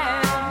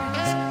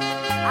hands,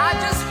 I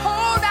just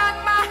hold out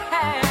my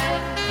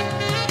hand,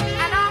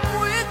 and I'm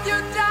with you,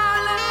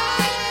 darling.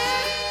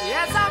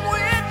 Yes, I'm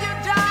with you,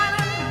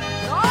 darling.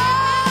 All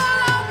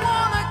I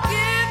wanna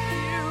give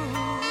you,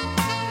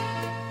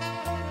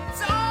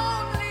 it's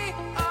only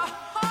a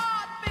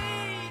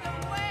heartbeat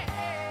away.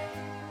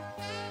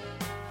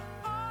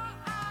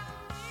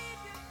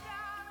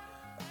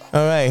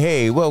 All right,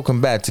 hey,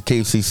 welcome back to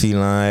KCC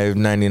Live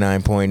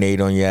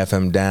 99.8 on your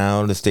FM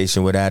dial, the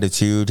station with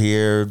attitude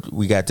here.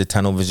 We got the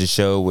Tunnel Vision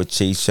Show with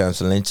Chase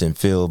Johnson Lynch and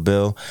Phil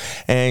Bill.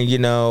 And, you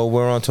know,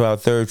 we're on to our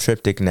third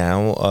triptych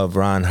now of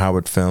Ron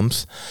Howard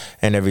films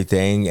and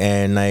everything.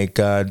 And, like,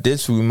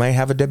 this we might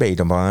have a debate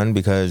upon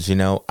because, you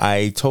know,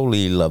 I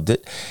totally loved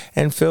it.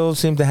 And Phil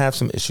seemed to have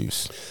some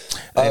issues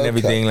and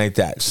everything like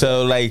that.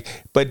 So, like,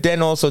 but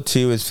then also,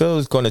 too, is Phil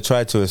is going to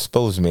try to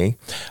expose me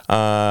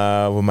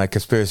with my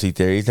conspiracy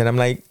theories. And I'm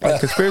like, my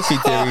conspiracy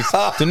theories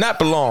do not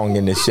belong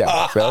in this show,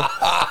 Phil.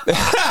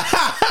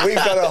 We've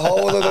got a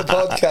whole other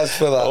podcast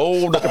for that.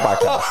 Whole other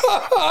podcast.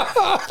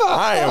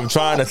 I am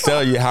trying to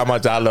tell you how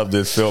much I love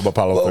this film,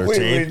 Apollo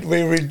 13.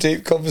 We were in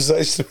deep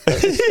conversation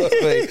about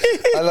this,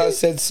 and I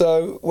said,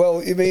 so,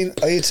 well, you mean,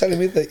 are you telling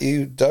me that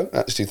you don't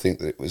actually think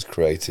that it was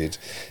created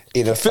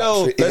in a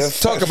Phil, factory, let's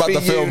talk about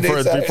the film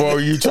first before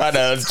you try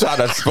to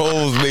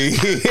expose me.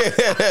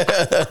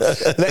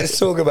 Let's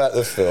talk about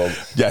the film.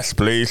 Yes,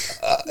 please.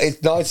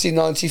 It's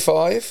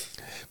 1995.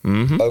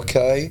 Mm-hmm.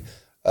 Okay.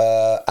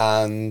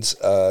 And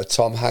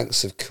Tom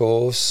Hanks, of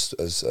course,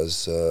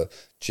 as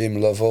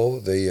Jim Lovell,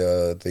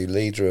 the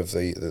leader of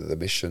the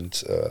mission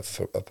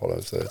for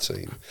Apollo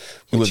 13.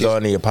 He was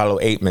on the Apollo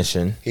 8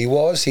 mission. He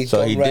was. He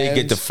did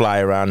get to fly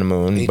around the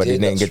moon, but he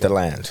didn't get to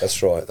land.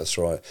 That's right. That's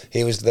right.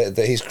 He was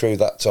his crew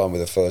that time were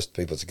the first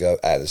people to go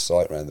out of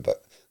sight around the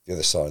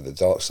other side of the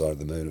dark side of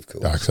the moon, of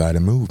course. Dark side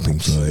of the moon,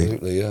 Pink Floyd.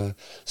 Absolutely, yeah.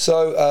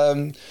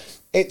 So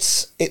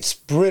it's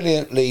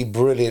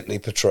brilliantly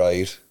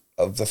portrayed.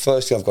 The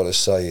first thing I've got to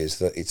say is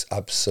that it's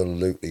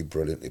absolutely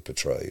brilliantly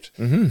portrayed.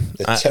 Mm-hmm.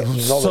 The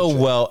technology, so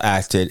well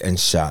acted and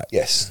shot.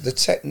 Yes, the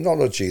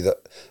technology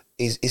that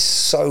is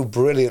so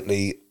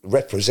brilliantly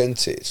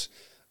represented.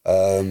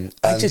 I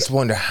just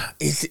wonder,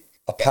 is it?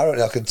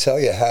 Apparently, I can tell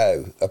you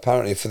how.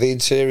 Apparently, for the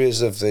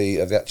interiors of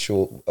the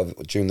actual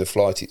during the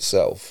flight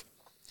itself,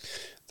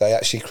 they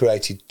actually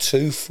created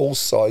 2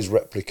 full-size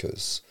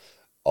replicas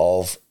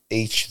of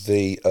each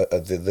the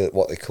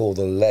what they call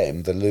the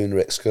LEM, the Lunar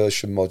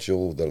Excursion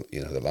Module, the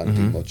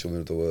landing module,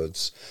 in other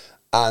words,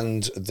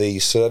 and the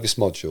service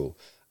module.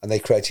 and they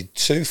created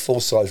 2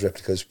 full-size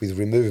replicas with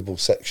removable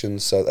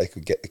sections so they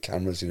could get the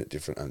cameras in at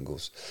different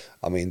angles.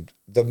 I mean,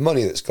 the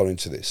money that's gone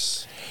into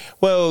this.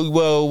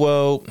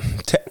 Well.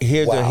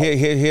 Here's Wow.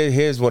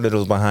 here's one of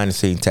those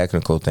behind-the-scenes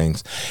technical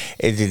things.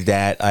 Is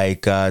that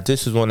like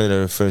this is one of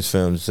the first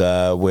films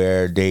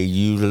where they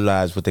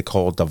utilized what they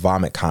call the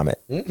vomit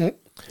comet.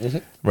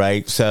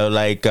 Right. So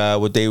like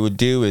what they would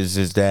do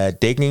is that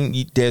they can.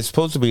 They're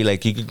supposed to be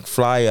like you can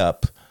fly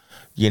up,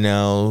 you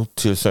know,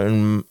 to a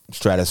certain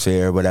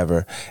stratosphere or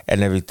whatever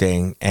and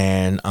everything,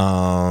 and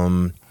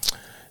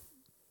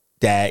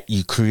that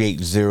you create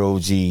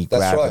 0G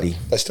That's gravity.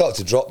 right. They start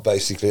to drop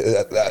basically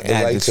at the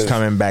And rate it's of,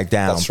 coming back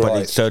down. That's But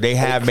right. so they And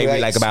have it maybe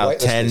like creates about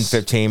 10, weightlessness.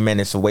 15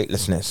 minutes of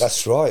weightlessness.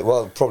 That's right.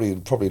 Well,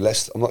 probably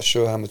less. I'm not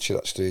sure how much it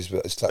actually is,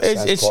 but that sounds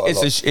It's, quite a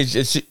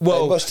lot.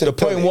 well, must have the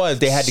point done it was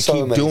they had to so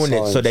keep many doing it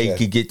so times, they yeah.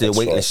 could get the That's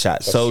weightless right.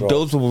 shots. That's So right.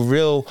 those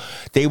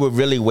they were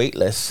really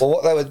weightless. Well,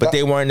 what they were, but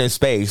they weren't in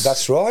space.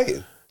 That's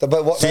right.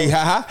 But what See, they,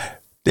 haha.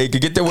 They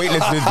could get the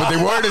weightlessness, but they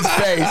weren't in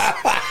space.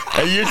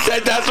 And you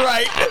said that's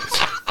right.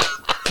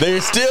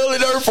 They're still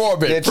in Earth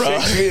orbit, bro. no,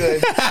 what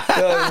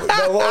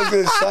I was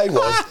going to say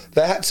was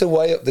they had to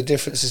weigh up the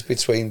differences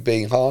between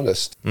being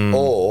harnessed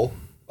or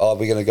are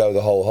we going to go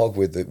the whole hog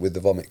with the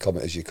vomit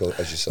comet as you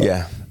say?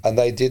 Yeah. And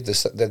they did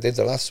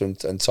the last one,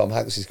 and Tom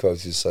Hanks is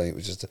quoted as saying it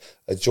was just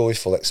a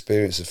joyful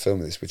experience of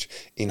filming this, which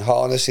in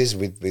harnesses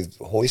with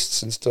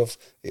hoists and stuff,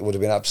 it would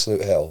have been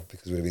absolute hell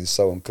because it would have been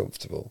so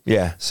uncomfortable.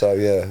 Yeah. So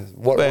yeah,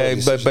 what a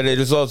decision. But it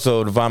is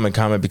also the vomit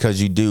comet because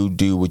you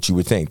do what you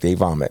would think they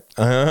vomit.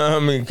 I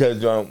mean,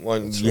 because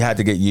you had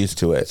to get used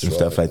to it and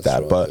stuff like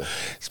that. But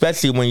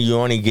especially when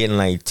you're only getting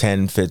like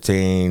 10,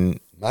 15.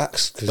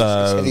 Max,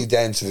 because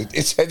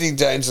it's heading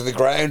down to the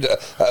ground at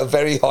a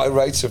very high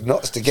rate of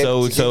knots to get.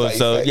 So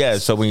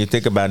effect. So when you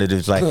think about it,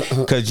 it's like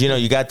because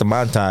you got the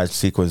montage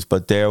sequence,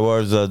 but there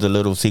was the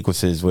little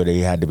sequences where they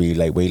had to be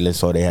like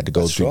weightless or they had to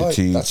go through the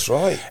tube. That's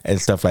right.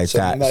 And stuff like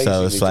that.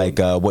 So it's like,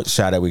 what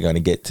shot are we going to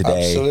get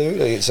today?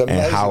 Absolutely, it's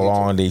amazing. And how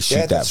long they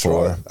shoot that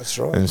for? Right. That's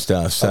right. And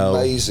stuff. So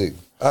amazing.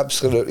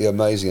 Absolutely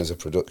amazing as a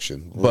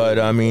production. But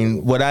I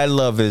mean, what I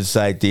love is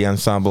like the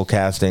ensemble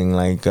casting,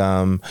 like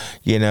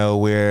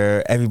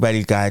where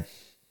everybody got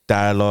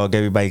dialogue,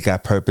 everybody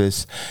got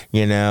purpose.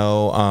 These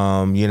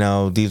are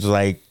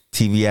like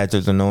TV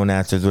actors or known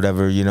actors,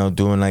 whatever,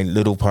 doing like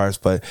little parts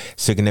but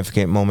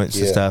significant moments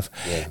and stuff,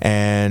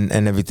 and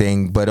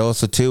everything. But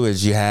also too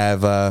is you have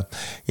the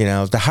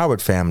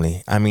Howard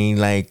family. I mean,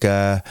 like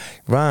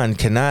Ron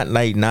cannot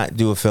like not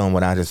do a film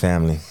without his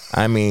family.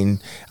 I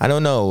mean, I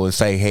don't know. It's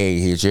like, hey,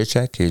 here's your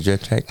check. So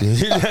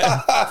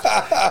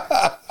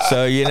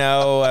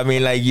I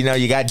mean, like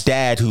you got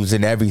Dad who's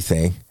in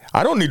everything.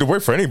 I don't need to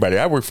work for anybody.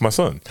 I work for my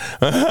son.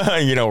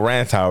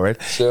 Ron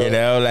Howard. Sure,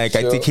 I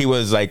think he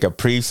was like a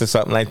priest or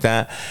something like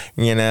that,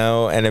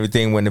 and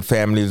everything when the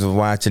families were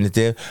watching it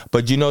there.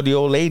 But the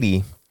old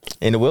lady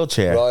in the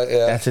wheelchair, right,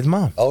 yeah. That's his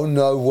mom. Oh,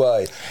 no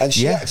way. And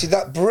she acted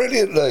that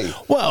brilliantly.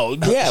 Well,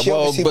 yeah,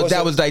 but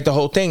that was like the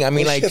whole thing. I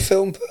mean, was like. she a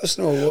film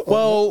person or what?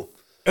 Well,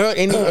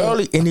 in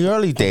the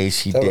early days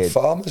she they did. were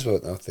farmers,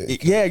 weren't they? I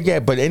think. Yeah,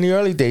 but in the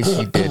early days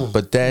she did.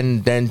 But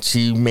then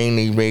she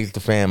mainly raised the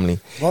family.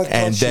 My God,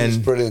 and she then was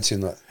brilliant in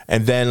that.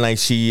 And then like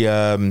she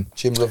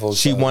Jim Lovell's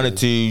she wanted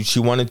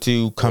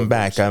to come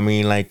back. I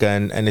mean, like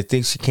and I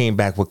think she came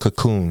back with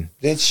Cocoon.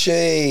 Did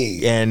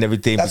she? And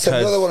everything. That's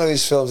because, another one of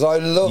his films. I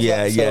love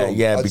that film.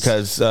 Yeah,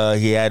 because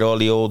he had all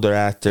the older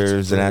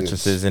actors and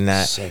actresses in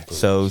that.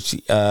 So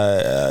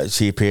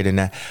she appeared in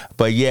that.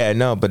 But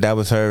but that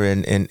was her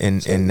in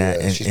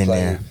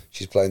there.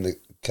 She's playing the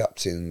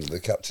captain of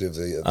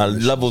the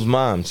Lovell's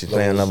mom. She's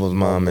playing Lovell's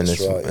mom and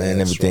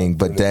everything. Right.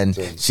 But then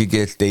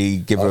they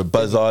give her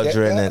Buzz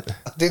Aldrin and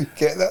I didn't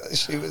get that.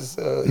 She was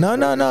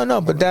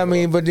no. But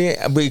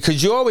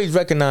because you always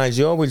recognize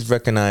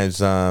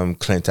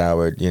Clint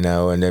Howard,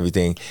 and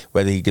everything,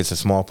 whether he gets a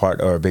small part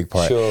or a big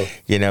part, sure.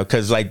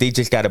 Because like they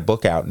just got a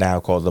book out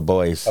now called The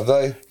Boys. Have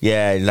they?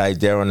 Yeah, like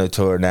they're on a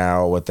tour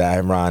now with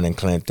Ron and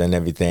Clint and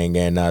everything,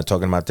 and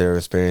talking about their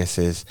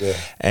experiences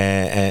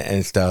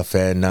and stuff.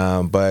 And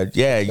but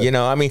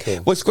I mean,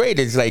 what's great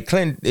is like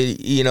Clint,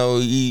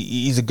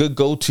 he's a good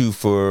go-to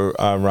for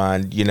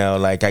Ron.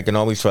 Like I can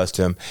always trust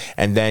him.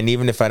 And then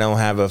even if I don't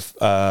have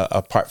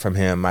a part from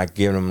him, I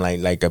give him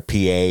like a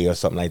PA or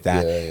something like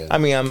that. Yeah. I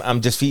mean,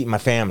 I'm just feeding my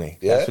family.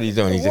 Yeah. That's what he's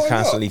doing. He's just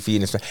constantly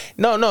feeding his family.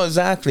 No,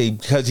 exactly,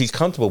 because he's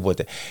comfortable with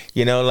it.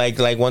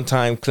 Like one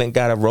time Clint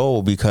got a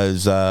role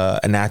because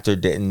an actor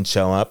didn't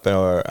show up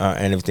or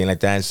and everything like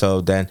that. And so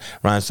then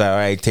Ron said, all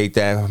right, take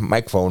that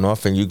microphone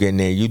off and you get in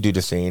there, you do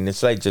the scene.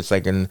 It's like just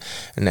like an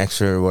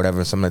extra or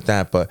whatever, something like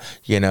that. But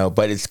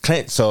but it's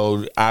Clint,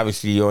 so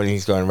obviously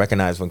he's going to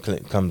recognize when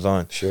Clint comes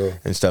on, sure,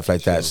 and stuff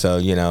like that. So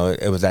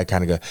it was that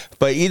kind of good.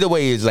 But either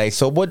way, it's like,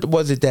 so what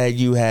was it that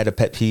you had a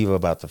pet peeve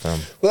about the film?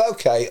 Well,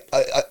 okay,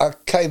 I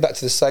came back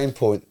to the same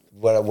point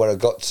where I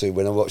got to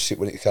when I watched it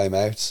when it came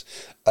out,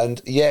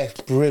 and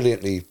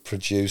brilliantly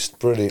produced,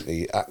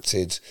 brilliantly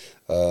acted.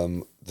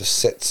 The The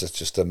sets are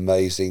just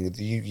amazing.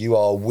 You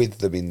are with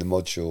them in the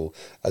module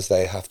as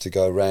they have to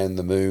go around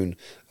the moon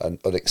and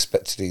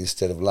unexpectedly,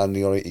 instead of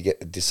landing on it, you get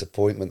the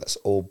disappointment. That's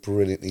all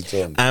brilliantly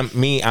done.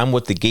 I'm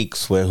with the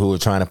geeks who are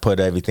trying to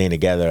put everything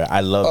together. I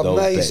love those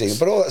Amazing. bits.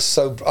 But all that's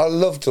I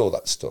loved all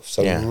that stuff.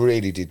 So I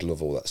really did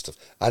love all that stuff.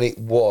 And it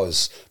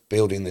was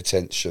building the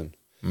tension.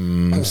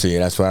 See,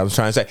 that's what I was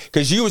trying to say.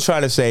 Because you were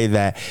trying to say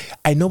that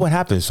I know what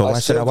happens, so why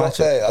should I watch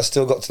it? I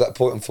still got to that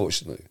point,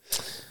 unfortunately.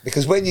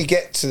 Because when you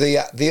get to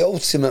the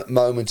ultimate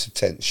moment of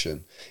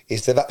tension,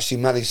 is they've actually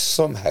managed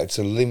somehow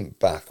to limp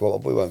back. Well,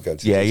 we won't go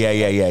into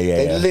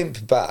They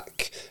limp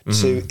back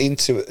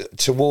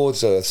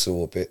towards Earth's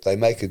orbit. They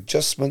make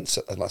adjustments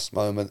at the last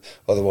moment.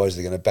 Otherwise,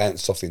 they're going to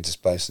bounce off into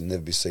space and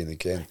never be seen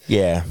again.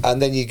 Yeah.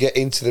 And then you get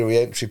into the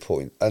re-entry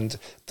point, and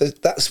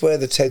that's where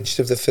the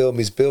tension of the film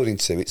is building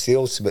to. It's the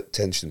ultimate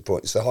tension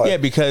point. It's the high. Yeah,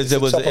 because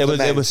it was one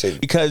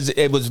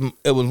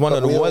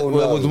of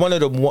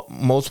the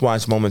most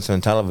watched moments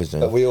on television.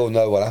 But we all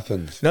know what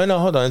happened. No,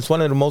 hold on. It's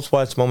one of the most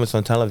watched moments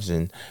on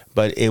television,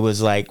 but it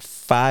was like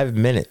 5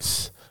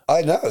 minutes.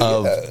 I know.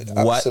 Of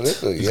what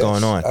absolutely, is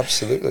going on.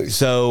 Absolutely.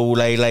 So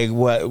like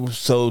what?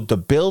 So the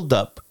build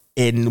up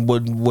in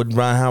what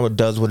Ron Howard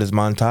does with his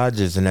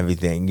montages and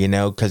everything, you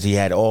know, because he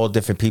had all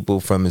different people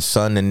from his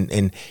son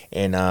and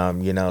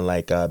you know,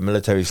 like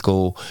military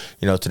school,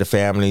 you know, to the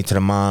family, to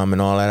the mom,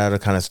 and all that other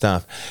kind of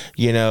stuff.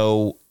 You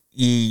know,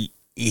 he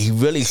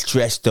really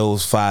stretched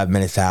those 5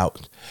 minutes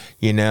out,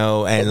 you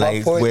know, and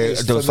like where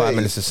those 5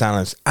 minutes of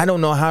silence. I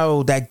don't know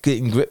how that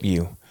didn't grip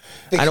you.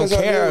 I don't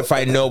care if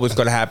I know what's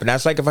going to happen.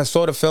 That's like if I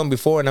saw the film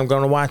before and I'm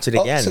going to watch it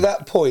again. Up to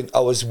that point, I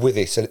was with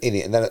it and in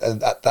it. And then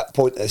at that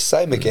point, the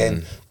same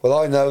again. Well,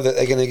 I know that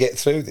they're going to get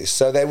through this.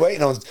 So they're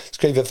waiting on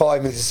screen for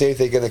 5 minutes to see if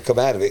they're going to come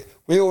out of it.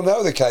 We all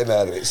know they came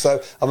out of it.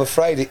 So I'm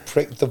afraid it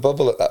pricked the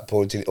bubble at that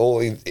point. It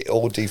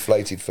all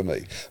deflated for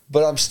me.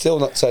 But I'm still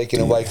not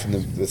taking away from the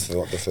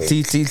film.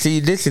 See,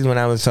 this is when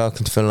I was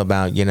talking to Phil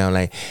about, you know,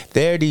 like,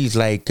 there are these,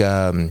 like,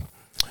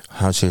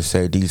 how should I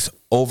say, these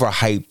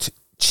overhyped,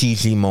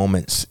 cheesy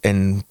moments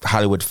in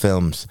Hollywood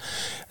films,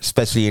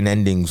 especially in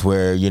endings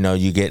where, you know,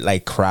 you get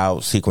like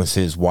crowd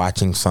sequences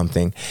watching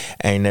something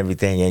and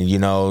everything, and, you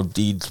know,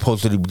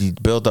 supposed to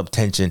build up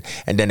tension,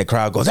 and then the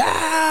crowd goes,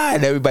 ah,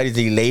 and everybody's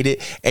elated,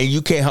 and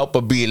you can't help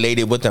but be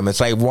elated with them.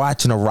 It's like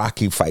watching a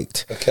Rocky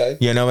fight. Okay.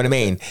 You know what I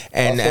mean?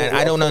 And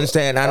I don't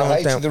understand.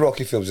 I hated the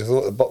Rocky films. I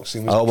thought the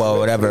boxing was... Oh, well,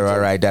 whatever. All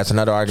right. That's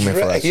another argument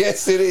for us.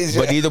 Yes, it is.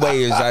 But either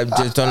way, I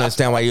just don't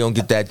understand why you don't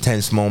get that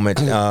tense moment,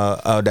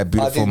 that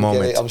beautiful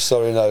moment. I'm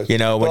sorry, no. You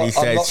know, when he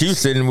says,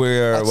 Houston,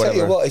 we're I'll whatever.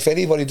 tell you what, if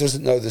anybody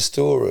doesn't know the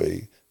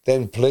story,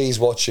 then please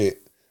watch it.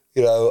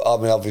 You know, I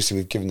mean, obviously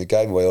we've given the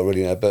game away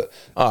already now, but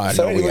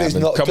for anybody who's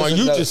not, come on,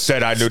 you just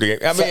said I knew the game.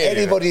 I mean, for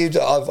anybody who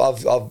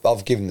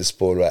I've given the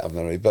spoiler out of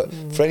memory, but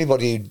for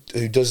anybody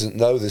who doesn't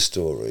know the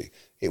story,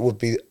 it would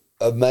be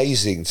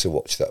amazing to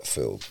watch that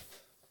film.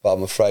 But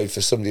I'm afraid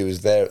for somebody who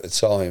was there at the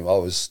time, I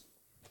was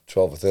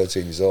 12 or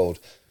 13 years old,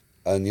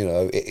 and you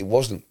know, it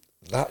wasn't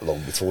that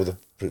long before the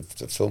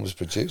film was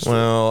produced.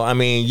 Well, I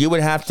mean, you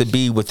would have to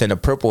be within a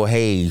purple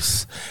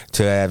haze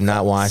to have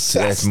not watched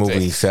this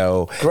movie.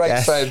 So great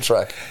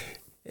soundtrack.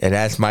 And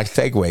that's my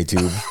segue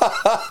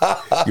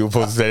to. You were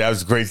supposed to say that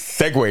was a great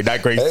segue,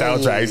 not great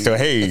soundtrack. So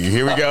hey,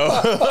 here we go.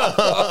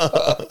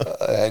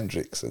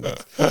 Hendrix and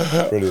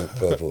brilliant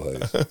Purple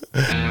Haze.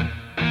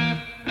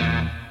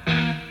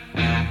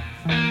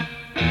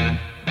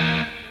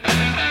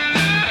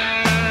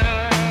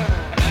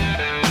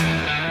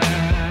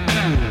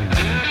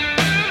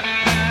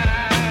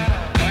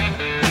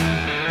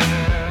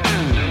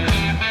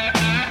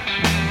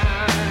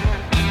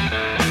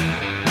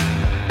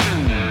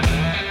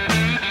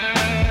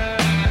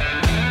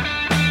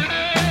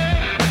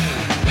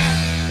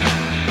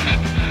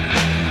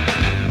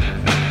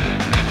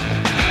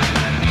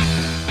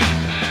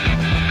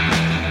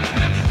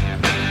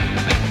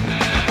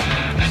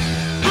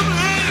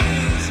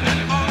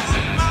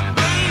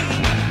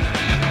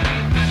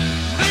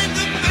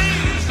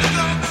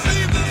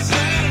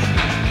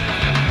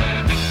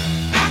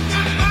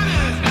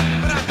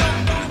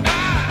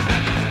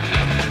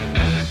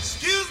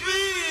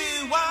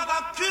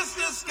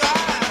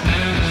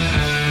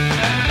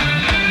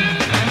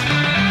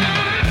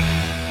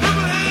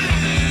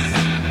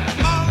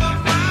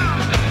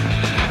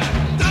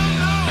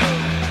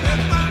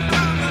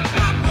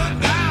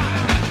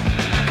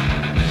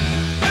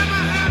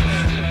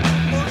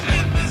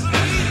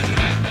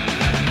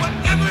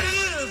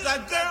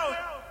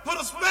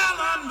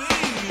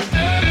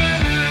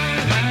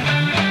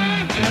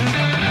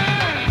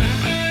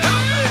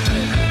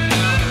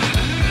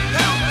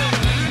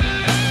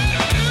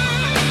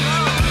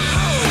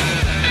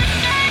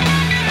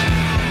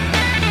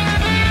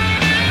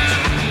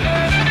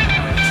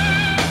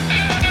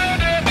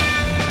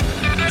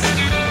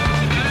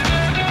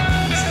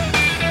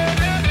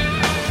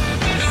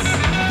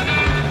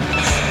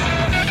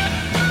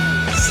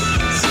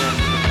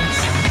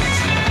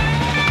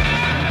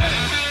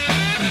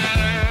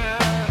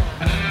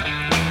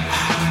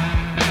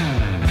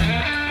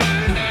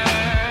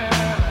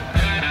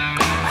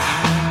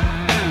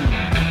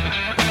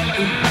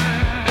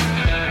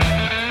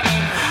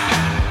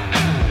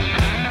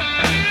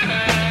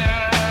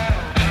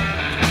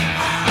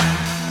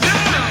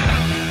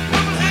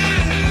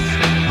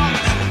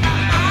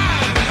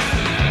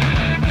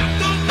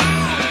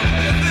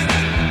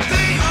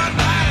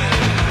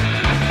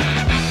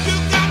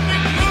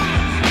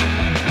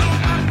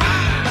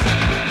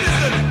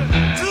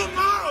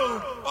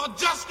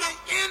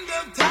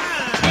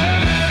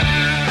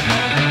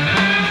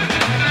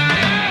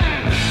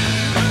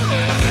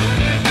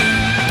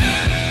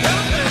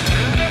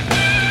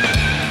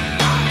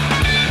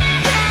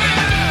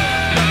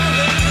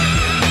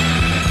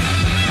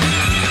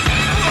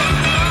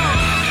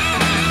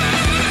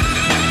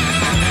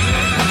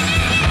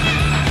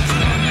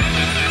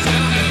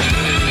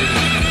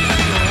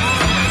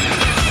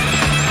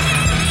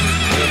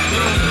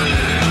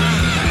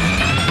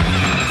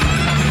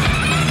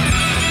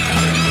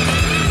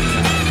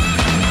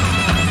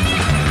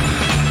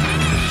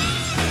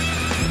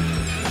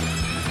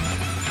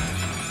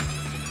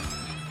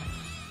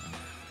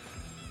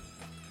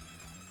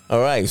 All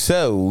right,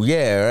 so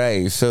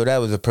so that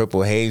was a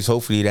Purple Haze.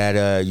 Hopefully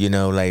that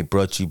like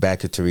brought you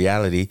back into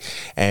reality,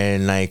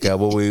 and like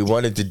what we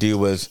wanted to do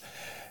was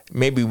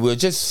maybe we'll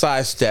just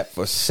sidestep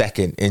for a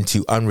second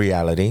into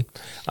unreality.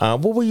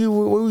 What were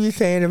you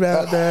saying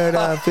about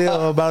that?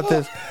 Phil, about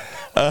this?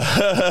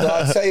 Well,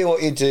 I'll tell you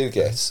what you do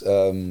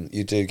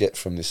get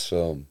from this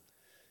film.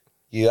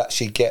 You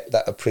actually get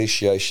that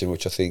appreciation,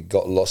 which I think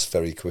got lost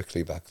very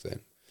quickly back then.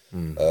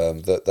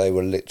 That they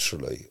were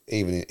literally,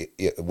 even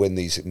when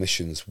these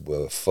missions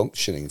were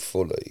functioning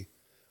fully,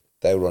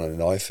 they were on a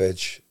knife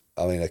edge.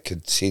 I mean, a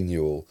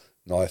continual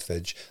knife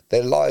edge.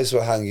 Their lives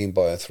were hanging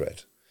by a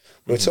thread.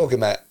 We're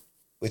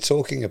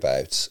talking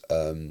about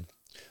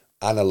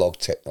analog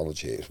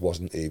technology. It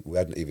wasn't. We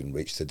hadn't even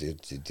reached the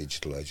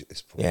digital age at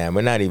this point. Yeah,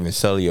 we're not even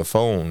cellular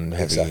phone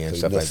heavy and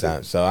stuff like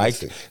that. So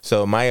nothing.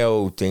 So my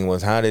old thing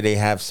was, how did they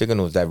have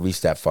signals that reach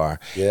that far?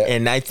 Yeah.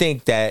 And I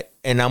think that,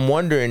 and I'm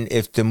wondering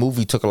if the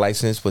movie took a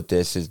license with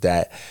this, is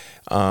that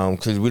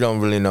because we don't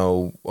really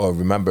know or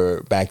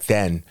remember back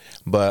then,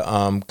 but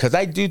because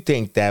I do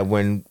think that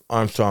when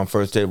Armstrong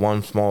first did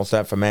One Small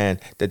Step for Man,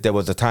 that there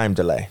was a time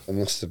delay. It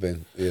must have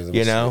been.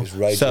 Yeah,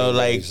 So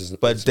like,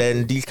 but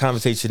then these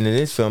conversations in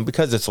this film,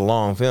 because it's a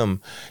long film,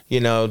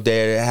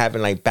 they're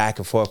having like back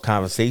and forth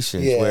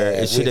conversations where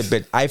it should have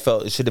been. I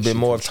felt it should have been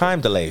more of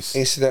time delays.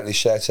 Incidentally,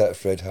 shout out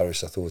Fred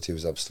Harris. I thought he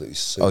was absolutely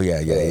super. Oh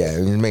yeah.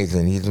 He's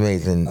amazing. He's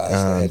amazing.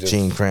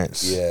 Gene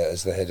Kranz. Yeah,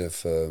 as the head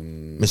of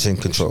Mission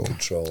Control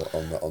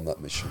on that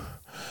mission.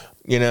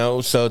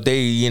 So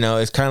they,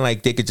 it's kind of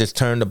like they could just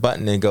turn the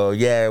button and go,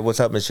 yeah,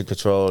 what's up, Mission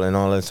Control, and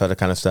all this other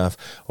kind of stuff.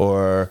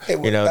 Or, they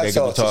that's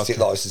could artistic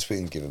talk. license, we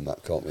can give them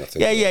that, can't we? I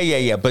think.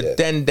 Yeah. But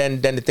then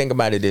the thing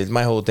about it is,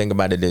 my whole thing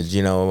about it is,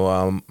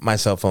 my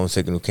cell phone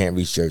signal can't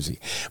reach Jersey.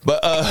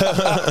 But,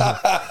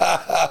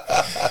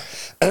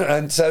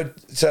 and so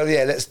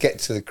yeah, let's get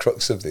to the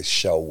crux of this,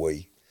 shall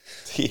we?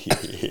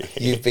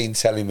 You've been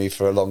telling me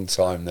for a long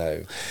time now,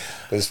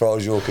 but as far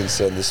as you're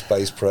concerned, the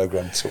space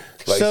program took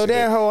place. So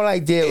their whole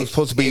idea was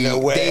supposed to be in a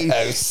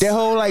warehouse. Their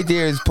whole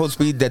idea is supposed to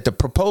be that the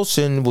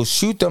propulsion will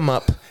shoot them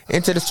up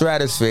into the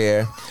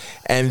stratosphere,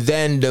 and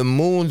then the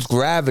moon's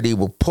gravity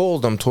will pull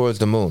them towards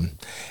the moon.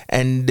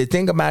 And the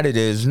thing about it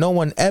is, no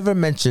one ever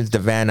mentions the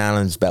Van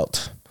Allen's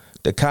belt,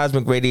 the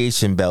cosmic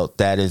radiation belt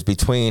that is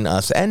between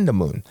us and the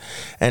moon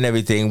and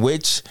everything,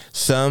 which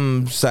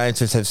some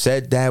scientists have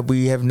said that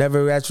we have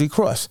never actually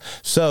crossed.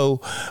 So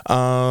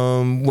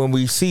when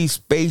we see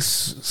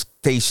space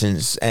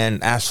stations and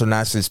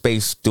astronauts in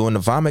space doing the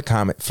vomit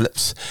comet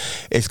flips,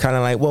 it's kind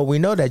of like, well, we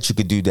know that you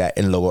could do that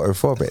in lower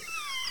Earth orbit.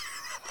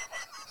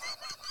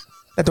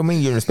 That don't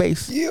mean you're in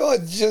space. You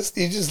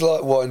just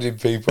like winding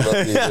people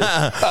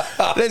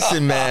up.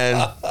 Listen,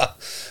 man.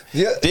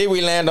 Yeah. Did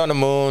we land on the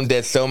moon?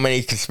 There's so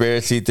many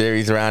conspiracy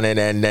theories around it,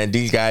 and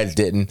these guys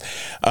didn't.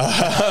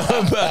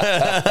 I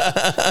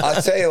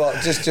tell you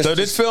what, so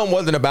this film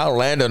wasn't about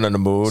landing on the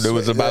moon. It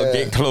was about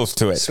getting close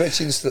to it.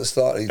 Switching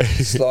slightly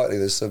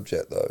the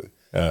subject, though.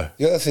 The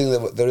other thing,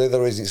 the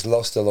other reason it's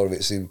lost a lot of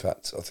its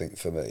impact, I think,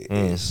 for me,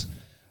 is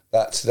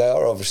that they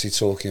are obviously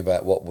talking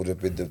about what would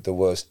have been the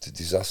worst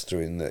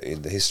disaster in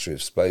the history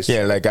of space.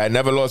 Yeah, like I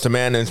never lost a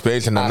man in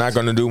space, and I'm not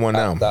going to do one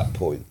now. At that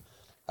point.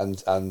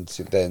 And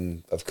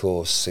then, of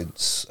course,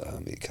 since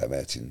it came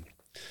out in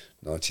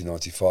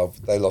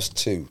 1995, they lost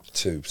two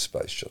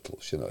space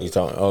shuttles. You're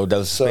talking,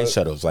 those space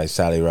shuttles like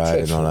Sally Ride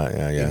and all that.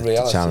 Yeah. In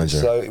reality, Challenger.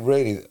 so it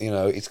really,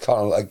 it's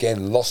kind of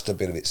again lost a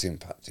bit of its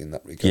impact in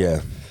that regard.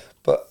 Yeah.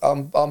 But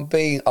I'm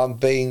being a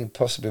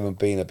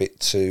bit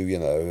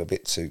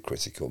too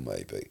critical.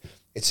 Maybe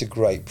it's a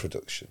great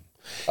production.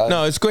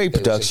 No, it's great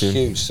production. It's a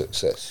huge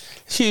success.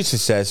 Huge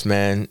success,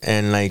 man.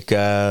 And like,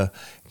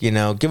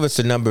 give us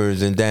the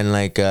numbers, and then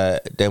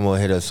then we'll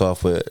hit us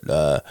off with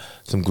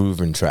some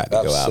grooving track to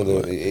go out.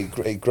 Absolutely,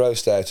 it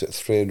grossed out at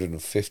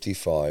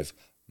 $355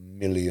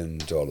 million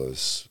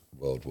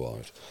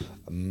worldwide.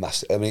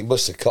 Massive. I mean, it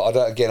must have. I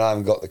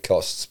haven't got the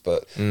costs,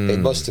 but it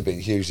must have been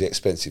hugely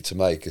expensive to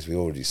make, as we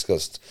already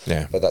discussed.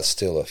 Yeah. But that's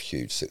still a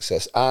huge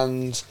success.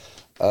 And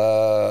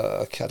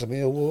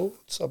Academy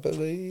Awards, I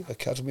believe.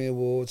 Academy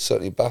Awards,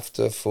 certainly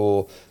BAFTA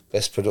for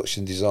Best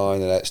Production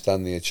Design and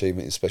Outstanding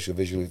Achievement in Special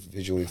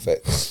Visual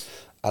Effects,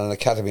 and an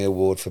Academy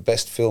Award for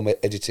Best Film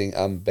Editing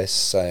and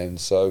Best Sound.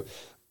 So,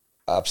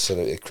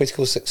 absolutely a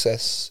critical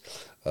success,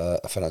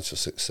 a financial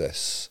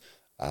success,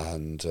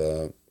 and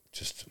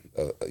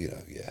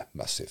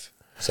massive.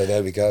 So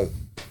there we go.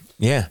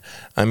 Yeah,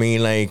 I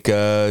mean, that's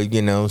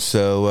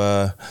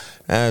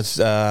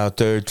our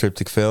third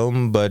triptych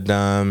film, but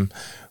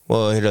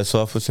well, hit us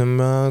off with some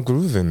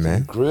grooving,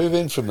 man.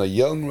 Grooving from the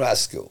Young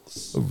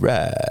Rascals.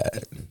 Right.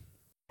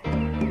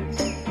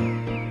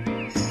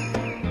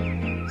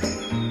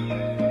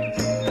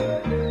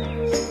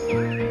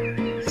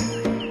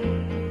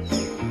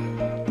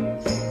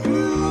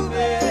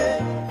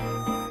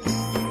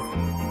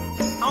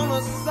 On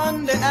a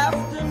Sunday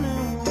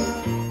afternoon,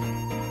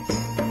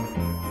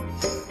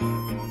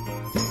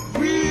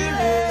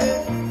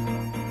 really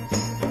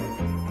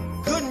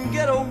couldn't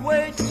get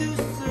away too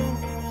soon.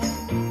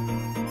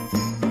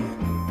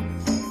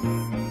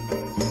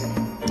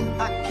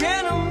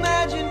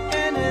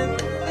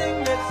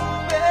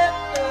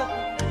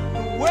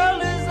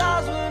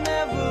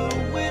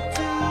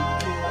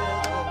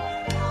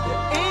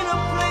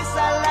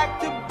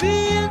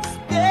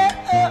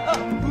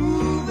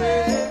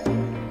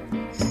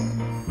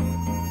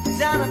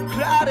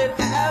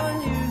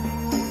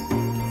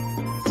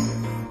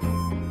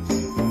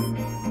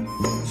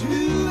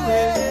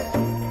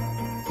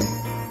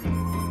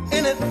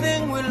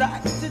 everything we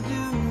like to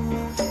do.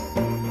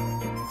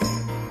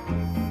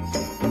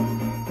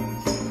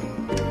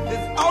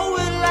 There's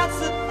always lots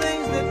of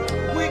things that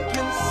we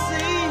can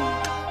see.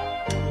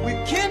 We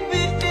can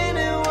be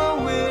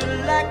anyone we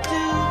like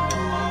to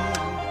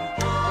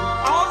be.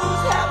 All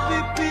those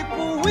happy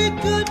people we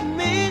could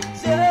meet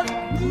just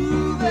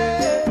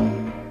moving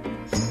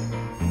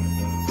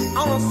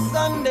on a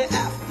Sunday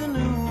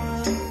afternoon.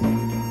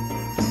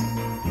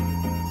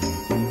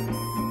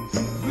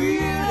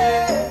 Really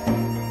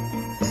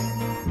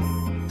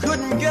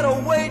couldn't get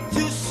away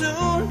too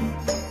soon.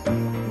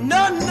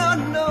 No, no,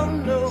 no,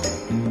 no.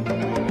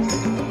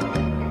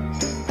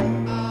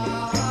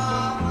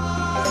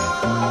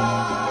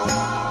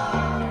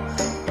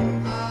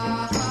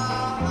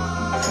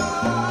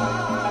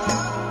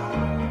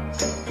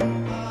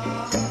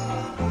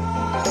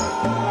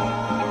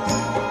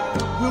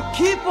 We'll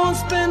keep on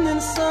spending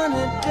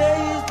sunny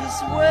days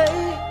this way.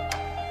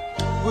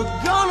 We're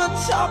gonna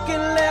talk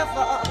and laugh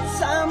our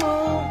time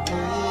away.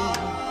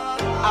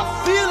 I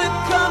feel it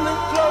coming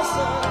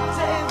closer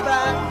day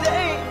by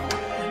day.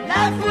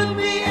 Life will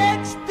be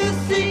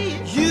ecstasy,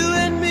 you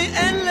and me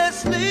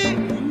endlessly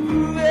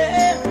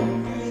moving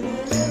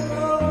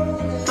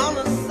on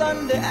a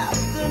Sunday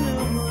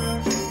afternoon.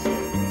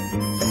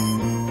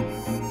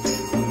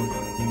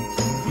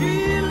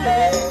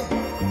 Really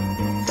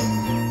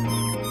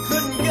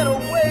couldn't get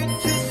away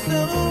too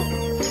soon.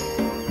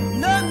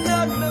 No, no,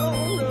 no,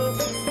 no.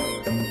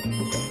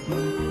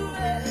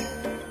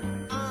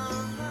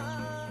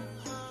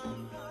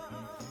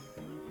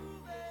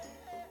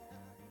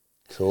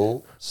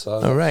 Cool. So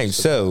All right,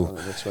 so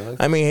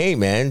I mean, hey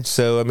man,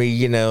 so I mean,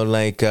 you know,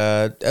 like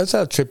that's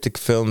our triptych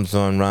films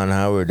on Ron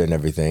Howard and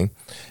everything.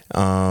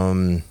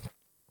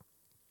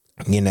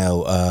 You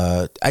know,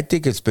 I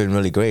think it's been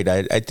really great.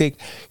 I think,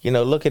 you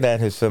know, looking at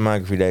his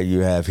filmography that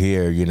you have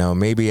here, you know,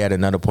 maybe at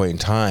another point in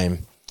time,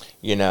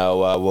 you know,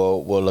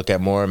 we'll look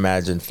at more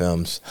imagined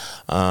films,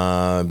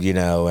 you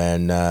know,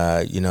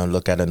 and you know,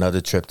 look at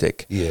another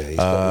triptych. Yeah, he's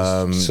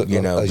got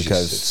you know, as you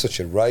because said, such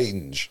a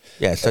range.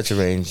 Yeah, such a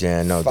range.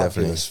 Yeah, no,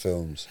 definitely. Fabulous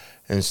films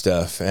And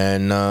stuff,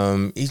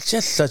 and he's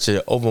just such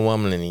an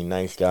overwhelmingly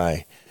nice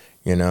guy,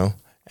 you know.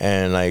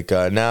 And like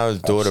now, his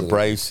daughter Absolutely.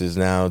 Bryce is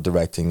now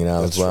directing, you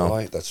know, That's as well.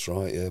 right. That's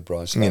right. Yeah,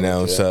 Bryce. You know,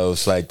 Howard, yeah. so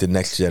it's like the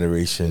next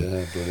generation,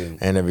 Yeah, brilliant.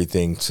 and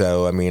everything.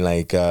 So I mean,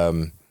 like,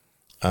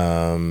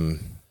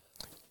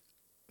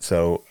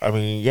 so I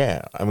mean,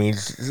 yeah, I mean,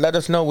 let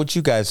us know what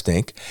you guys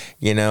think.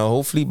 You know,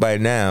 hopefully by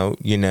now,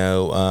 you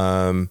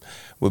know,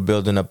 we're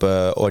building up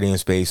a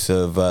audience base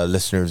of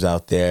listeners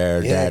out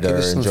there Yeah, that give are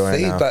us some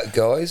enjoying our- feedback,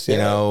 guys. You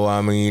yeah. know,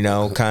 I mean, you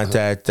know,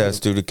 contact us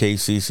through the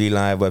KCC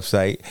Live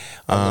website,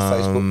 on the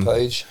Facebook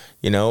page.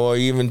 you know, or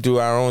even through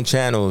our own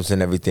channels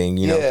and everything,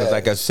 you know, because Yeah.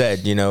 like I said,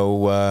 you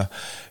know,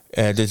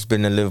 there's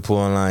been a Liverpool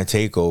Online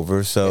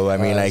takeover. So, It I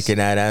mean, has. like in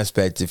that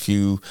aspect, if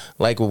you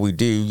like what we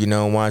do, you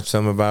know, watch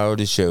some of our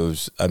other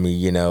shows. I mean,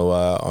 you know,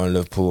 on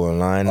Liverpool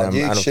Online. On I don't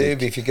YouTube,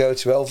 think- if you go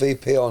to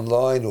LVP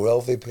Online or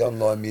LVP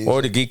Online Music.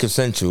 or the Geek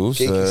Essentials,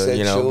 Geek you know,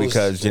 Essentials,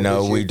 because, you or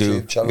know, his we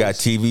do, YouTube we got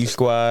channels. TV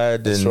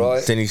Squad That's and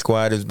right. Cine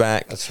Squad is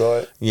back. That's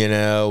right. You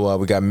know,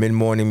 we got Mid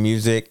Morning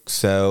Music.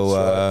 So,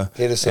 That's right.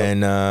 Hit us up.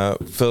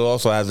 and Phil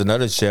also has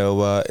another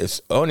show. It's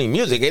only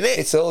music, isn't it?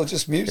 It's all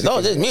just music. It's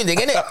all just music,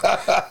 isn't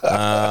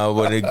it?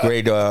 With a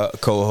great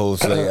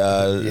co-host,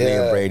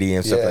 Liam Brady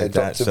and stuff yeah, like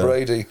that. Dr. So,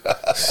 Brady.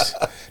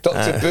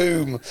 Dr.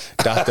 Boom.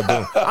 Dr.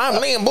 Boom. I'm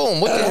Liam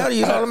Boom. What the hell are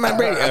you calling my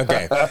Brady?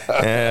 Okay.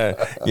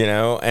 You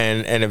know,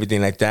 and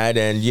everything like that.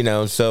 And, you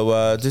know,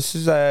 so this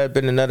has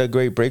been another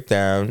great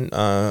breakdown,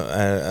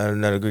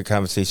 another great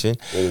conversation,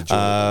 Really enjoyed it.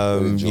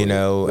 Really enjoyed you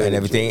know, it. Really and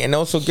everything. enjoyed it. And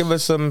also give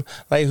us some,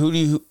 like,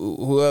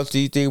 who else do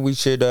you think we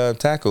should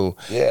tackle?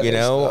 Yeah, you let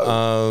us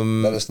know,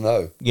 know. Let us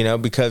know. you know,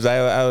 because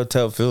I would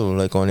tell Phil,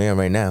 like, on air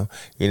right now,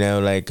 you know,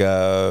 like,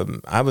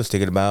 I was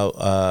thinking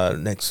about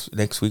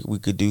next week we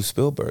could do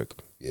Spielberg.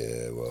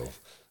 Yeah, well,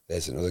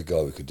 there's another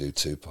guy we could do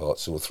 2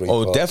 parts or 3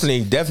 Oh, parts.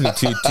 definitely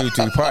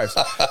three parts.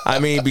 I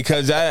mean,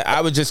 because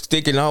I was just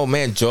thinking, oh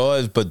man,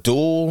 Jaws, but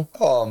dual.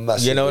 Oh,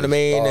 massively. You know what I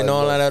mean, and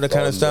all that other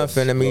kind of stuff.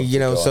 And I mean, you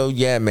know, so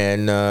yeah,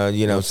 man.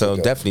 You know, Love so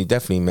the guy.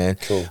 definitely, man.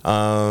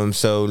 Cool.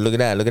 So look at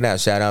that.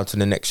 Shout out to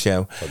the next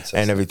show Fantastic.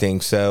 and everything.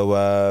 So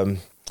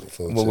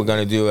forward what to we're it.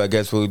 gonna do, I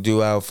guess we'll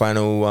do our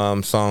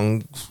final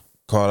song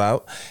call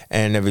out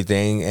and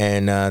everything.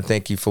 And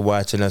thank you for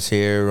watching us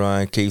here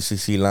on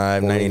KCC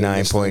Live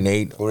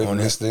 99.8. Or even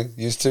listening.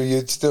 You're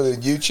still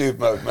in YouTube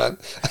mode, man.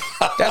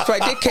 That's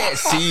right. They can't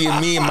see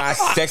me and my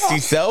sexy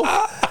self.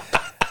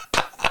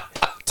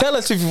 Tell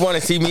us if you want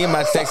to see me and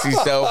my sexy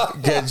self,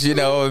 because you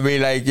know, I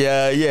mean, like,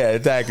 yeah,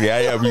 exactly.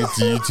 I am used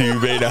to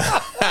YouTube, ain't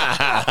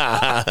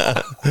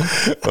I?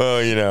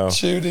 Well, you know,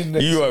 Tune in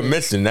next you are week.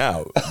 missing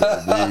out.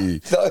 baby.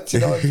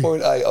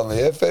 99.8 on the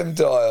FM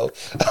dial.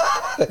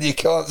 And you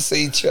can't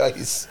see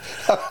Chase.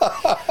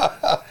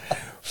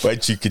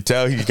 But you could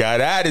tell he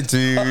got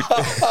attitude. He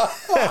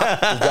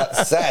got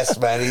sass,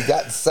 man. He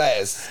got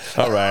sass.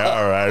 All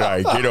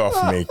right. Get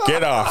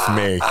off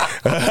me.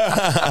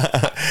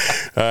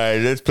 All right,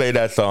 let's play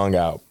that song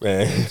out,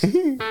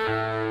 man.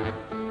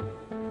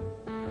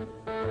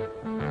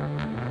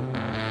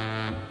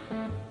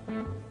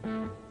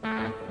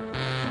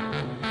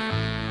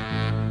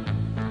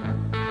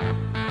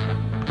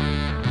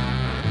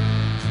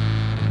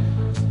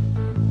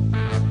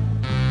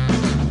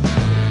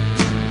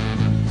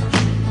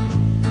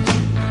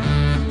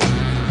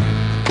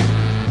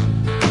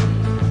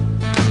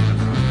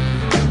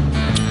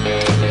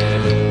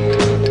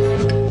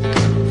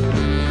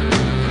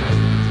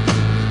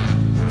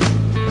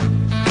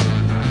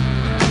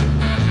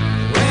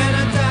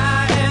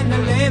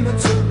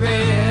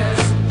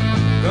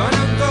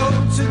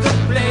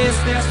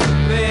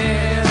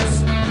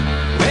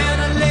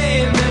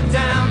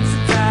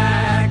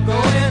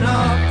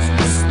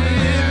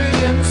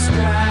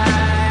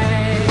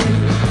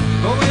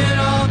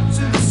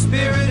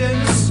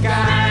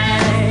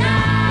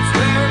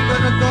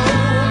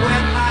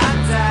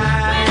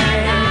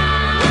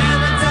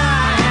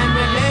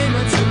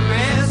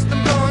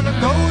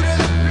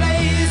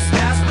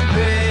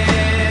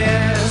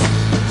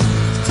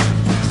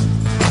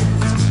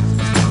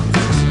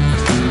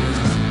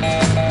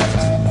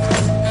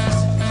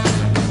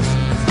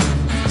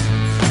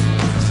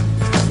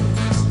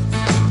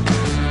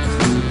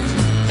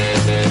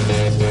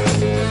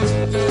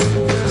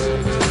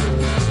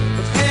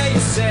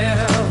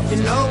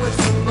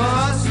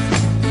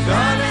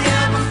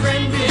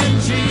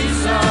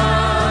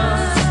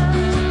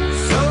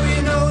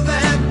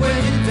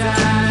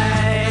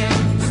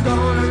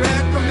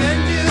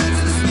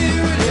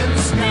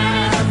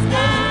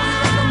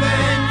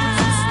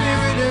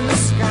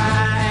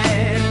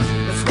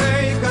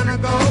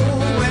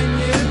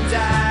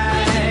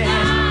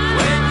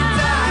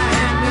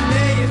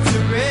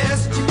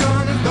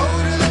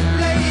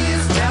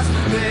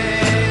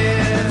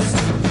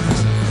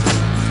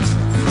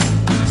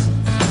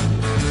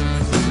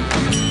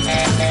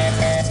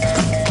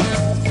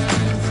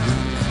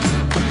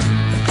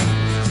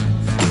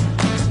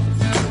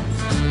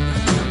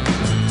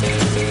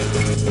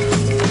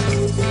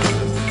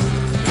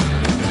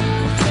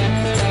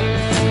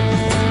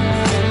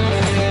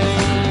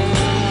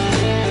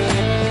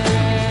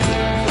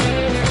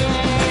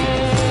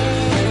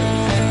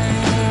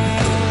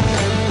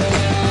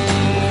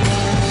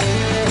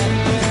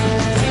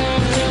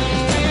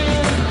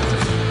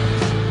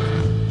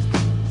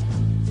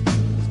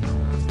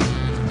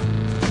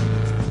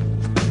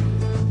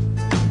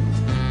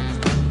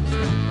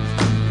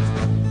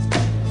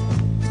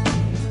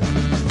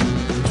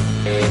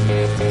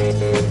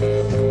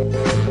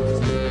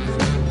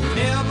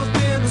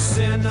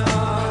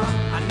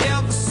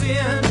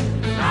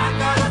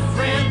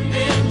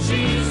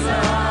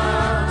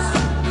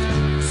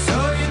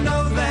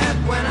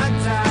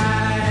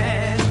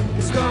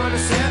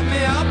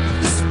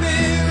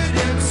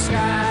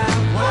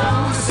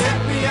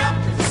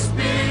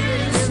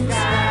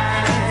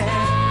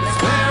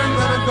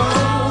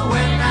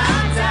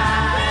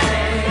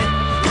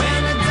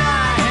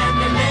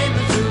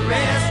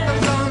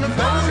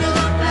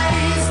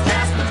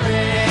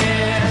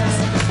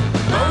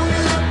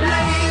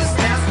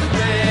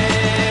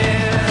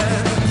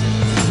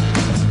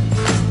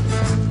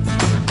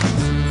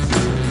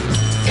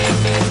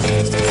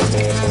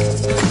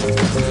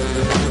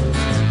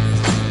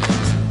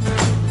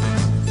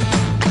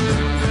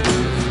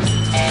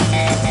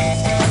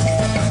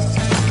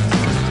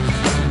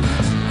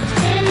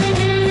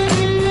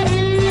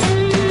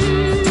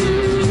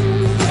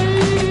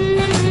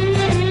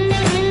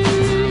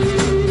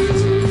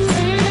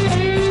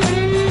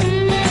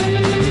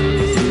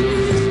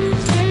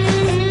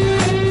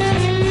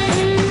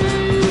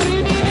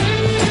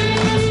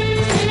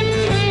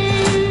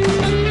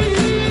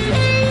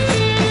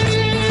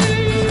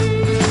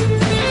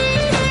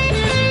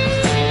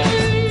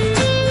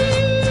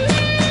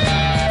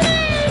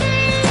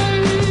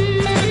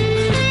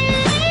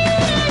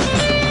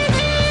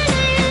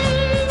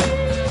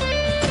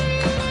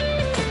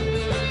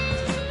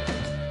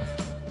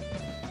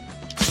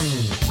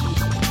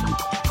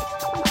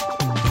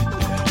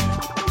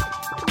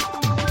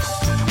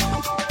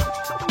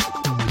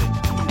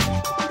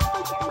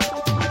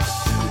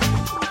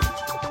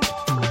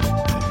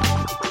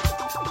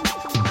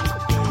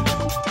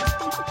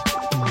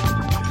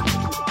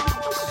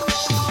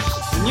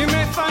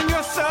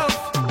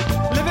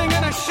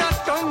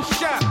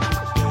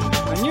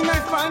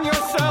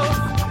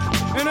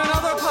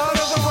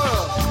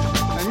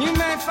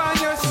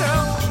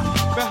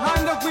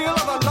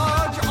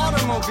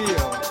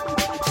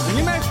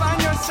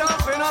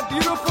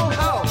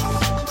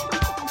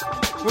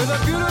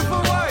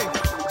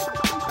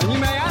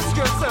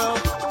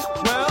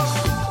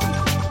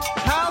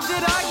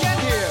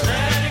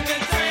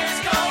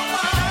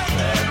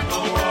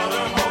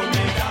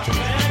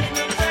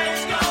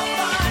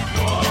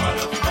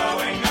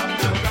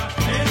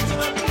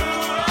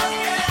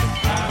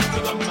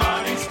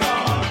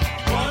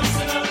 One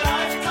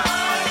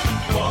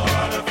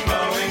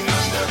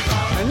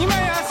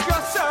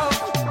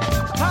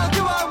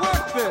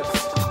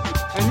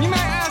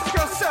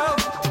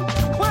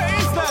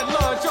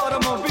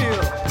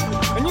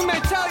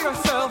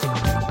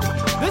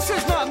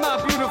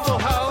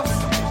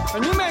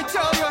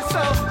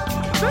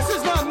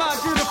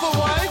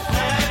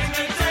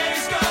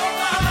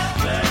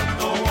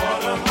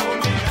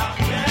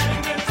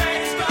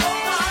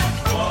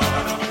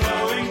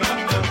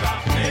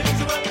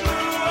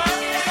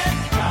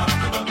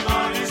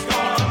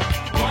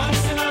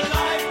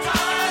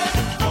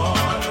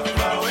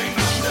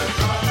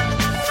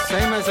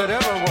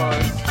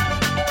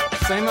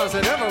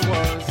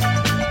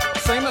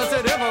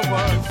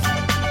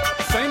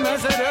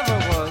as it ever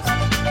was.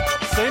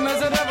 Same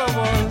as it ever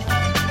was.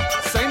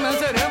 Same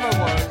as it ever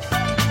was.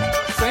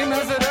 Same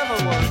as it ever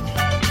was.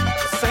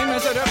 Same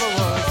as it ever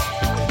was.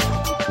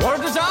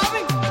 Water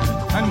dissolving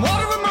and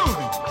water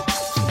removing.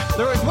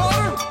 There is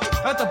water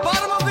at the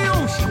bottom of the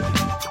ocean.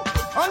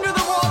 Under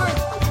the water,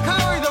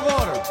 carry the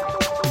water.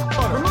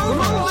 Remove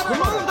the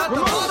water at the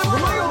bottom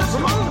of the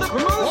ocean.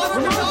 Water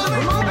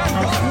dissolving and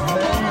water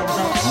removing.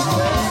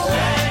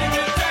 Letting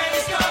the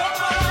days go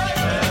by,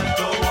 let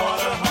the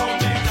water hold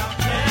me down.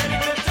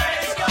 Letting the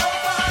days go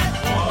by,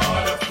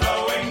 water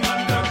flowing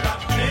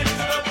underground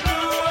into the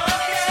blue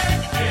again,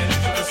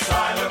 into the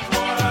silent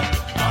water,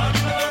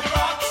 under the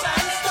rocks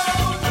and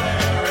stones.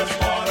 There is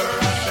water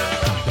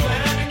underground.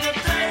 Letting the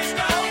days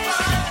go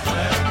by,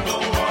 let the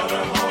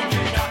water hold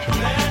me down.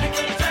 Letting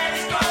the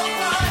days go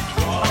by,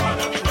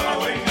 water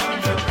flowing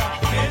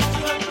underground into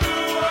the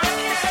blue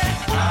again,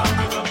 out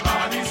of the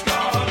body's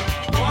gone.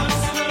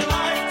 Once in a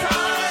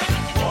lifetime,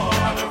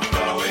 water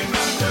flowing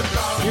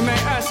underground. You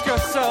may ask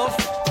yourself,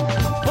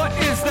 what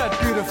is that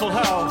beautiful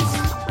house?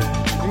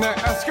 You may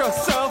ask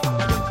yourself,